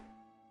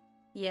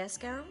 Yes,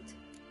 Geralt?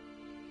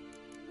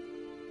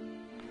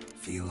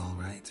 Feel all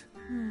right?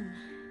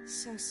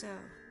 So.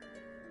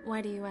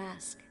 Why do you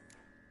ask?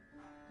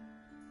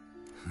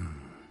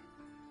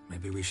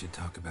 Maybe we should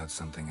talk about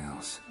something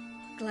else.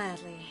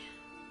 Gladly.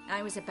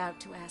 I was about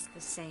to ask the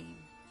same.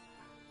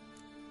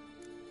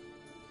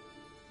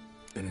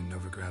 Been in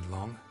Novigrad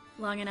long?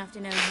 Long enough to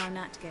know how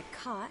not to get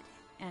caught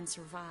and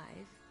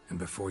survive. And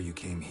before you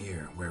came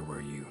here, where were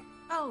you?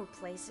 Oh,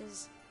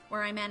 places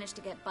where I managed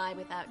to get by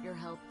without your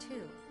help,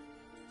 too.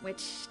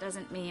 Which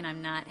doesn't mean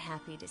I'm not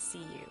happy to see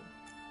you.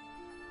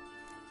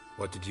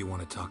 What did you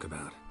want to talk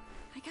about?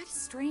 I got a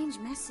strange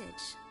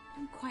message.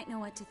 Don't quite know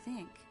what to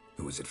think.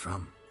 Who was it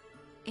from?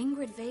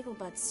 Ingrid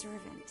Vegelbud's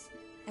servant.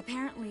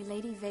 Apparently,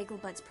 Lady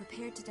Vegelbud's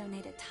prepared to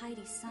donate a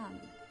tidy sum.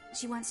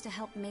 She wants to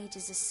help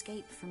mages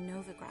escape from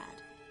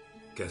Novigrad.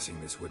 Guessing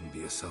this wouldn't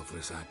be a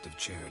selfless act of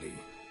charity.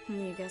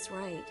 You guess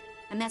right.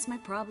 And that's my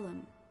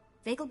problem.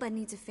 Vegelbud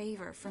needs a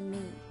favor from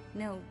me.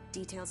 No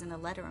details in the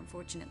letter,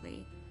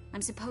 unfortunately.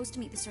 I'm supposed to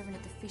meet the servant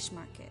at the fish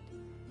market.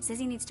 Says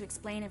he needs to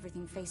explain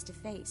everything face to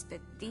face, but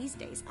these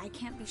days I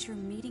can't be sure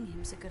meeting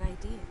him's a good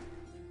idea.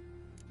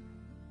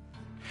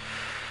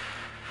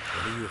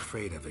 What are you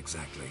afraid of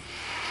exactly?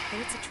 But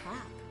it's a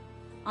trap.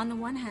 On the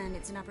one hand,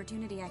 it's an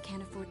opportunity I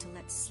can't afford to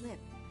let slip.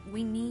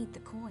 We need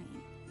the coin.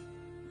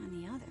 On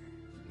the other...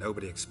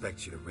 Nobody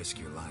expects you to risk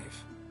your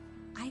life.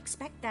 I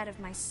expect that of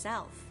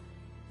myself.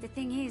 The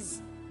thing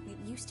is, it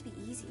used to be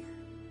easier.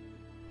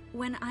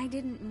 When I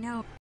didn't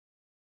know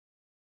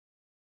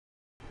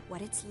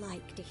what it's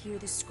like to hear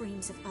the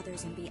screams of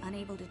others and be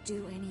unable to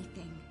do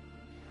anything.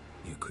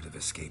 You could have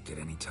escaped at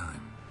any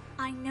time.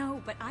 I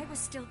know, but I was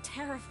still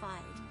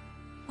terrified.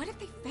 What if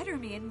they fetter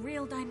me in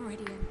real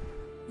Dimeridian?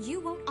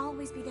 You won't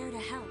always be there to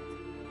help.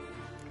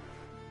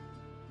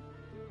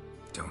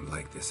 Don't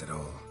like this at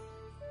all,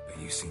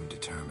 but you seem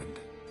determined.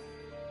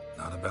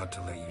 Not about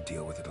to let you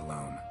deal with it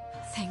alone.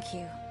 Thank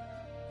you.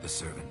 The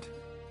servant.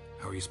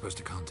 How are you supposed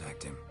to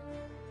contact him?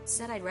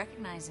 Said I'd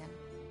recognize him.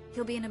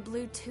 He'll be in a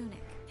blue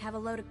tunic, have a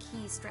load of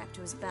keys strapped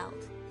to his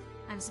belt.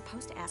 I'm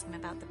supposed to ask him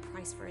about the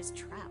price for his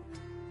trout.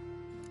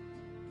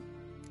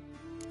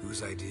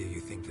 Whose idea you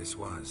think this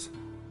was?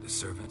 The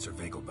servants or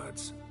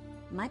Vegelbud's?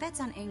 My bet's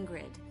on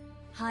Ingrid.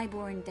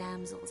 High-born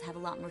damsels have a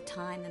lot more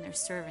time than their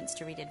servants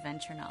to read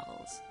adventure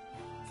novels.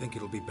 Think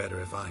it'll be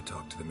better if I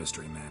talk to the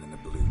mystery man in the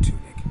blue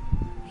tunic.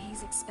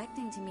 He's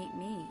expecting to meet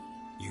me.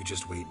 You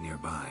just wait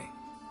nearby.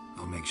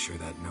 I'll make sure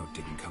that note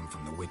didn't come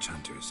from the witch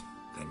hunters.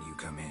 Then you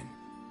come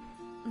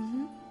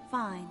in.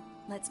 Fine.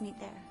 Let's meet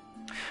there.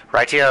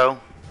 Rightio.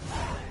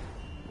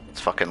 Let's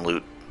fucking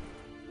loot.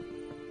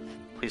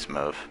 Please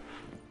move.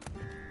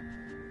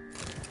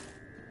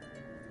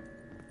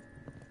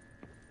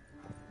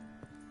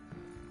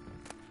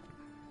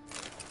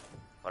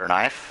 Butter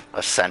knife.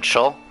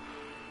 Essential.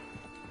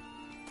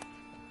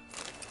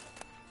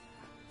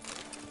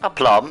 A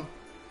plum.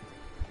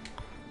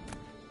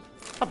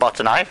 A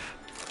butter knife.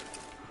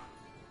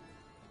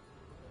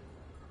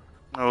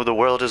 Oh, the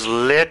world is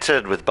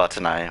littered with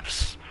butter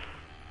knives.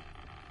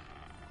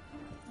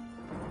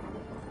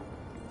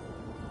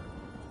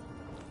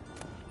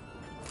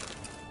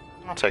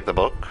 I'll take the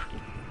book.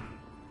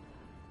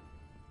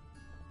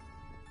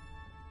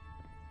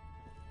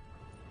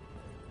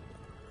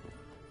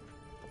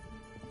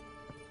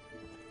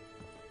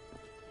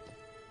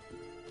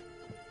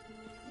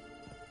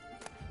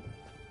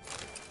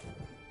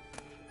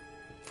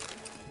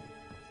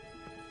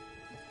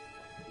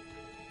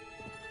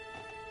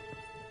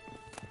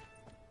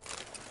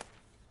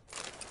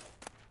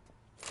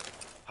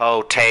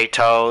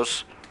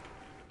 Potatoes.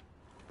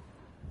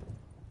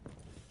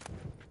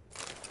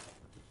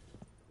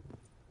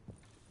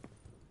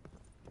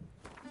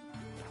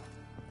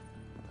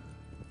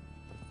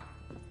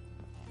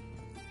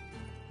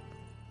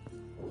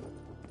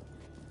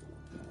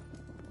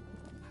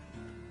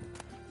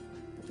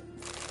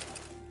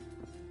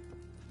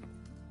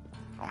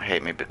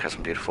 hate me because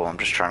I'm beautiful. I'm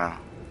just trying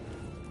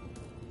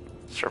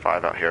to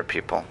survive out here,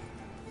 people.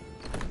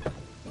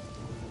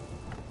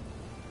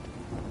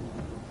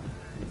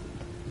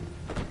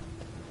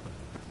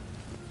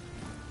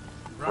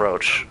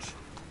 Roach.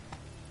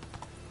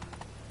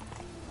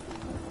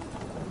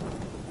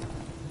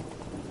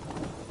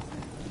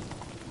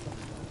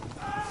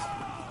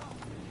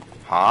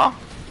 Huh?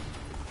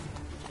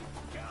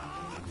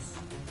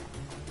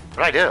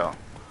 What'd I do?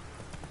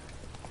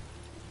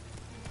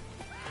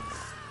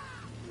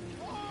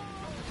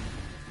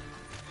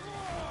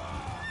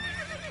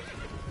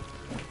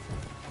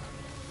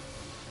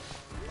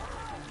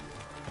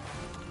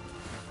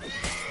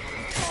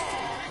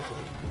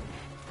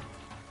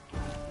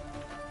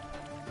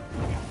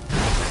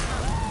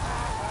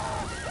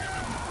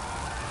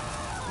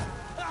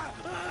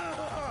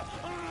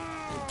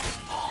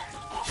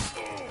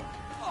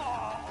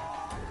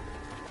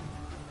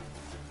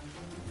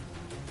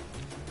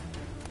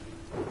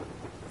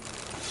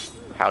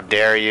 How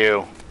dare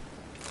you?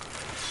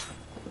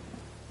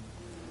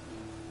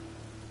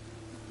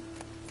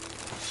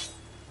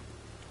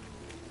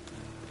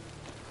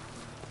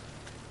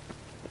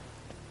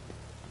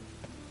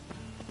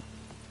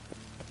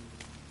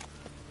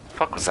 The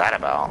fuck was that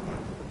about?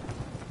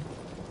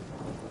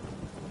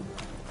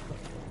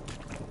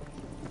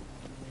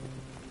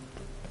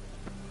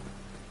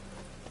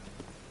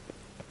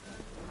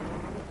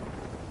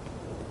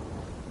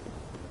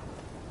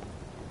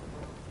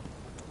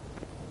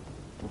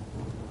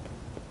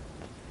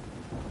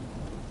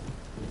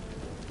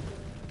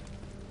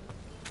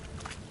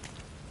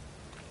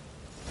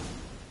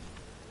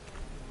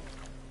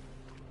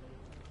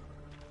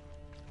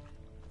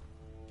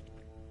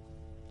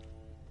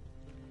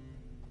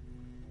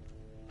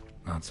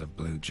 Lots of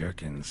blue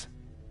jerkins.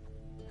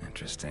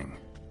 Interesting.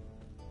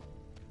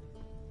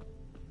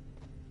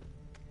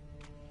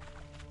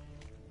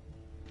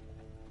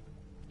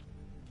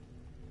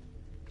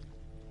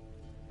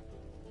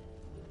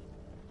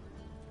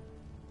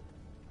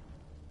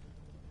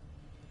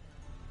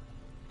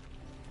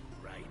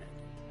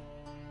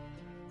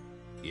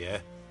 Yeah?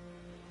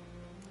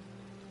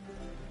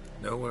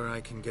 Know where I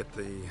can get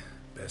the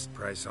best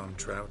price on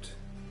trout?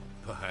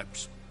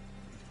 Perhaps.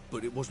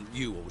 But it wasn't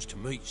you I was to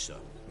meet, sir.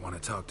 Want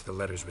to talk to the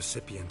letter's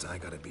recipient, I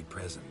gotta be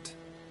present.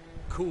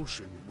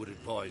 Caution would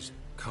advise.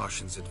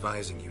 Caution's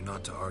advising you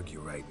not to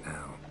argue right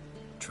now.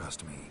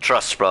 Trust me.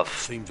 Trust, bruv.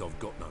 Seems I've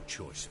got no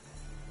choice.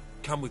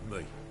 Come with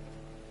me.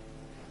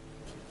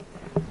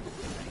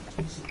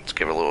 Let's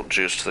give a little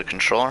juice to the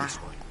controller.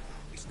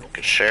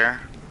 Good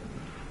share.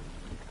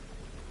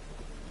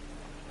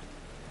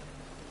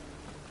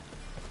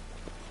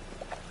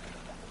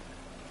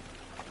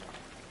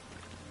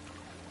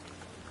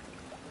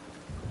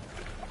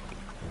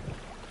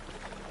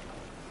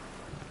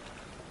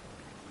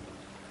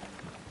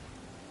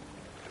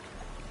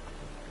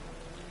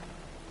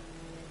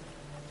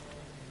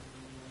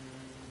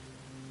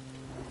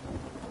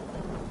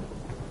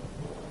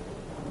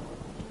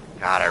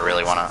 God, I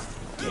really wanna...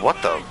 What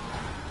the...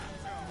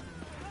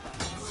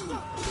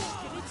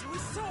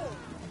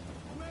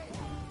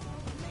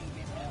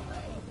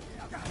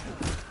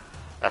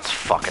 That's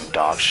fucking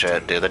dog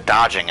shit, dude. The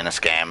dodging in this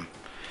game.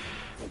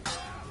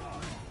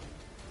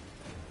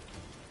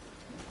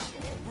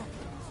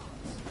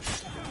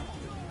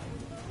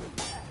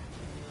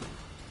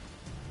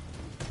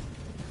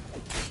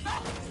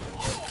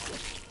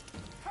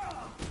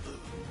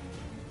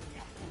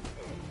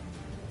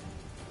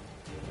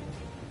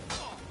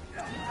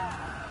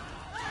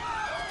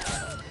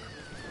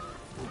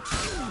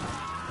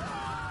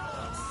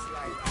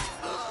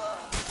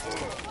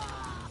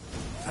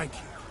 Thank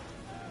you.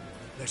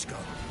 Let's go.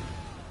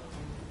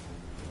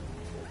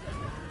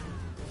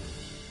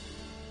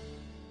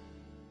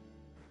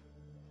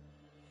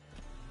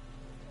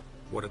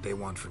 What did they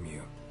want from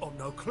you? I've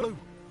no clue.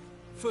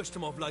 First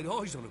time I've laid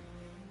eyes on them.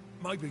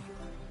 Maybe...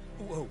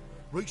 Well,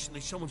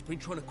 recently someone's been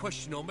trying to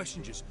question our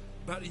messengers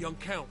about the young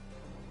Count.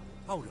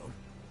 Hold on.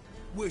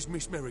 Where's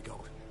Miss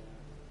Marigold?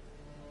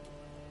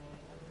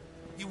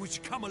 You was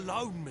to come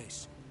alone,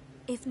 miss.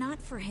 If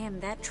not for him,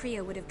 that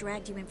trio would have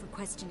dragged you in for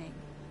questioning.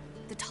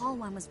 The tall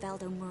one was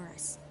Valdo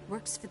Muris.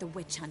 Works for the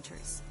witch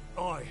hunters.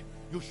 Aye,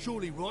 you're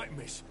surely right,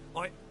 miss.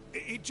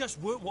 It just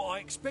weren't what I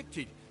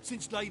expected,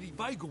 since Lady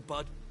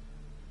Vagelbud...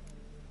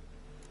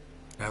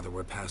 Now that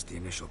we're past the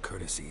initial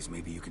courtesies,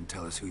 maybe you can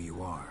tell us who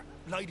you are.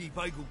 Lady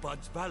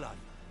Vagelbud's valet.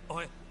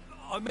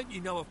 I meant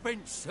you no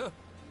offence, sir.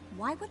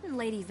 Why wouldn't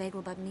Lady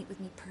Vagelbud meet with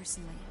me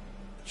personally?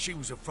 She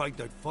was afraid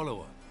they'd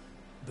follow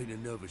her. Been a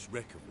nervous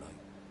wreck of late.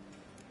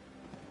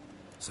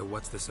 So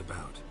what's this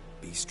about?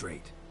 Be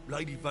straight.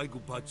 Lady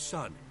Vagelbud's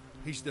son.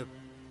 He's the...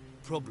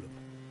 problem.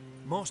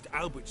 Master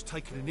Albert's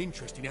taken an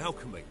interest in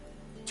alchemy.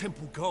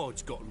 Temple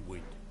Guard's gotten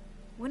wind.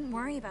 Wouldn't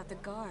worry about the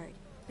guard.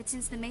 But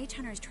since the mage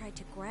hunters tried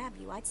to grab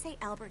you, I'd say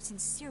Albert's in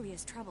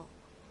serious trouble.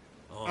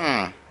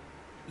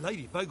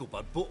 Lady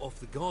Vagelbud bought off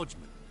the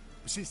guardsmen.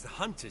 But since the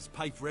hunters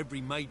pay for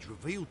every mage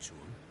revealed to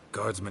them...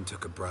 Guardsmen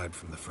took a bribe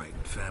from the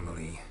frightened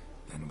family,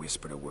 then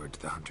whispered a word to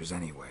the hunters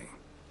anyway.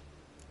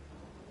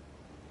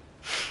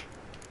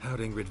 How'd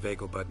Ingrid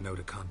Vegelbud know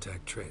to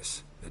contact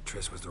Triss? That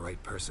Triss was the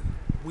right person?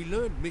 We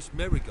learned Miss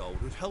Marigold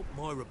had helped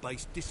Myra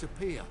Base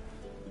disappear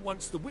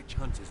once the witch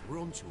hunters were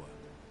onto her.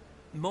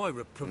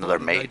 Myra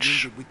provided Lady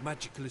Ingrid with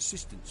magical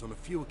assistance on a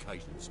few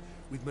occasions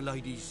with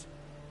Milady's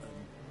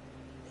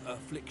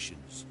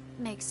afflictions.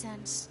 Makes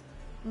sense.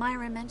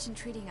 Myra mentioned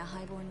treating a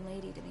highborn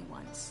lady to me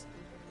once.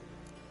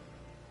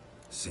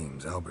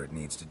 Seems Albert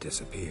needs to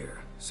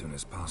disappear soon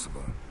as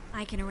possible.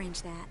 I can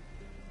arrange that.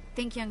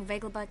 Think young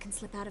Vegelbud can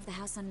slip out of the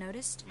house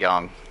unnoticed?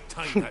 Young.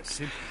 Tain't that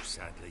simple,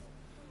 sadly.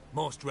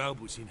 Master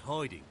Albert's in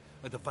hiding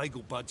at the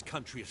Vegelbud's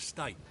country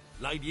estate.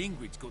 Lady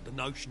Ingrid's got the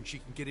notion she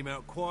can get him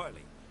out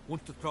quietly.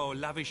 Wants to throw a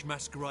lavish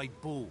masquerade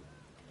ball.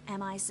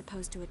 Am I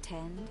supposed to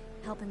attend?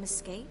 Help him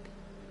escape?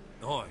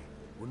 Aye.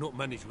 Will not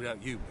manage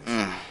without you,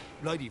 miss.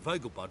 Lady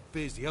Vegelbud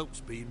fears the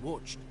Alps being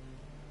watched.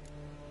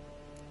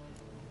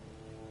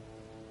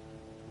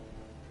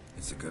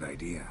 It's a good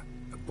idea.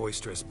 A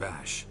boisterous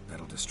bash.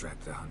 That'll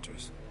distract the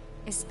hunters.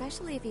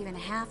 Especially if even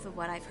half of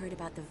what I've heard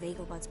about the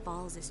Vegelbud's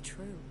balls is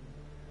true.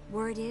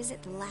 Word is,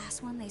 at the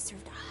last one, they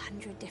served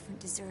 100 different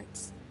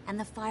desserts. And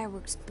the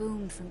fireworks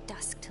boomed from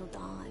dusk till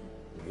dawn.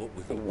 What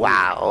with the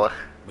wow.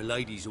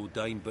 Milady's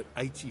ordained but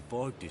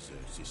 85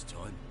 desserts this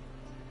time.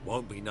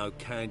 Won't be no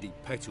candied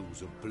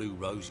petals of blue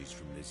roses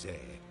from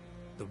Nazaire.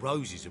 The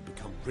roses have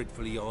become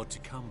dreadfully hard to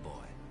come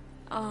by.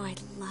 Oh,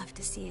 I'd love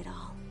to see it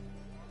all.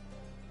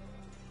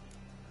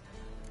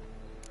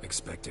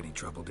 Expect any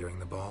trouble during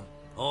the ball?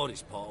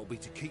 Hardest part will be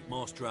to keep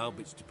Master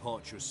Albert's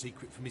departure a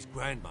secret from his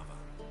grandmother.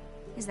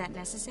 Is that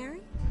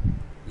necessary?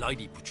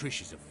 Lady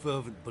Patricia's a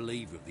fervent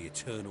believer of the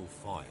eternal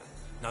fire.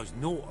 Knows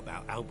naught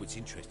about Albert's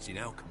interests in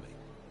alchemy.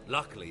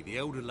 Luckily, the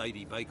elder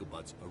Lady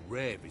Vegelbud's a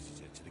rare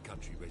visitor to the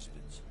country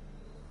residence.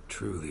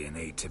 Truly an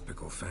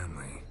atypical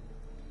family.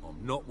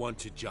 I'm not one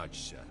to judge,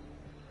 sir.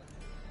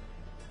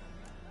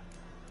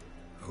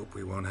 Hope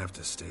we won't have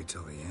to stay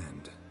till the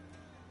end.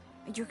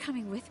 You're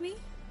coming with me?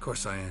 Of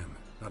course I am.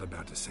 Not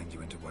about to send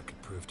you into what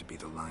could prove to be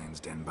the lion's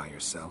den by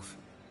yourself.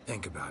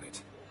 Think about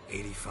it.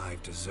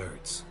 85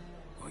 desserts,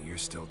 while you're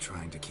still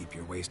trying to keep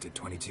your waist at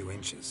 22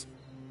 inches.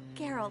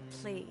 Geralt,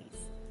 please.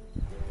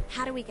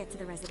 How do we get to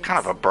the residence? Kind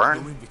of a burn.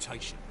 Your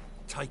invitation.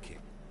 Take it.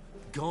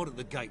 The guard at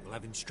the gate will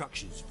have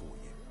instructions for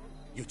you.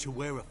 You're to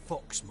wear a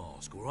fox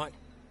mask, all right?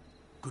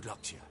 Good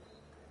luck to you.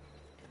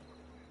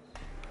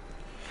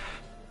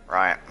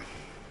 Right.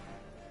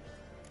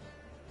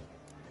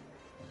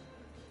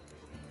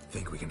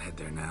 Think we can head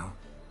there now?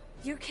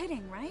 You're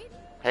kidding, right?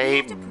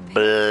 Hey,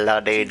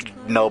 bloody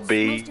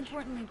nobby. Most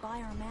importantly, buy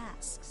our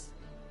masks.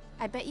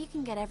 I bet you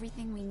can get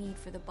everything we need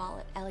for the ball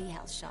at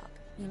Eliel's shop.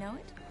 You know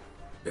it?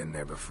 Been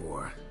there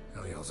before.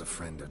 Eliel's a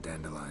friend of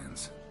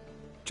Dandelion's.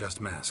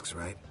 Just masks,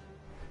 right?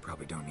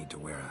 Probably don't need to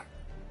wear a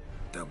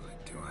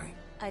doublet, do I?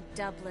 A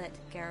doublet,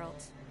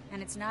 Geralt.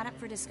 And it's not up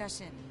for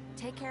discussion.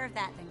 Take care of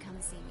that, then come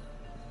and see me.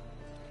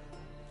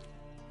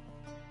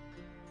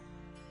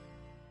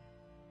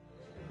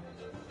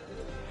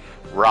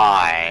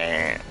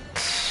 Right.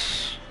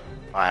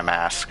 Eye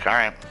mask. All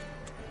right.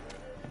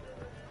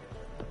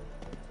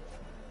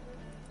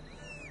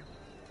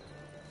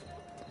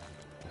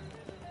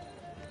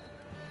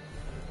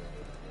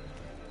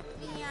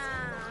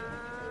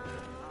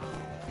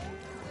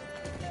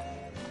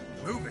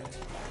 Move it.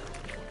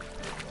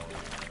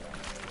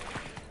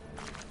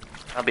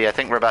 Abby, I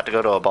think we're about to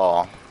go to a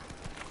ball.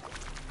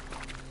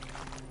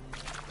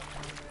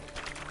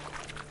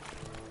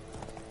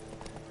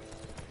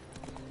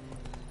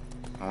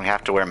 And we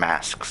have to wear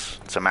masks.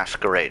 It's a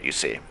masquerade, you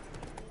see.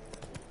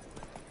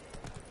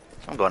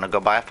 So I'm going to go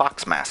buy a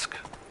fox mask.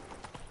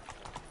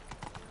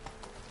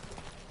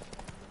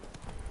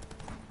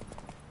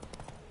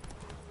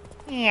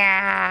 Meow.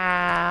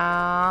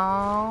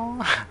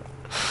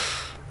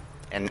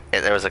 And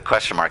there was a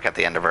question mark at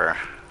the end of her.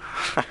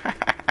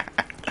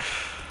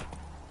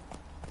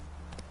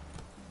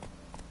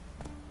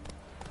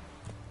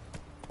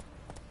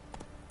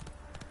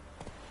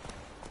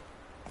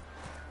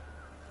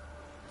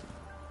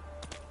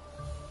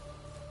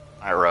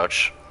 Alright,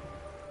 Roach.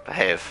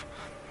 Behave.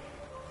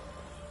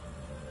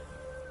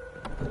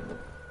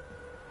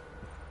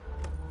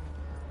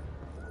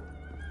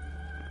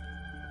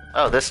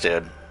 Oh, this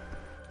dude.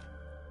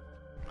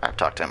 I've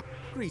talked to him.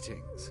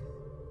 Greetings.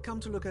 Come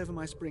to look over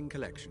my spring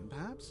collection,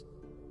 perhaps?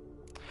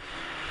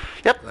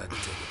 Yep. Glad to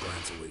take a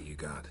glance at what you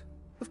got.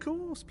 Of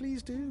course,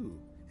 please do.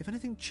 If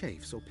anything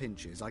chafes or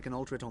pinches, I can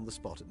alter it on the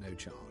spot at no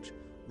charge.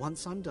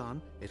 Once I'm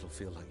done, it'll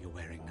feel like you're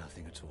wearing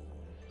nothing at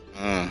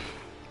all.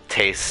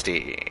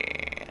 Tasty.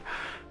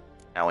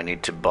 Now we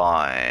need to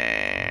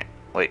buy...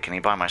 Wait, can he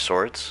buy my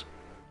swords?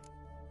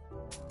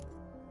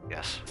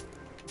 Yes.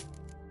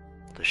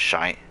 The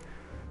shite.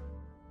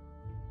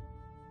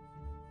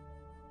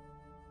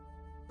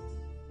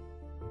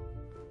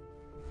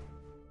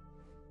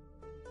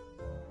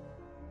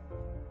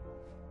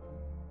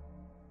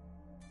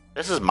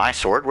 This is my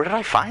sword? Where did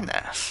I find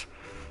this?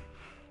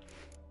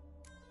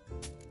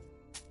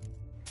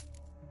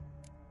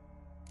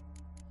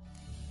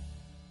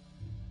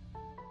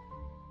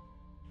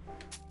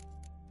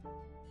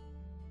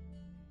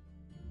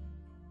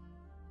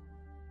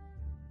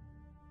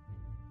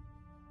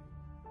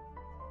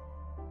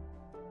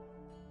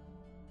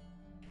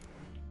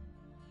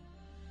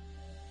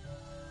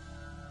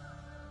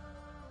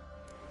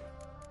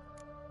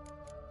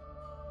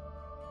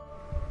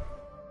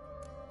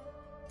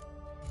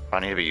 I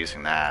need to be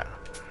using that.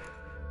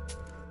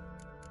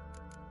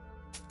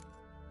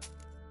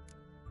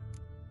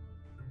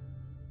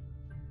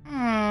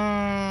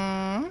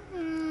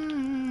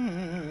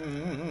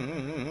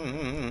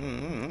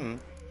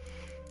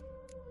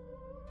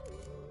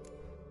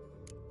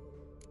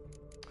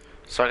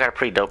 So I got a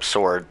pretty dope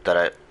sword that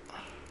I...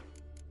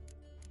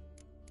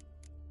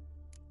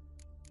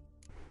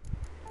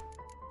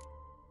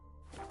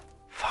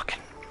 Fucking...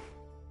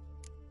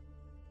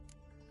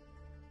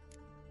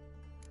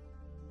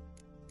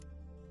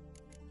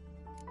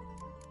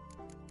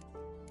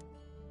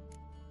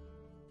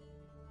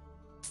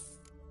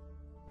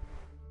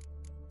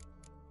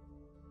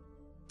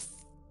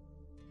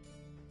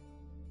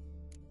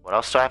 What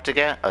else do I have to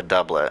get? A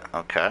doublet,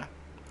 okay.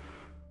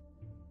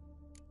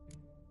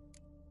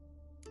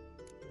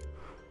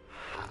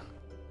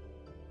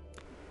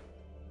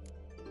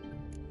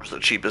 Where's the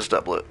cheapest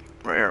doublet?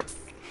 Right here.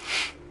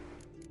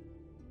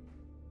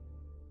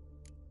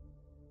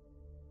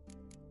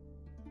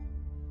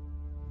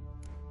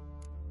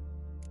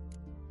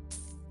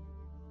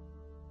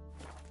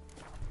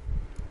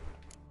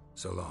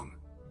 So long.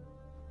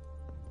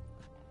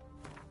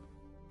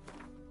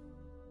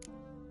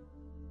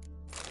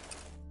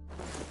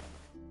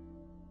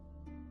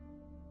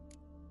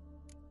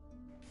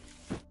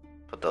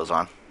 Put those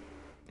on.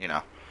 You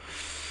know.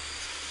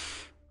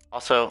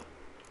 Also...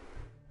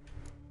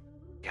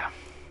 Yeah.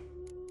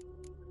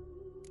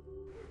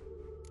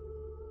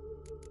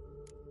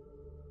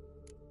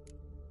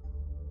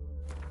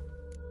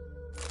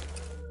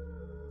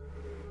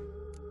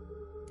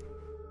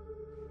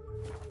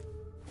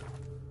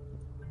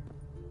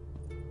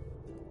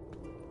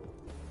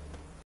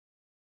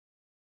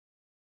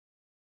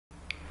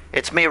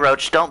 It's me,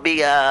 Roach. Don't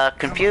be,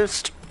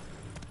 confused.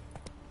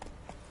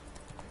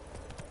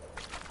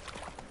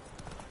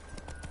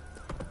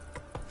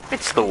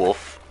 It's the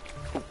wolf.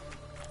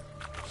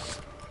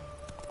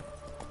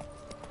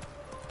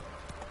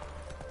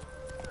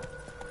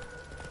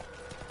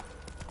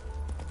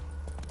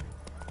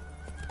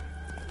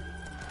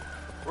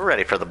 We're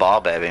ready for the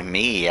ball, baby.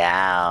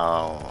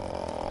 Meow.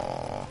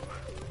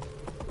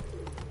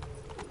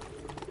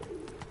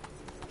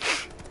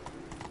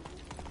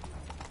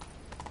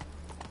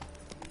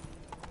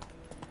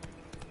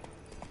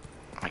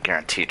 I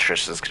guarantee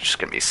Trish is just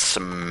gonna be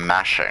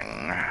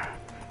smashing.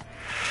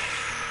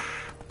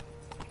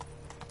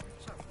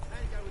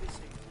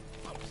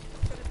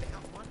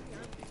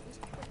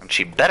 And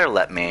she better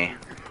let me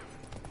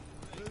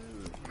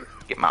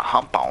get my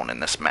hump on in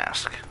this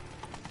mask.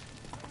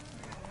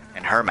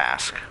 In her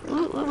mask.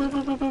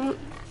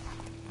 Run,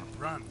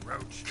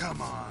 Roach.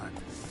 Come on.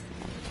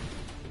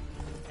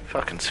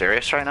 Fucking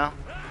serious right now?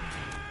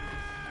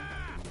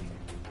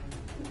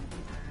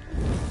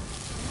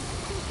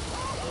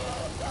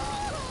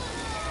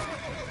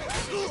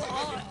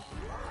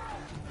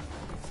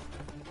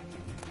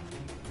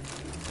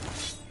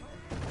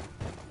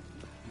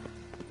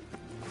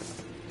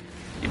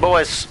 You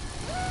boys.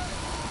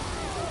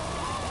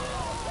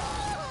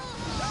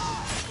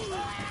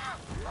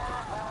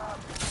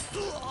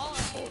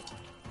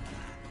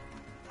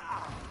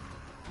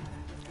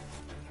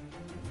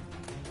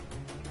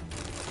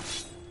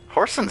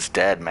 Horson's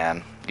dead,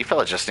 man. You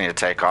fellas just need to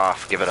take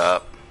off. Give it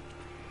up.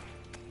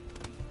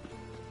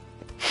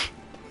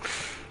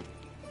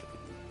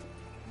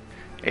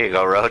 There you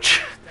go,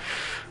 Roach.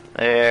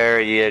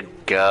 There you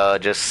go.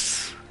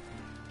 Just...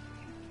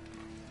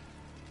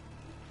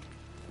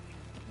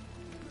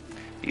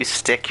 You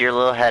stick your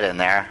little head in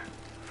there.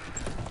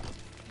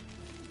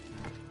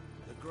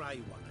 The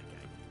grey one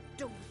again.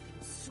 Dog's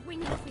been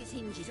swinging off his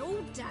hinges all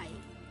day.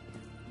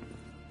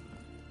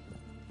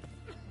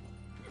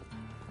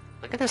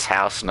 Look at this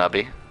house,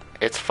 Nubby.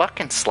 It's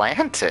fucking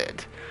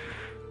slanted.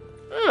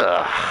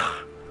 Ugh.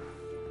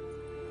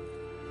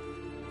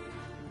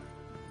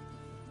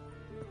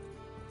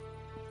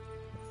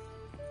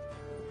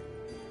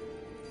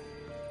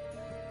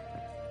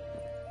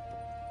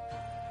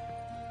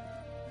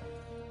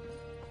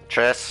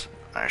 Triss,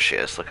 there she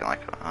is, looking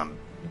like $1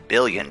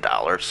 billion.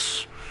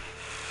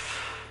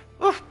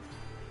 Oof.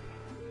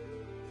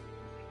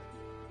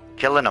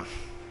 Killing him.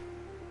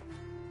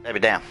 Baby,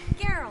 damn.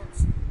 Geralt.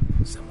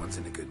 Someone's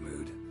in a good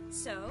mood.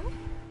 So?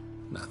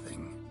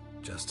 Nothing.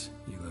 Just,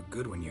 you look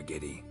good when you're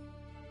giddy.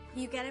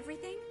 You get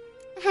everything?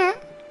 Learn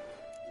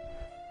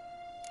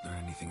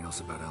anything else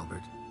about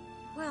Albert?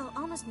 Well,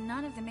 almost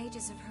none of the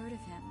mages have heard of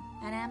him.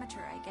 An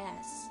amateur, I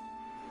guess.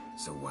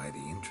 So why the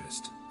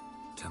interest?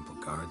 Temple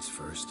guards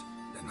first,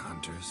 then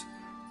hunters?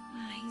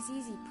 He's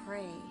easy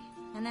prey,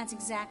 and that's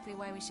exactly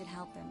why we should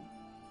help him.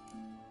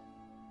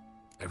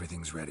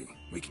 Everything's ready.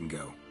 We can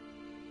go.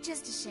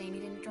 Just a shame he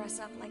didn't dress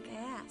up like I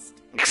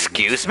asked.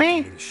 Excuse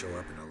me? To show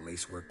up in a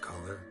lacework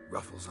collar,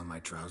 ruffles on my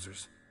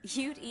trousers?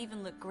 You'd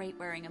even look great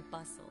wearing a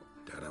bustle.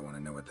 Dad, I want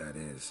to know what that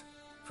is.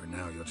 For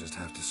now, you'll just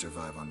have to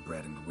survive on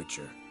bread and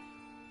witcher.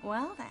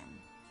 Well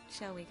then,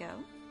 shall we go?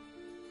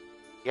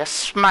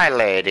 Yes, my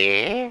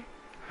lady.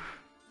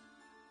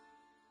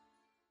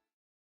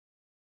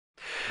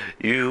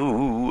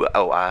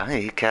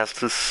 I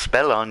cast a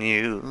spell on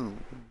you.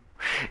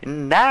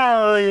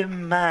 Now you're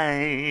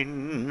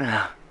mine.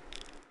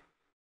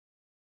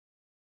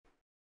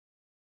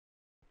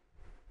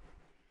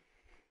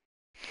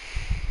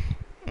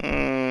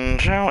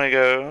 Shall we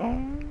go?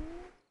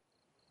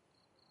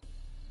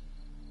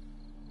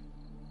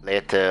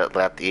 Later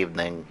that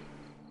evening.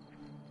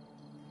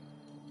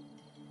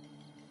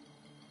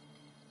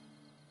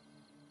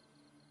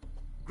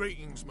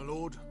 Greetings, my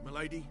lord, my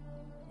lady.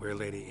 We're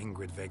Lady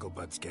Ingrid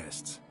Vegelbud's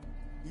guests.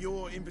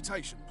 Your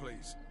invitation,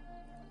 please.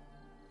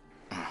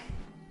 All's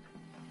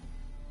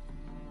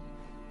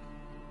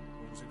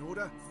in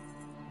order.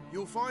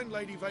 You'll find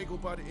Lady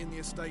Vegelbud in the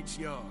estate's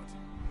yard.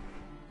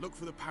 Look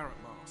for the parrot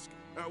mask.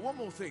 One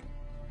more thing.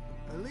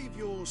 Leave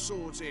your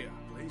swords here,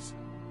 please.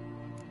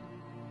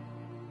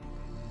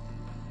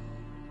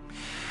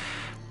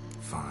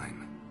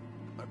 Fine.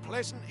 A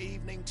pleasant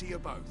evening to you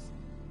both.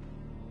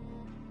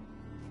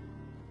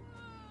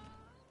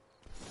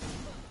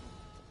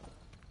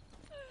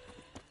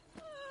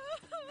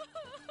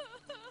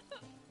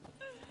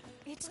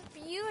 It's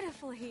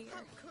beautiful here.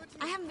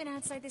 I haven't been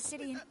outside the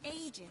city in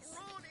ages.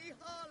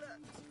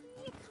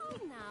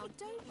 Come now,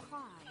 don't cry.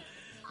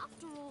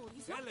 After all,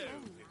 he's not the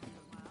only man in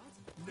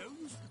the world.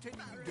 No use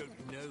pretending you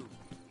don't know.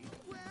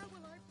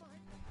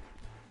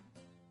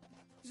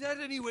 Is that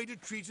any way to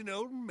treat an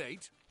old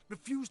mate?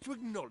 Refuse to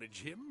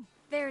acknowledge him?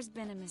 There's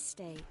been a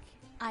mistake.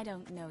 I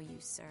don't know you,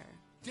 sir.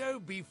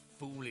 Don't be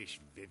foolish,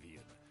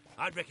 Vivian.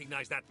 I'd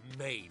recognize that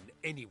mane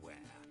anywhere.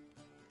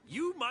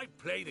 You might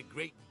play the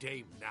Great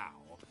Dame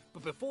now,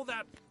 but before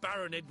that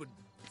Baron Edward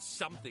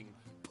something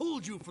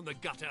pulled you from the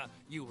gutter,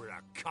 you were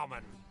a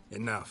common.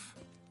 Enough.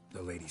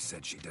 The lady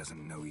said she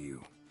doesn't know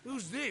you.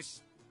 Who's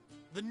this?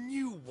 The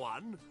new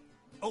one?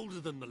 Older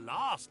than the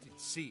last, it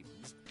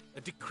seems.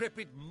 A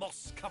decrepit,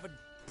 moss-covered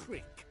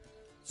prick.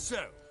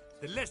 So,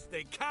 the less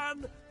they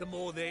can, the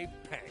more they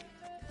pay.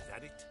 Is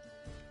that it?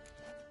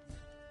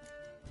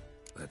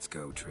 Let's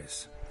go,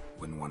 Triss.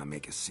 Wouldn't want to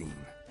make a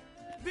scene.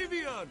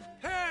 Vivian!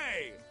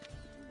 Hey!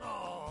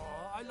 Oh,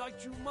 I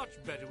liked you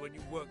much better when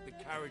you worked the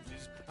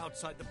carriages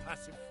outside the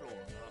passive floor.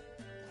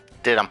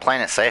 Dude, I'm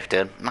playing it safe,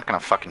 dude. I'm not gonna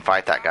fucking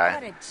fight that guy.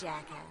 What a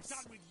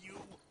jackass.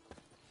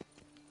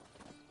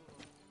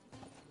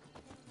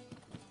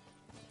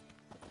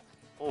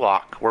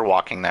 We're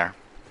walking there.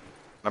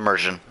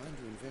 Immersion. Time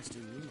to invest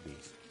in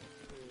rubies.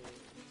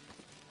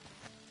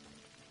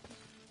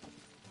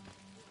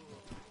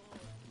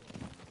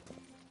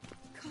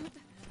 Can't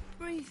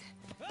breathe.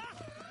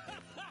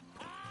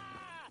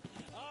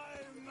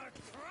 I'm a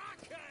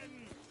kraken!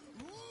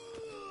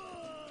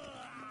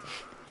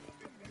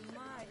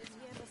 My, is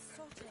he ever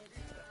sotted?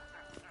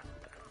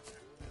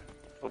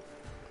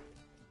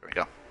 There we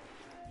go.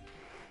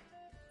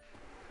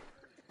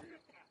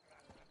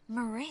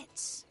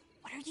 Moritz,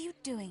 what are you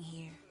doing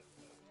here?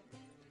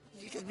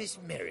 Little Miss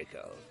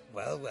Marigold.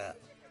 Well, well.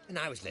 And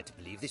I was led to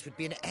believe this would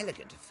be an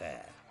elegant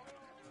affair.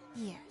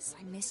 Yes,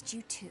 I missed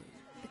you too.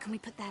 But can we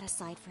put that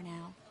aside for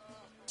now?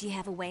 Do you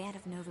have a way out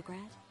of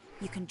Novigrad?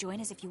 You can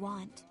join us if you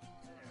want.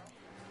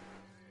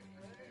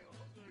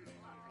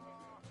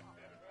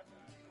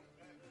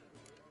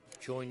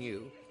 Join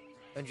you?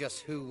 And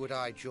just who would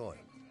I join?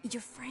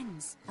 Your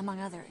friends, among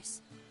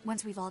others.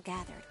 Once we've all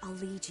gathered, I'll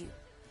lead you.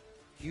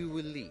 You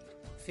will lead.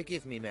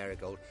 Forgive me,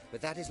 Marigold,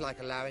 but that is like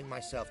allowing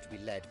myself to be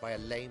led by a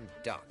lame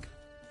duck.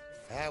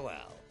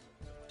 Farewell.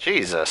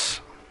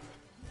 Jesus.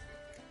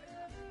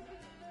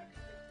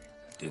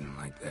 Didn't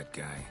like that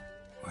guy.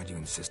 Why'd you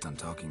insist on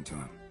talking to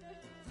him?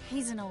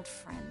 He's an old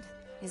friend.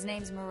 His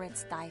name's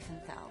Moritz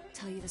Diefenthal.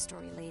 Tell you the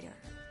story later.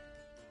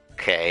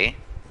 Okay.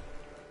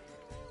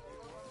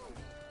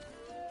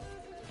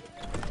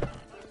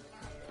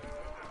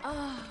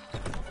 Oh,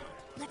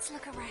 let's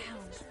look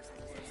around.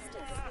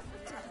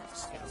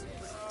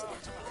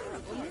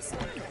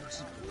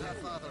 Her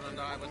father and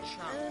I were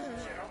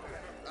chums.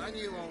 I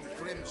knew old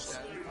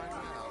Grimstone quite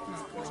well.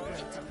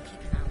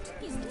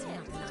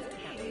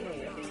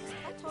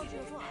 I told you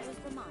of what I was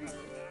reminded.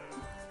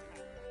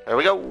 There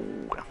we go.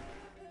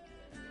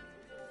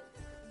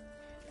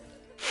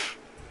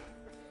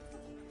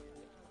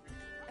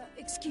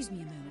 Excuse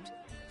me a moment.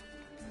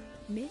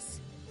 Miss?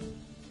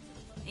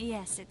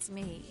 Yes, it's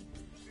me.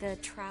 The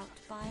trout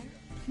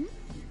buyer?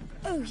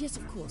 Oh, yes,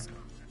 of course.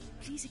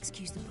 Please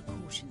excuse the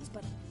precautions,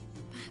 but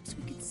perhaps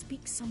we could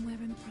speak somewhere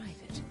in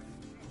private.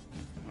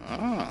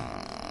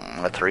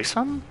 A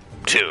threesome?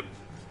 Dude.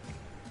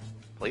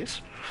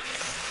 Please?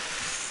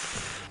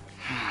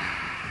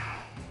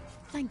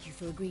 Thank you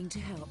for agreeing to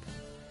help.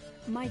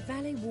 My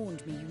valet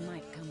warned me you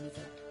might come with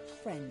a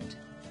friend.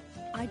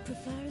 I'd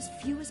prefer as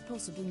few as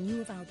possible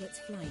knew of Albert's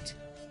flight.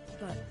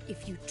 But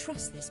if you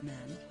trust this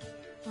man...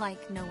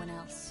 Like no one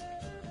else.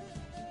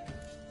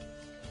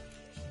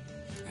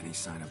 Any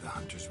sign of the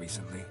hunters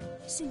recently?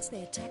 Since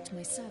they attacked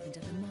my servant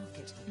at the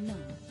market,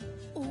 none.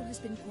 All has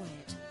been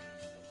quiet.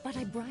 But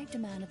I bribed a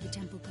man of the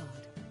temple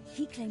guard.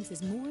 He claims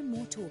there's more and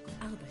more talk of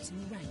Albert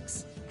in the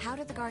ranks. How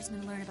did the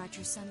guardsmen learn about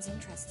your son's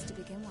interests to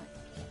begin with?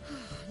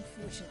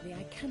 Unfortunately,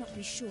 I cannot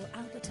be sure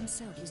Albert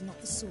himself was not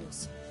the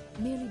source,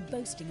 merely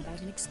boasting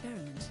about an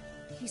experiment.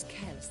 He's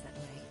careless that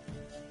way.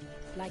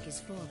 Like his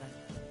father.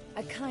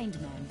 A kind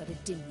man, but a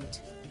dimwit.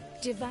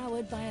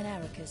 Devoured by an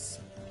Arrakis.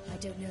 I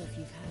don't know if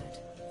you've heard.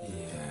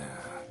 Yeah.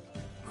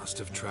 Must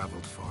have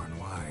traveled far and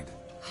wide.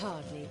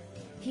 Hardly.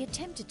 He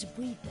attempted to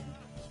breed them.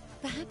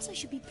 Perhaps I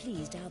should be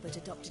pleased Albert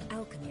adopted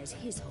alchemy as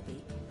his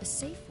hobby. A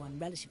safe one,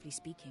 relatively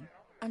speaking.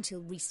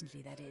 Until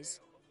recently, that is.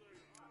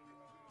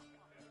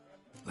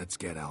 Let's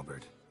get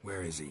Albert.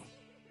 Where is he?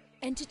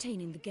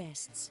 Entertaining the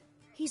guests.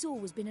 He's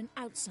always been an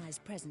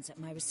outsized presence at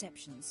my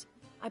receptions.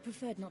 I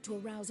preferred not to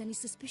arouse any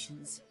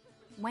suspicions.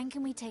 When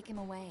can we take him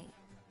away?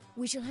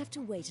 We shall have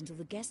to wait until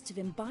the guests have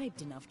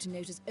imbibed enough to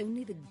notice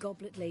only the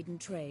goblet-laden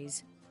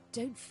trays.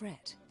 Don't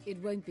fret. It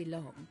won't be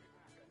long.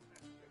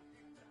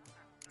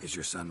 Is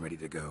your son ready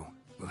to go?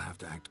 We'll have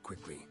to act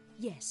quickly.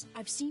 Yes,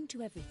 I've seen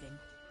to everything.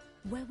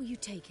 Where will you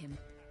take him?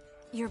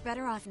 You're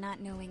better off not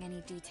knowing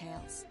any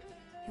details.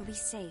 He'll be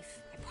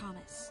safe, I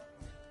promise.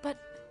 But...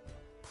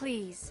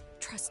 Please,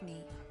 trust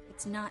me.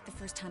 It's not the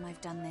first time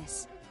I've done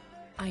this.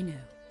 I know.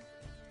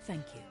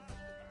 Thank you.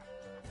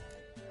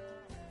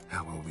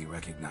 How will we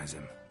recognize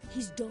him?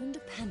 He's donned a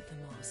panther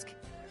mask.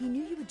 He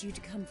knew you were due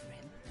to come for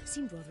him.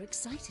 Seemed rather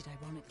excited,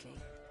 ironically.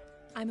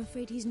 I'm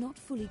afraid he's not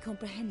fully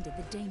comprehended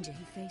the danger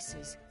he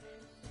faces.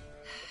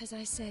 As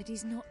I said,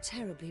 he's not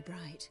terribly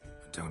bright.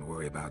 Don't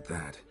worry about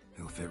that.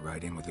 He'll fit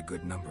right in with a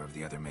good number of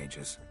the other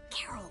mages.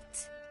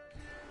 Geralt!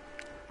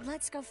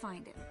 Let's go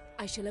find him.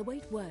 I shall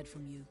await word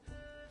from you.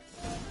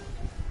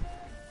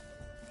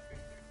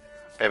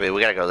 Baby,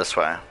 we gotta go this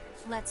way.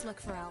 Let's look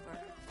for Albert.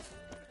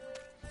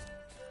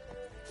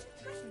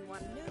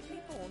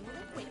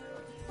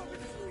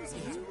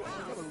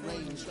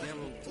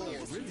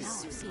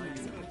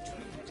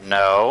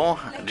 No.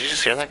 Did you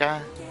just hear that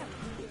guy?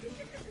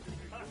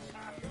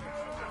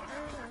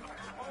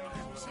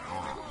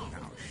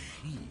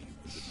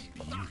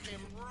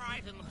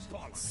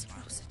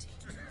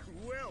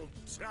 Well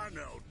done,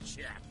 old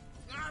chap.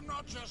 I'm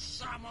not just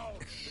some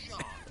old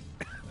shot.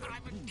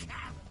 I'm a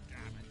cat,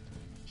 damn it.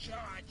 Sure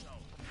I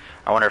told you.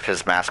 I wonder if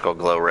his mask will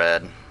glow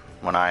red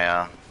when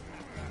I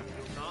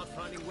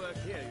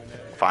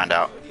find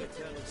out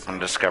and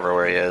discover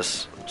where he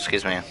is.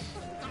 Excuse me.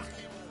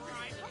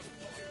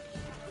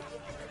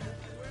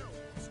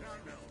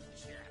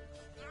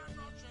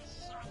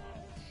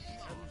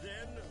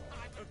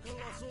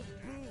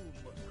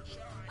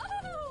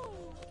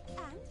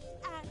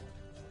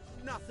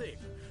 Nothing.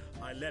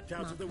 I leapt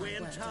out of the way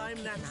in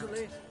time,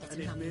 naturally, and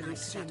it merely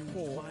singed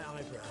my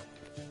eyebrow.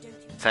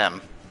 It's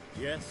him.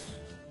 Yes.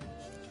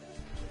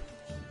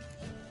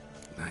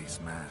 Nice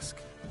mask.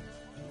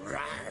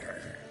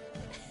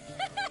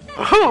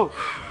 Woohoo!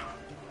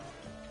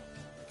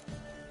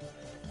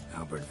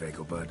 Albert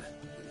Vegelbud.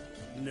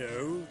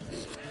 No.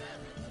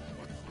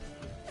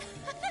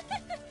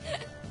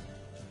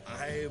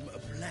 I'm a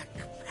Black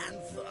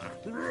Panther.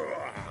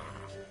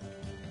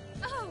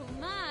 Oh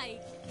my,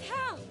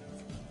 Count!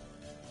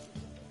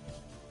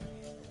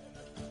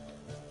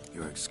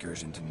 Your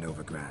excursion to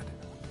Novigrad.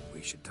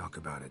 We should talk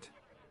about it.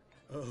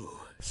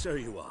 Oh, so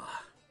you are.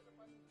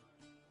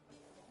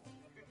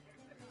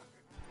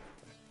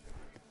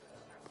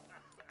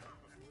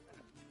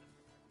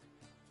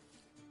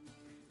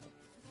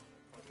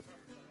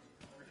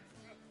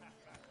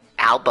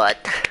 Albert,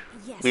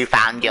 Yes. we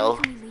found you.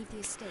 When can we leave the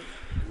estate?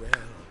 Well,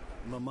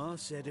 Mama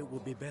said it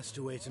would be best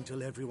to wait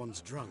until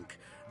everyone's drunk.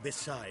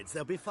 Besides,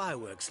 there'll be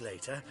fireworks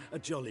later, a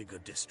jolly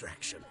good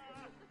distraction.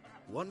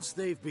 Once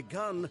they've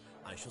begun,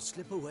 I shall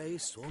slip away,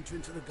 saunter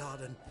into the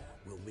garden.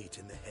 We'll meet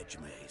in the hedge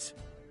maze.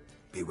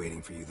 Be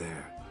waiting for you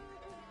there.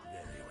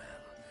 Very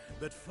well.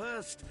 But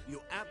first,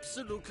 you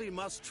absolutely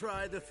must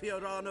try the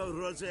Fiorano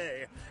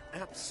Rosé.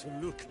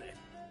 Absolutely.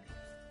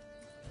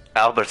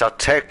 Albert, I'll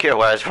take your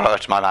words for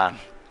it, my man.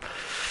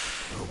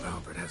 Hope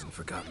Albert hasn't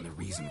forgotten the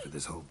reason for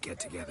this whole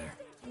get-together.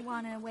 You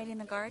wanna wait in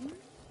the garden?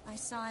 I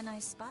saw a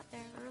nice spot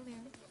there earlier.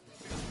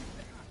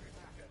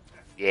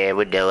 Yeah,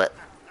 we'll do it.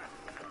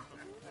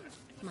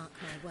 Mark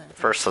my words.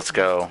 First, let's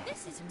go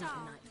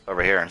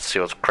over here and see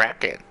what's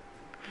cracking.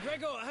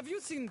 Gregor, have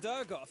you seen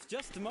Durgoff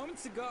just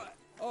moments ago?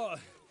 Oh,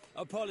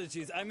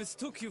 apologies. I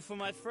mistook you for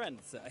my friend,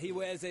 sir. He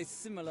wears a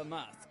similar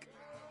mask.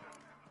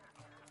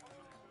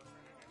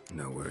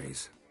 No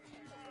worries.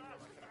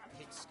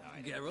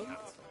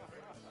 Geralt?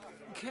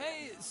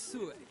 K.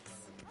 Suix.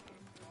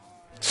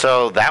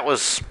 So that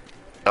was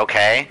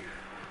okay.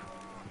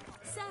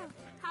 So,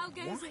 how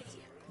goes it?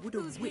 Would a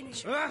Who's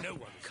witch? winning? No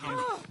one come.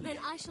 Oh, then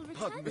I shall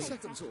return Pardon, the later.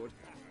 second sword.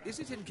 Is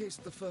it in case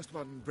the first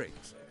one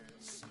breaks?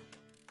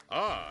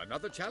 Ah,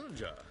 another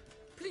challenger.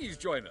 Please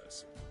join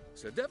us.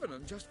 Sir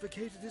Devenant just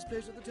vacated his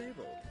place at the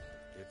table.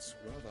 It's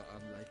rather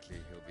unlikely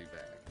he'll be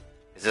back.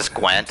 Is this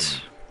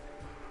Gwent?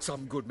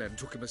 Some good men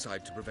took him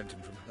aside to prevent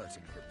him from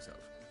hurting himself.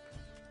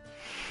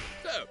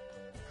 So,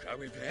 shall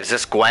we play? Is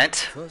this Gwent?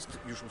 First,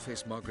 you shall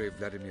face Margrave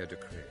Vladimir de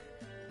Cray.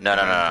 No,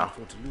 no, no, no.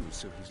 Afford to lose,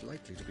 so he's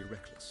likely to be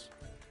reckless.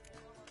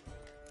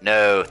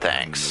 No,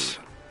 thanks.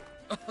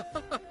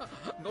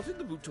 Not in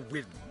the mood to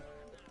win.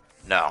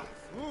 No.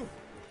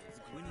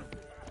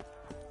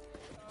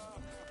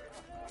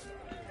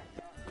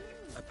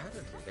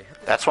 Apparently, they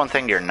have. That's one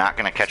thing you're not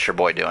going to catch your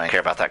boy doing. I don't care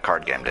about that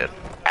card game, dude.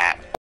 At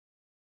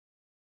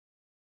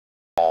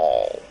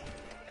all.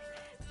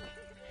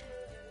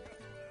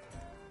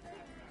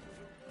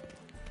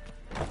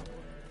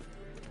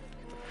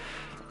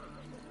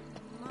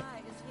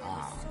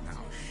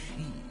 Now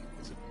she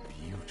is a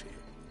beauty.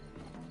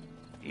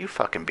 You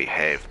fucking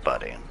behave,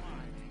 buddy.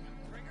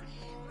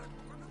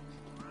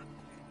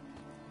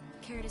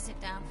 Care to sit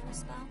down for a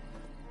spell?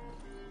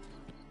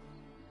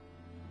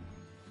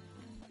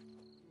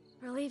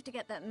 Relieved to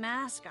get that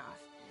mask off,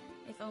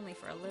 if only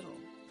for a little.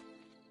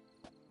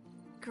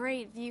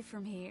 Great view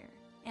from here,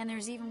 and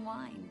there's even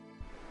wine.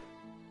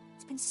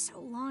 It's been so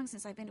long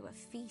since I've been to a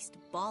feast,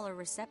 ball, or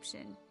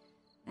reception.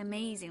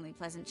 Amazingly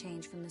pleasant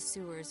change from the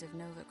sewers of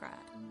Novigrad.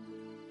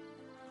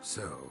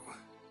 So,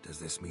 does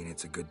this mean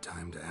it's a good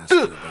time to ask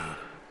you about...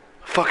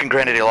 Fucking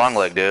Granddaddy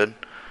Longleg, dude.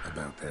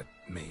 About that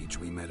mage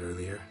we met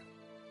earlier?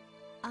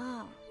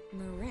 Ah,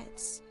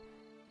 Moritz.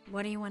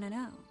 What do you want to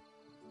know?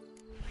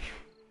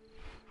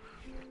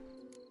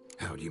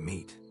 How'd you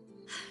meet?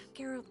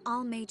 Geralt,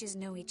 all mages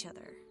know each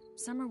other.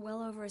 Some are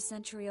well over a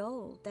century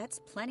old. That's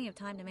plenty of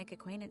time to make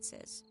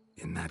acquaintances.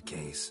 In that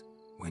case,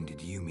 when did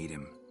you meet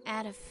him?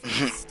 At a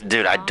feast.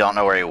 Dude, I don't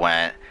know where he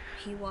went.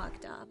 He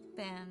walked up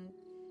and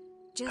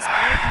just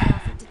barely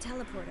offered to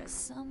teleport us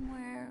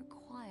somewhere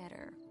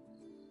quieter.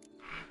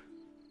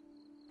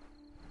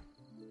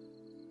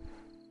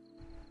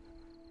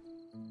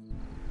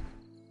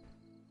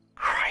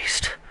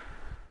 Christ.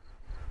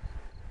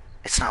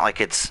 It's not like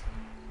it's...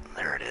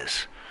 There it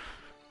is.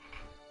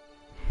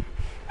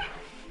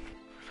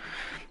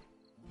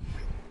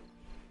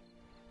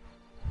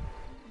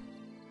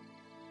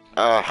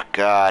 Oh,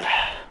 God.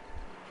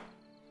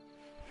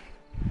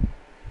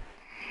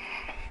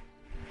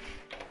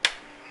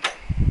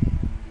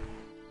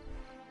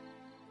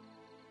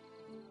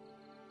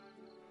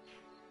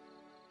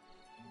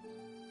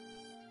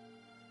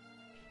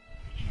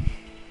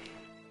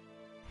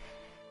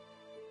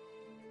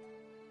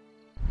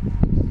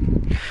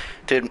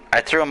 Dude,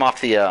 I threw him off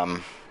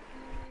the,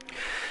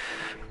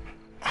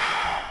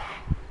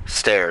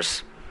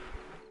 stairs.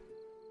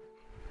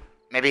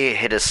 Maybe he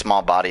hit his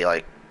small body,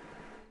 like...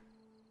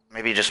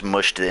 Maybe he just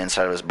mushed the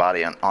inside of his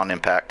body on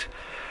impact.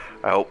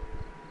 I hope.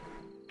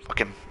 Fuck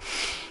him.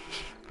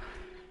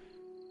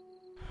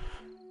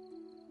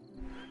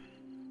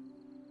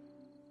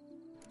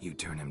 You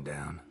turn him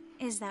down?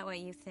 Is that what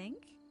you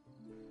think?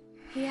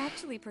 He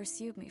actually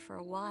pursued me for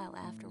a while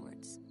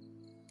afterwards.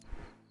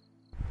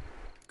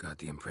 Got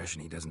the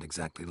impression he doesn't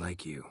exactly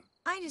like you.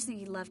 I just think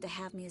he'd love to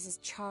have me as his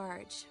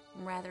charge,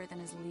 rather than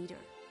his leader.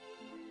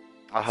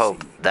 I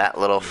hope that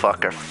little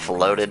fucker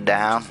floated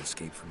down.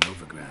 Escape from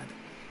Novigrad.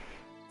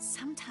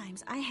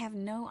 Sometimes I have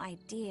no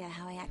idea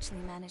how I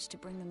actually managed to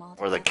bring them all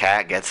Or the together.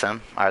 cat gets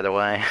him, either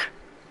way.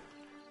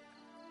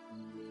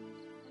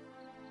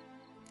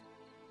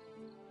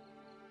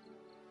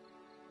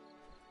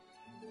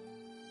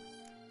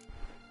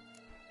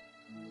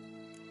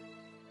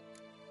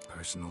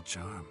 Personal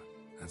charm.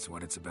 That's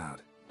what it's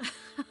about.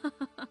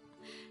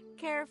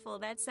 Careful,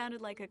 that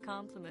sounded like a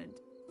compliment.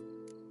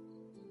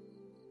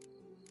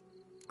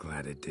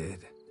 Glad it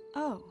did.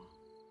 Oh.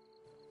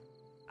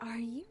 Are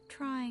you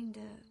trying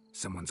to...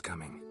 Someone's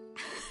coming.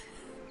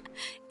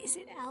 Is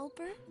it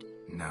Albert?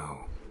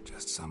 No,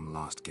 just some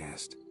lost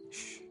guest.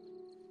 Shh.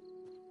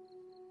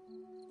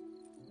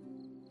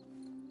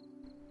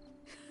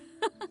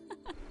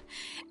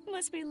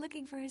 Must be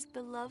looking for his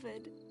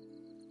beloved.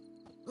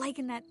 Like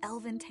in that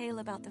elven tale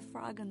about the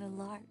frog and the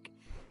lark.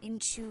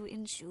 Inchu,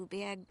 inchu,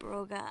 biag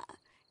broga.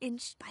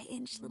 Inch by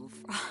inch, little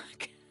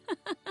frog.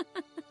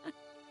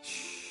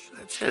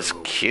 It's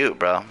cute,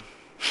 bro.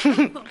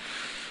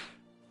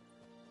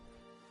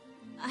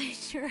 I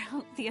sure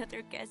hope the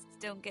other guests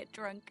don't get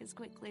drunk as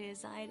quickly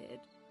as I did.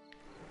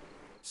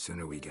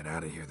 Sooner we get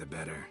out of here, the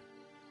better.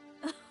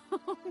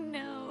 Oh,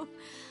 no.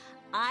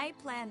 I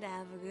plan to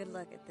have a good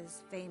look at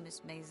this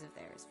famous maze of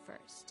theirs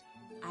first.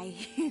 I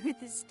hear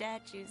the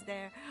statues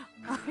there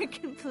are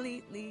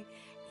completely,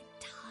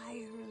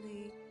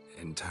 entirely...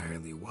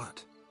 Entirely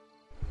what?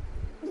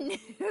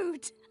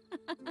 Nude.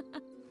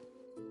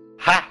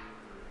 Ha!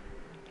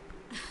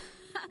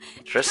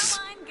 Triss.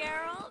 Come on,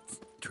 Geralt.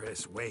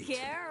 Triss, wait.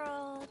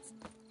 Geralt.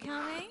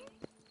 Coming?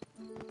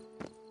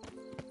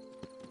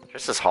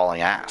 Triss is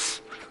hauling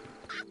ass.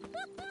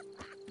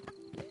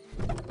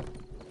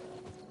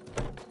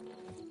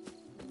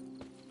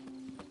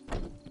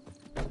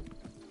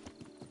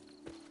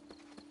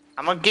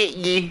 I'm gonna get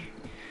you.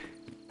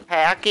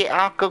 Hey,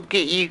 I'll go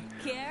get you.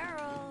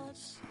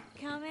 Geralt.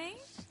 Coming?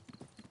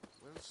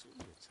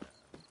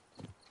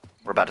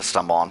 We're about to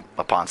stumble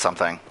upon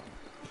something.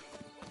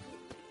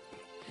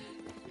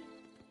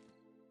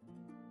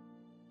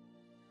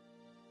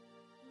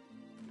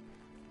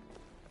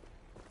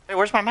 Hey,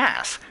 where's my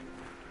mask?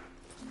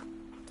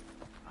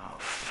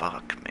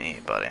 Fuck me,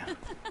 buddy.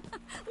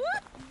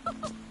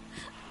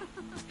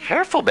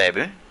 Careful,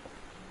 baby.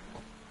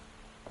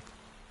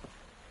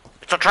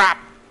 It's a trap.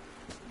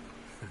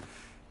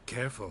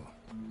 Careful.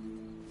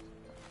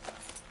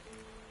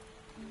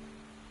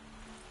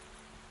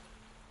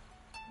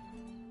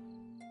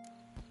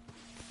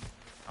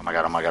 Oh my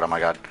god, oh my god, oh my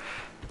god.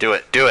 Do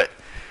it, do it.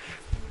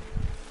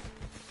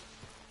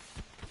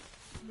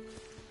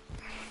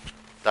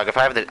 Doug, if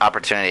I have the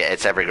opportunity,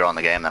 it's every girl in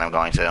the game that I'm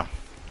going to.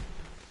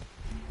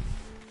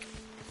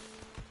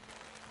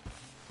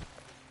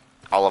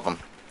 All of them.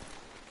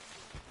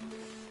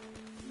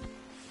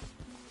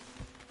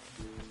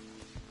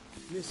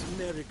 Miss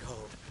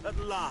Marigold, at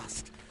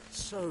last.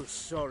 So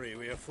sorry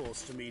we are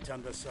forced to meet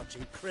under such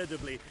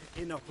incredibly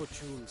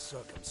inopportune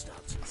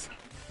circumstances.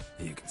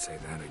 You can say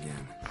that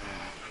again.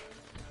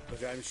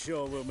 But I'm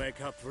sure we'll make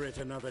up for it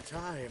another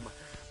time.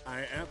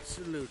 I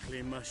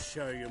absolutely must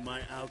show you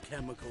my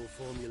alchemical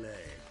formulae.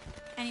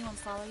 Anyone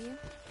follow you?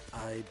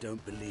 I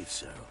don't believe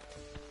so.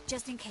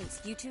 Just in case,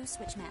 you two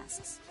switch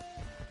masks.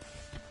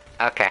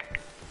 Okay.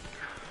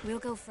 We'll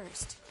go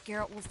first.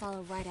 Garrett will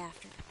follow right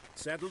after.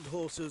 Saddled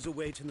horses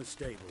await in the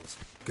stables.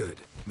 Good.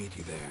 Meet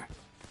you there.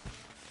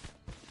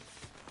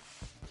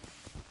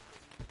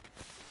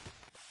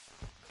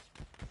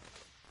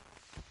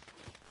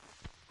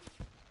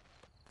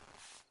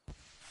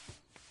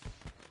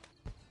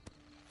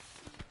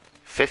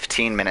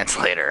 "15 minutes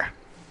later.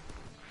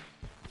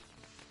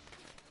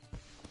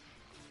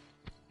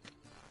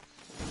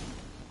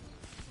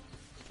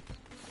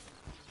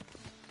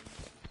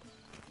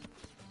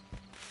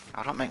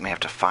 Oh, don't make me have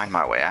to find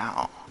my way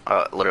out. Oh,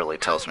 it literally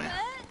tells me.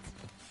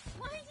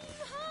 Why do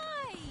you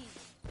hide?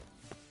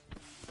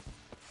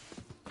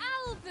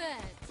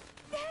 Albert!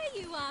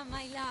 There you are,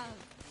 my love.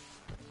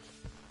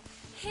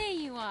 Here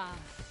you are.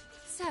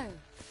 So,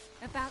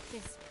 about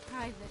this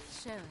private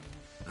showing.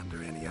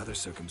 Under any other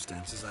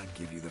circumstances, I'd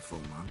give you the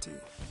full Monty.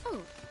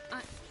 Oh,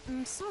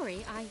 I'm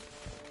sorry,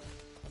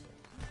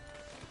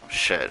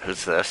 Shit,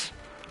 who's this?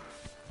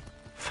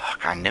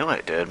 Fuck, I knew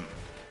it, dude.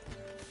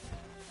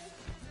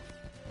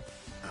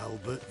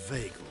 Albert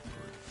Vagel.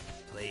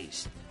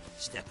 Please,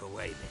 step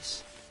away,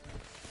 miss.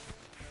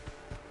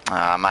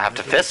 I might have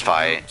to fist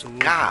fight.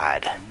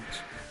 God.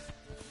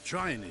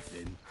 Try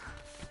anything,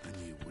 and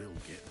you will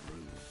get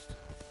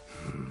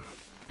bruised.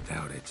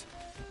 Doubt it.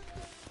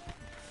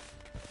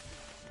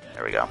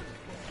 There we go.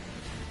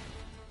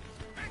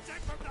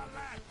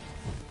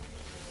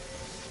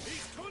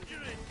 He's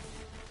conjuring!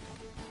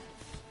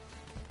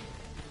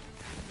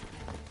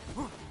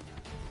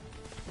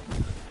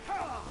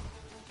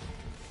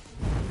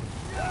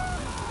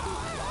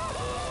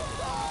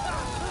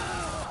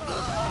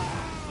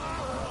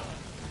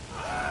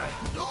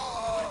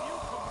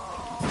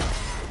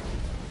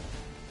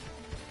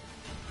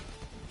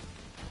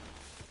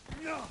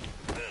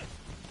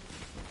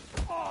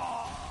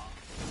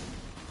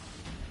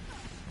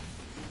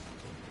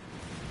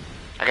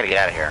 I gotta get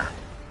out of here.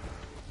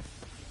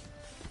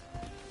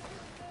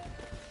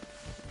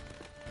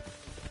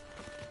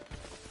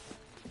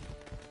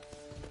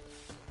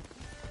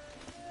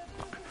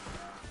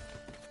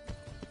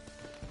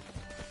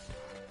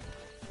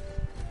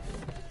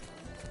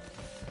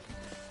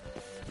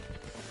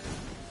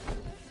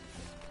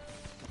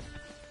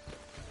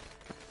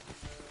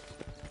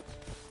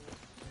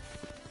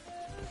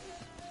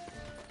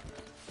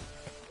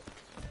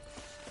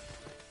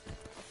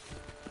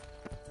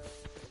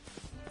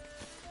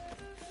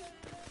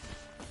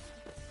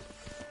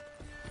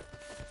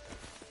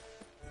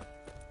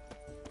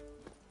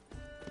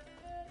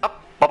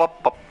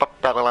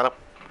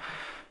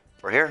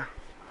 We're here.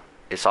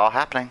 It's all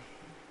happening.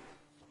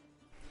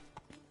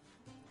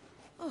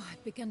 Oh,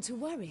 I'd begun to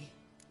worry.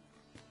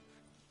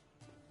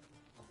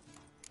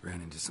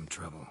 Ran into some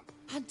trouble.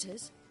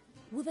 Hunters?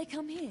 Will they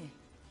come here?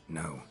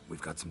 No,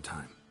 we've got some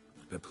time.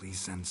 But please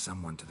send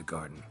someone to the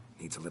garden.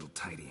 Needs a little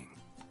tidying.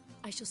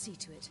 I shall see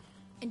to it.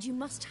 And you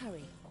must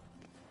hurry.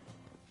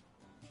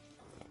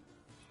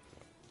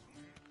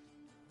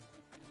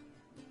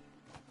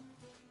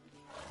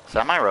 Is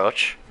that my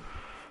roach?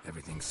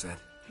 Everything set?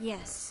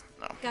 Yes.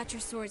 No. Got your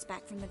swords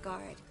back from the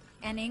guard.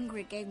 And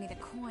Ingrid gave me the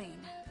coin.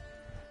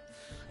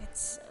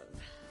 It's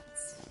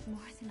more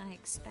than I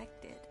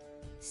expected.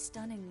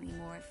 Stunningly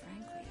more,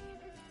 frankly.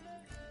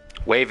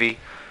 Wavy.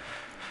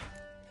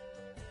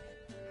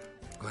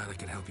 Glad I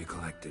could help you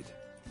collect it.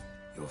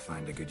 You'll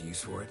find a good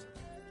use for it?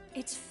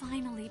 It's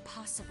finally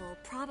possible,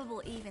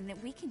 probable even,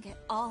 that we can get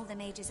all the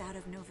mages out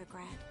of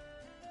Novigrad.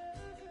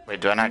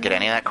 Wait, do I not get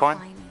any of that coin?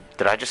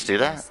 Did I just do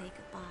that? Say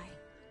goodbye.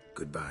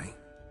 Goodbye.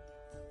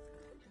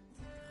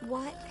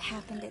 What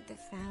happened at the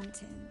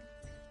fountain?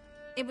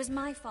 It was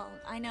my fault,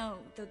 I know.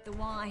 The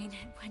wine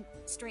went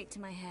straight to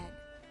my head.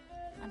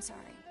 I'm sorry.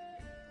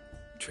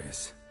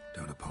 Triss,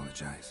 don't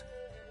apologize.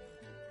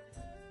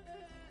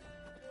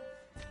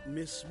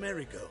 Miss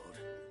Marigold.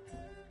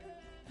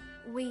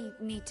 We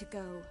need to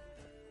go.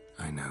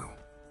 I know.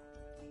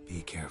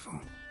 Be careful.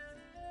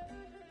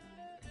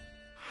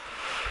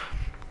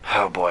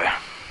 Oh boy.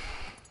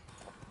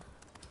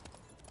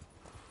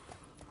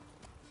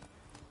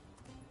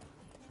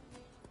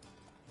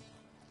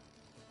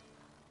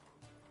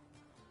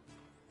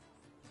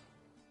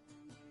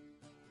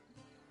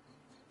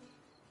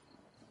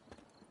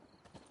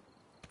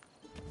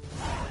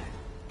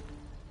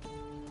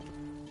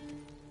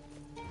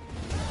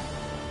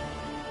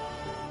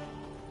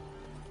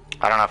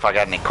 I don't know if I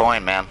got any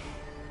coin, man.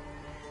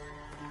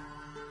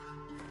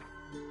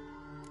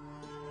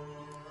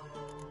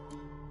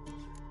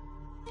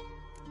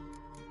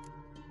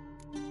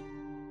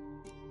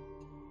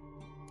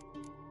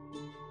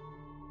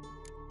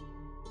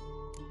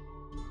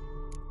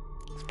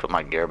 Let's put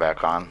my gear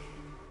back on.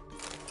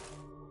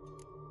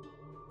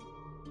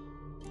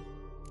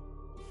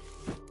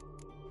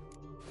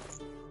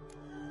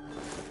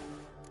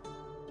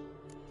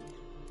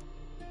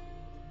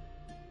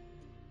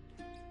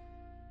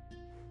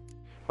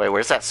 Wait,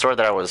 where's that sword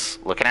that I was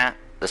looking at?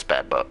 This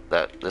bad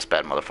this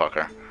bad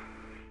motherfucker.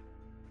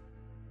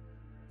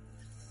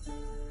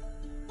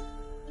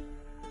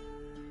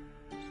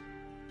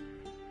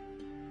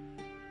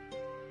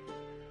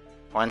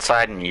 One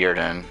side in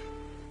Yurden.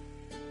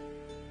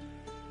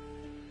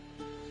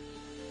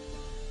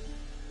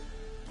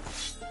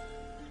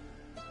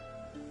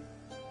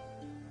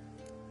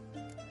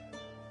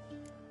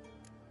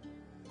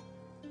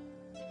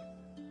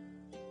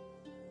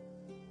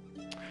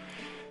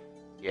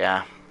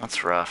 Yeah,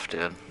 that's rough,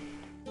 dude.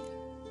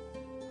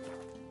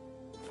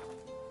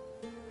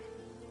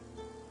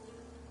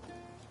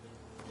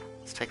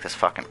 Let's take this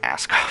fucking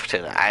mask off,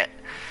 dude.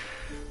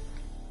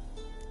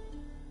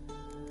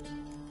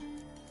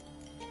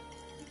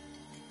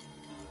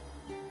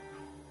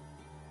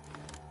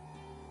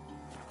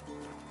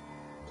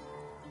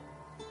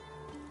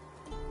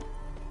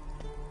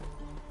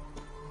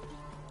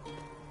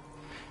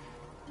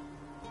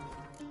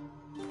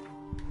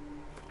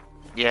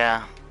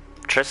 Yeah.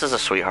 Triss is a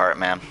sweetheart,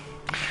 man.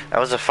 That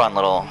was a fun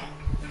little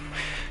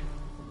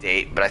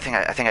date, but I think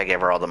I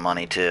gave her all the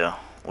money too,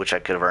 which I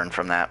could have earned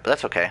from that, but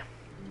that's okay.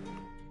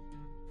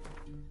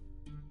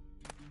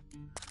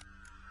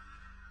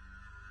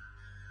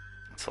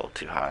 It's a little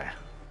too high.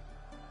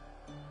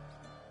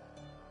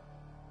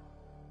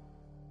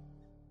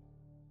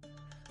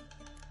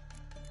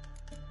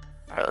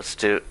 Alright, let's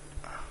do...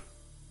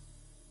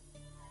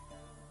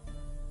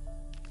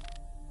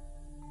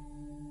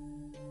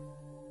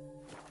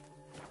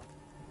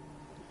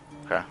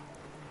 Okay.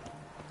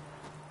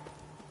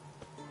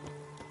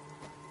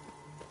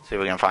 See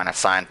if we can find a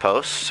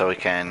signpost so we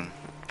can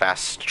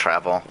fast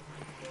travel.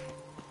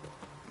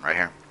 Right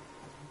here.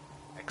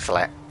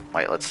 Excellent.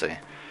 Wait, let's see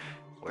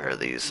where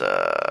these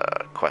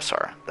quests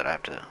are that I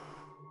have to...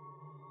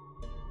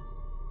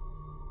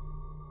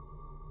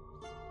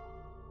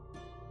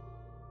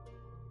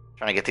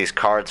 Trying to get these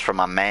cards from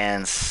my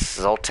man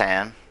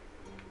Zoltan.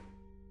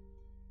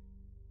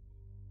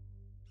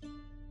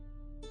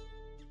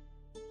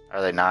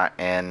 Are they not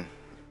in?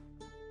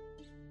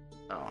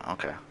 Oh,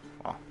 okay.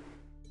 Well.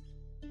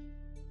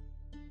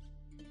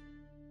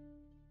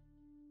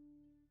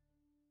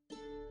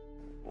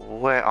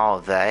 Where are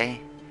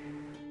they?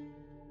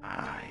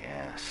 Ah,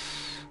 yes.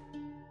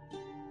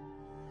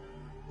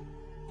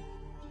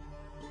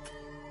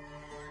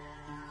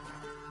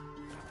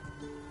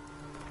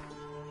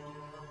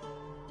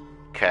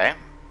 Okay.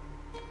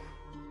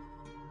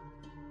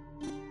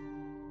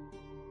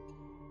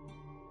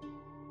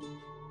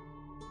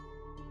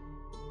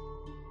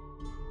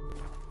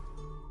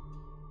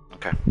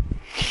 Okay.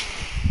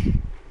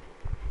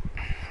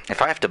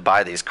 If I have to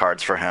buy these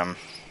cards for him,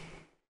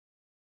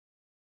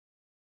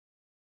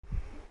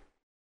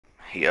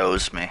 he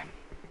owes me.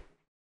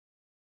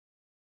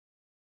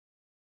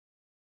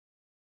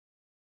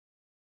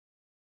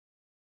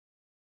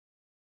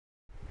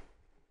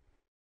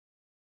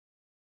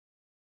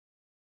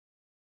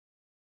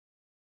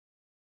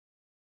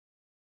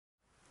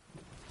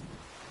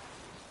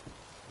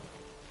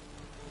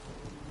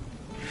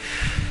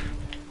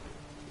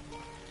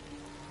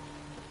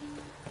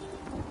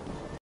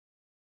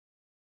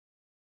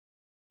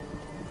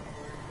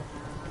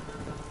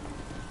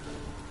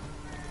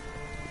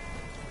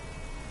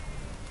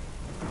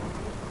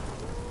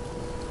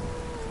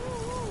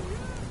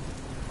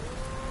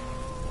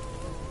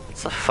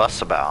 What's the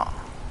fuss about?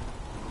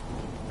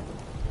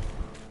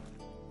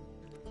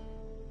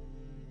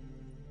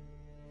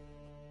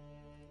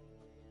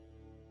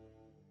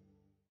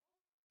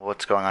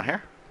 What's going on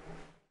here?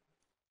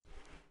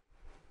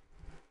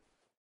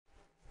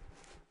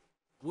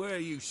 Where are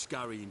you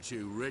scurrying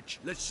to, Rich?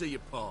 Let's see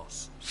your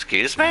pass.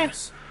 Excuse me?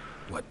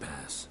 What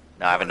pass?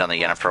 No, I haven't done the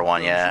Yennefer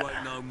one yet.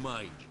 Like no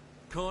mage.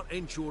 Can't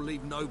enter or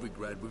leave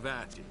Novigrad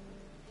without it.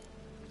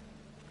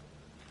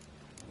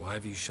 Why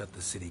have you shut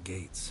the city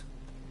gates?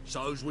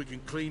 So's we can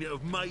clean it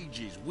of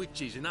mages,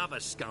 witches and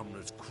other scum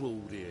that's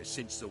crawled here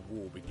since the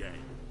war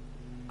began.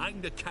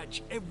 Aim to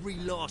catch every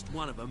last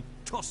one of them,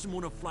 toss them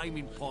on a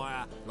flaming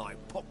pyre like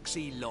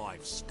poxy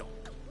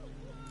livestock.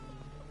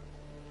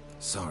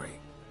 Sorry,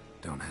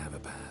 don't have a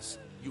pass.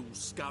 You'll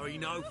scurry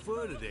no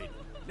further then.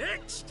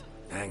 Next!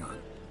 Hang on.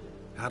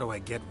 How do I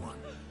get one?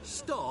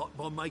 Start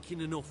by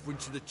making an offering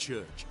to the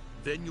church.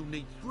 Then you'll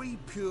need 3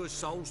 pure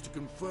souls to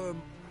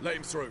confirm... Let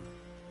him through.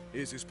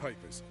 Here's his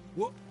papers.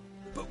 What?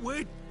 But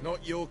we're...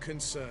 Not your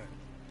concern.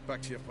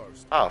 Back to your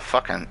post. Oh,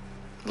 fucking...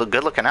 Look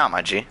good looking out,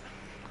 my G.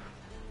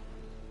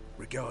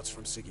 Regards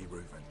from Siggy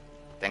Reuven.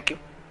 Thank you.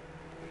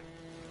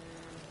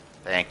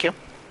 Thank you.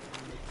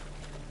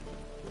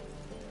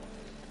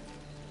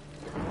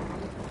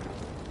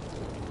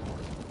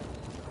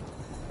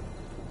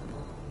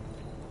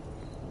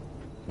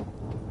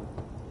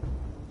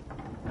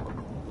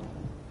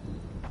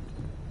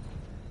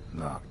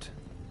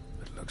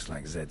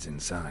 like Zed's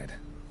inside,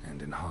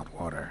 and in hot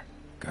water.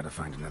 Gotta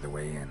find another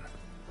way in.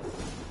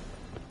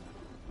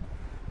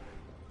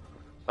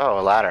 Oh,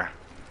 a ladder.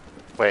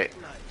 Wait.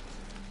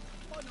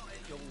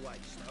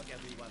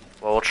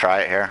 Well, we'll try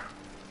it here.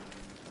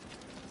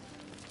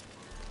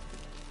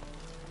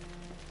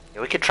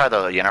 Yeah, we could try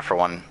the Yennefer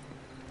one.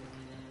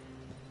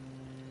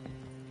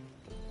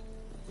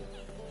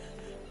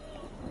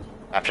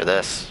 After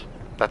this.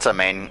 That's a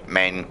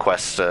main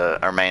quest,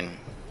 our main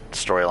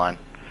storyline.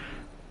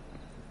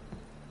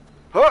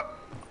 Huh!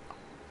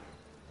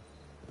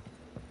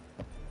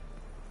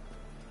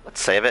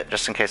 Let's save it,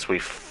 just in case we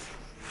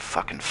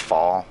fucking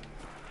fall.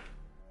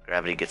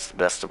 Gravity gets the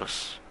best of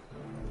us.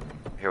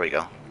 Here we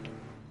go.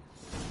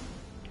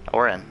 Oh,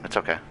 we're in. It's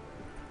okay.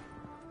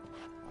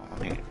 Let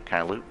me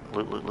kind of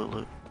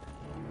loot.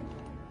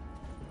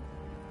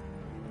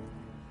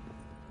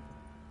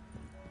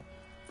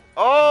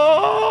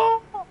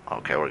 Oh!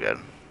 Okay, we're good.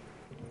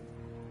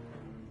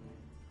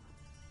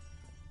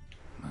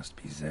 Must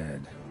be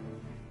Zed.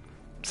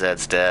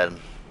 Zed's dead.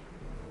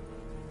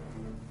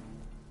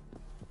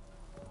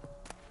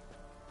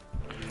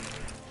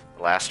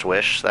 Last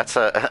wish? That's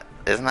a...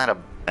 Isn't that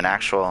an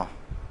actual...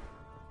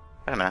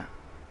 Wait a minute.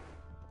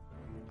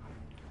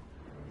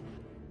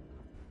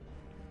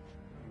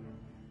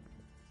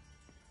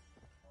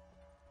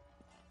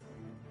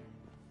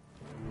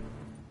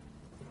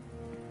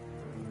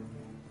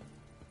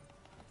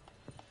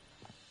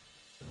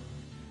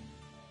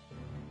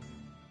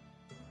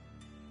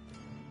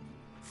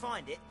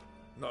 Find it?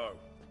 No.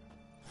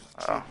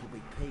 You'll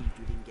be peeved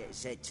we didn't get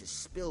Zed to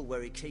spill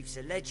where he keeps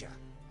the ledger.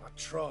 I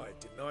tried,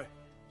 didn't I?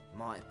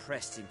 Might have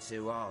pressed him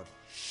too hard.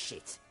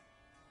 Shit.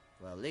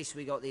 Well, at least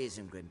we got the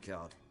Isengrim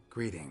card.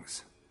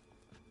 Greetings.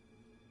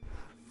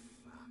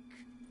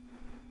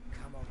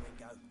 Come on,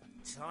 Ringo.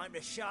 Time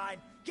to shine.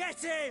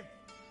 Get him!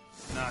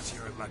 Not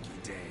your lucky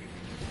day.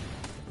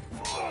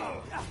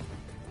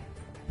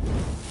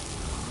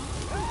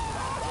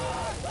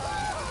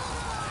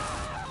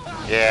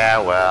 Yeah,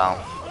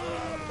 well.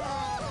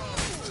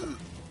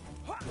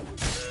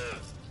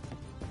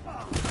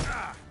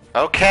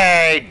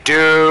 Okay,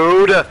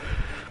 dude!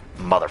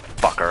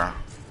 Motherfucker.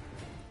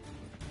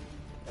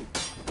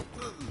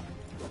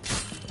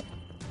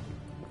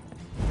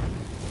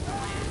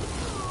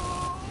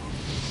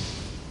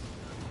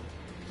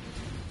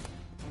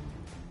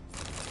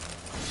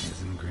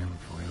 Isengrim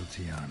Foil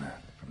Tiana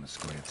from the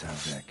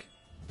Skoyatau deck.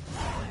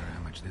 I wonder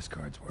how much this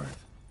card's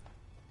worth.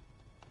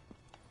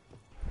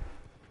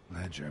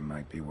 Ledger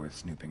might be worth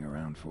snooping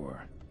around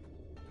for.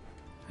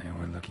 And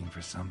we're looking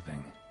for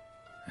something.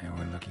 And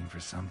we're looking for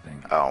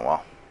something. Oh,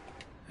 well.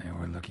 And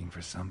we're looking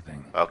for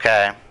something.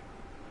 Okay.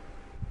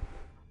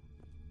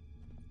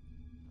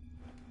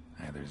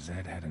 Either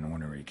Zed had an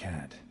ornery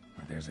cat,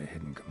 or there's a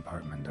hidden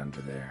compartment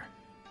under there.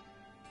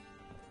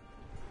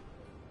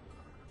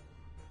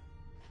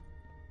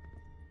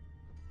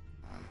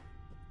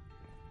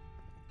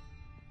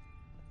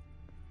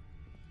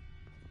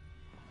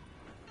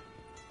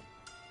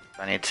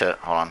 I need to...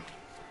 Hold on.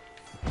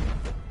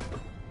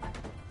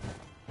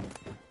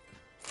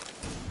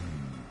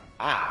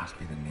 Must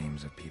be the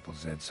names of people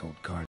Zed sold cards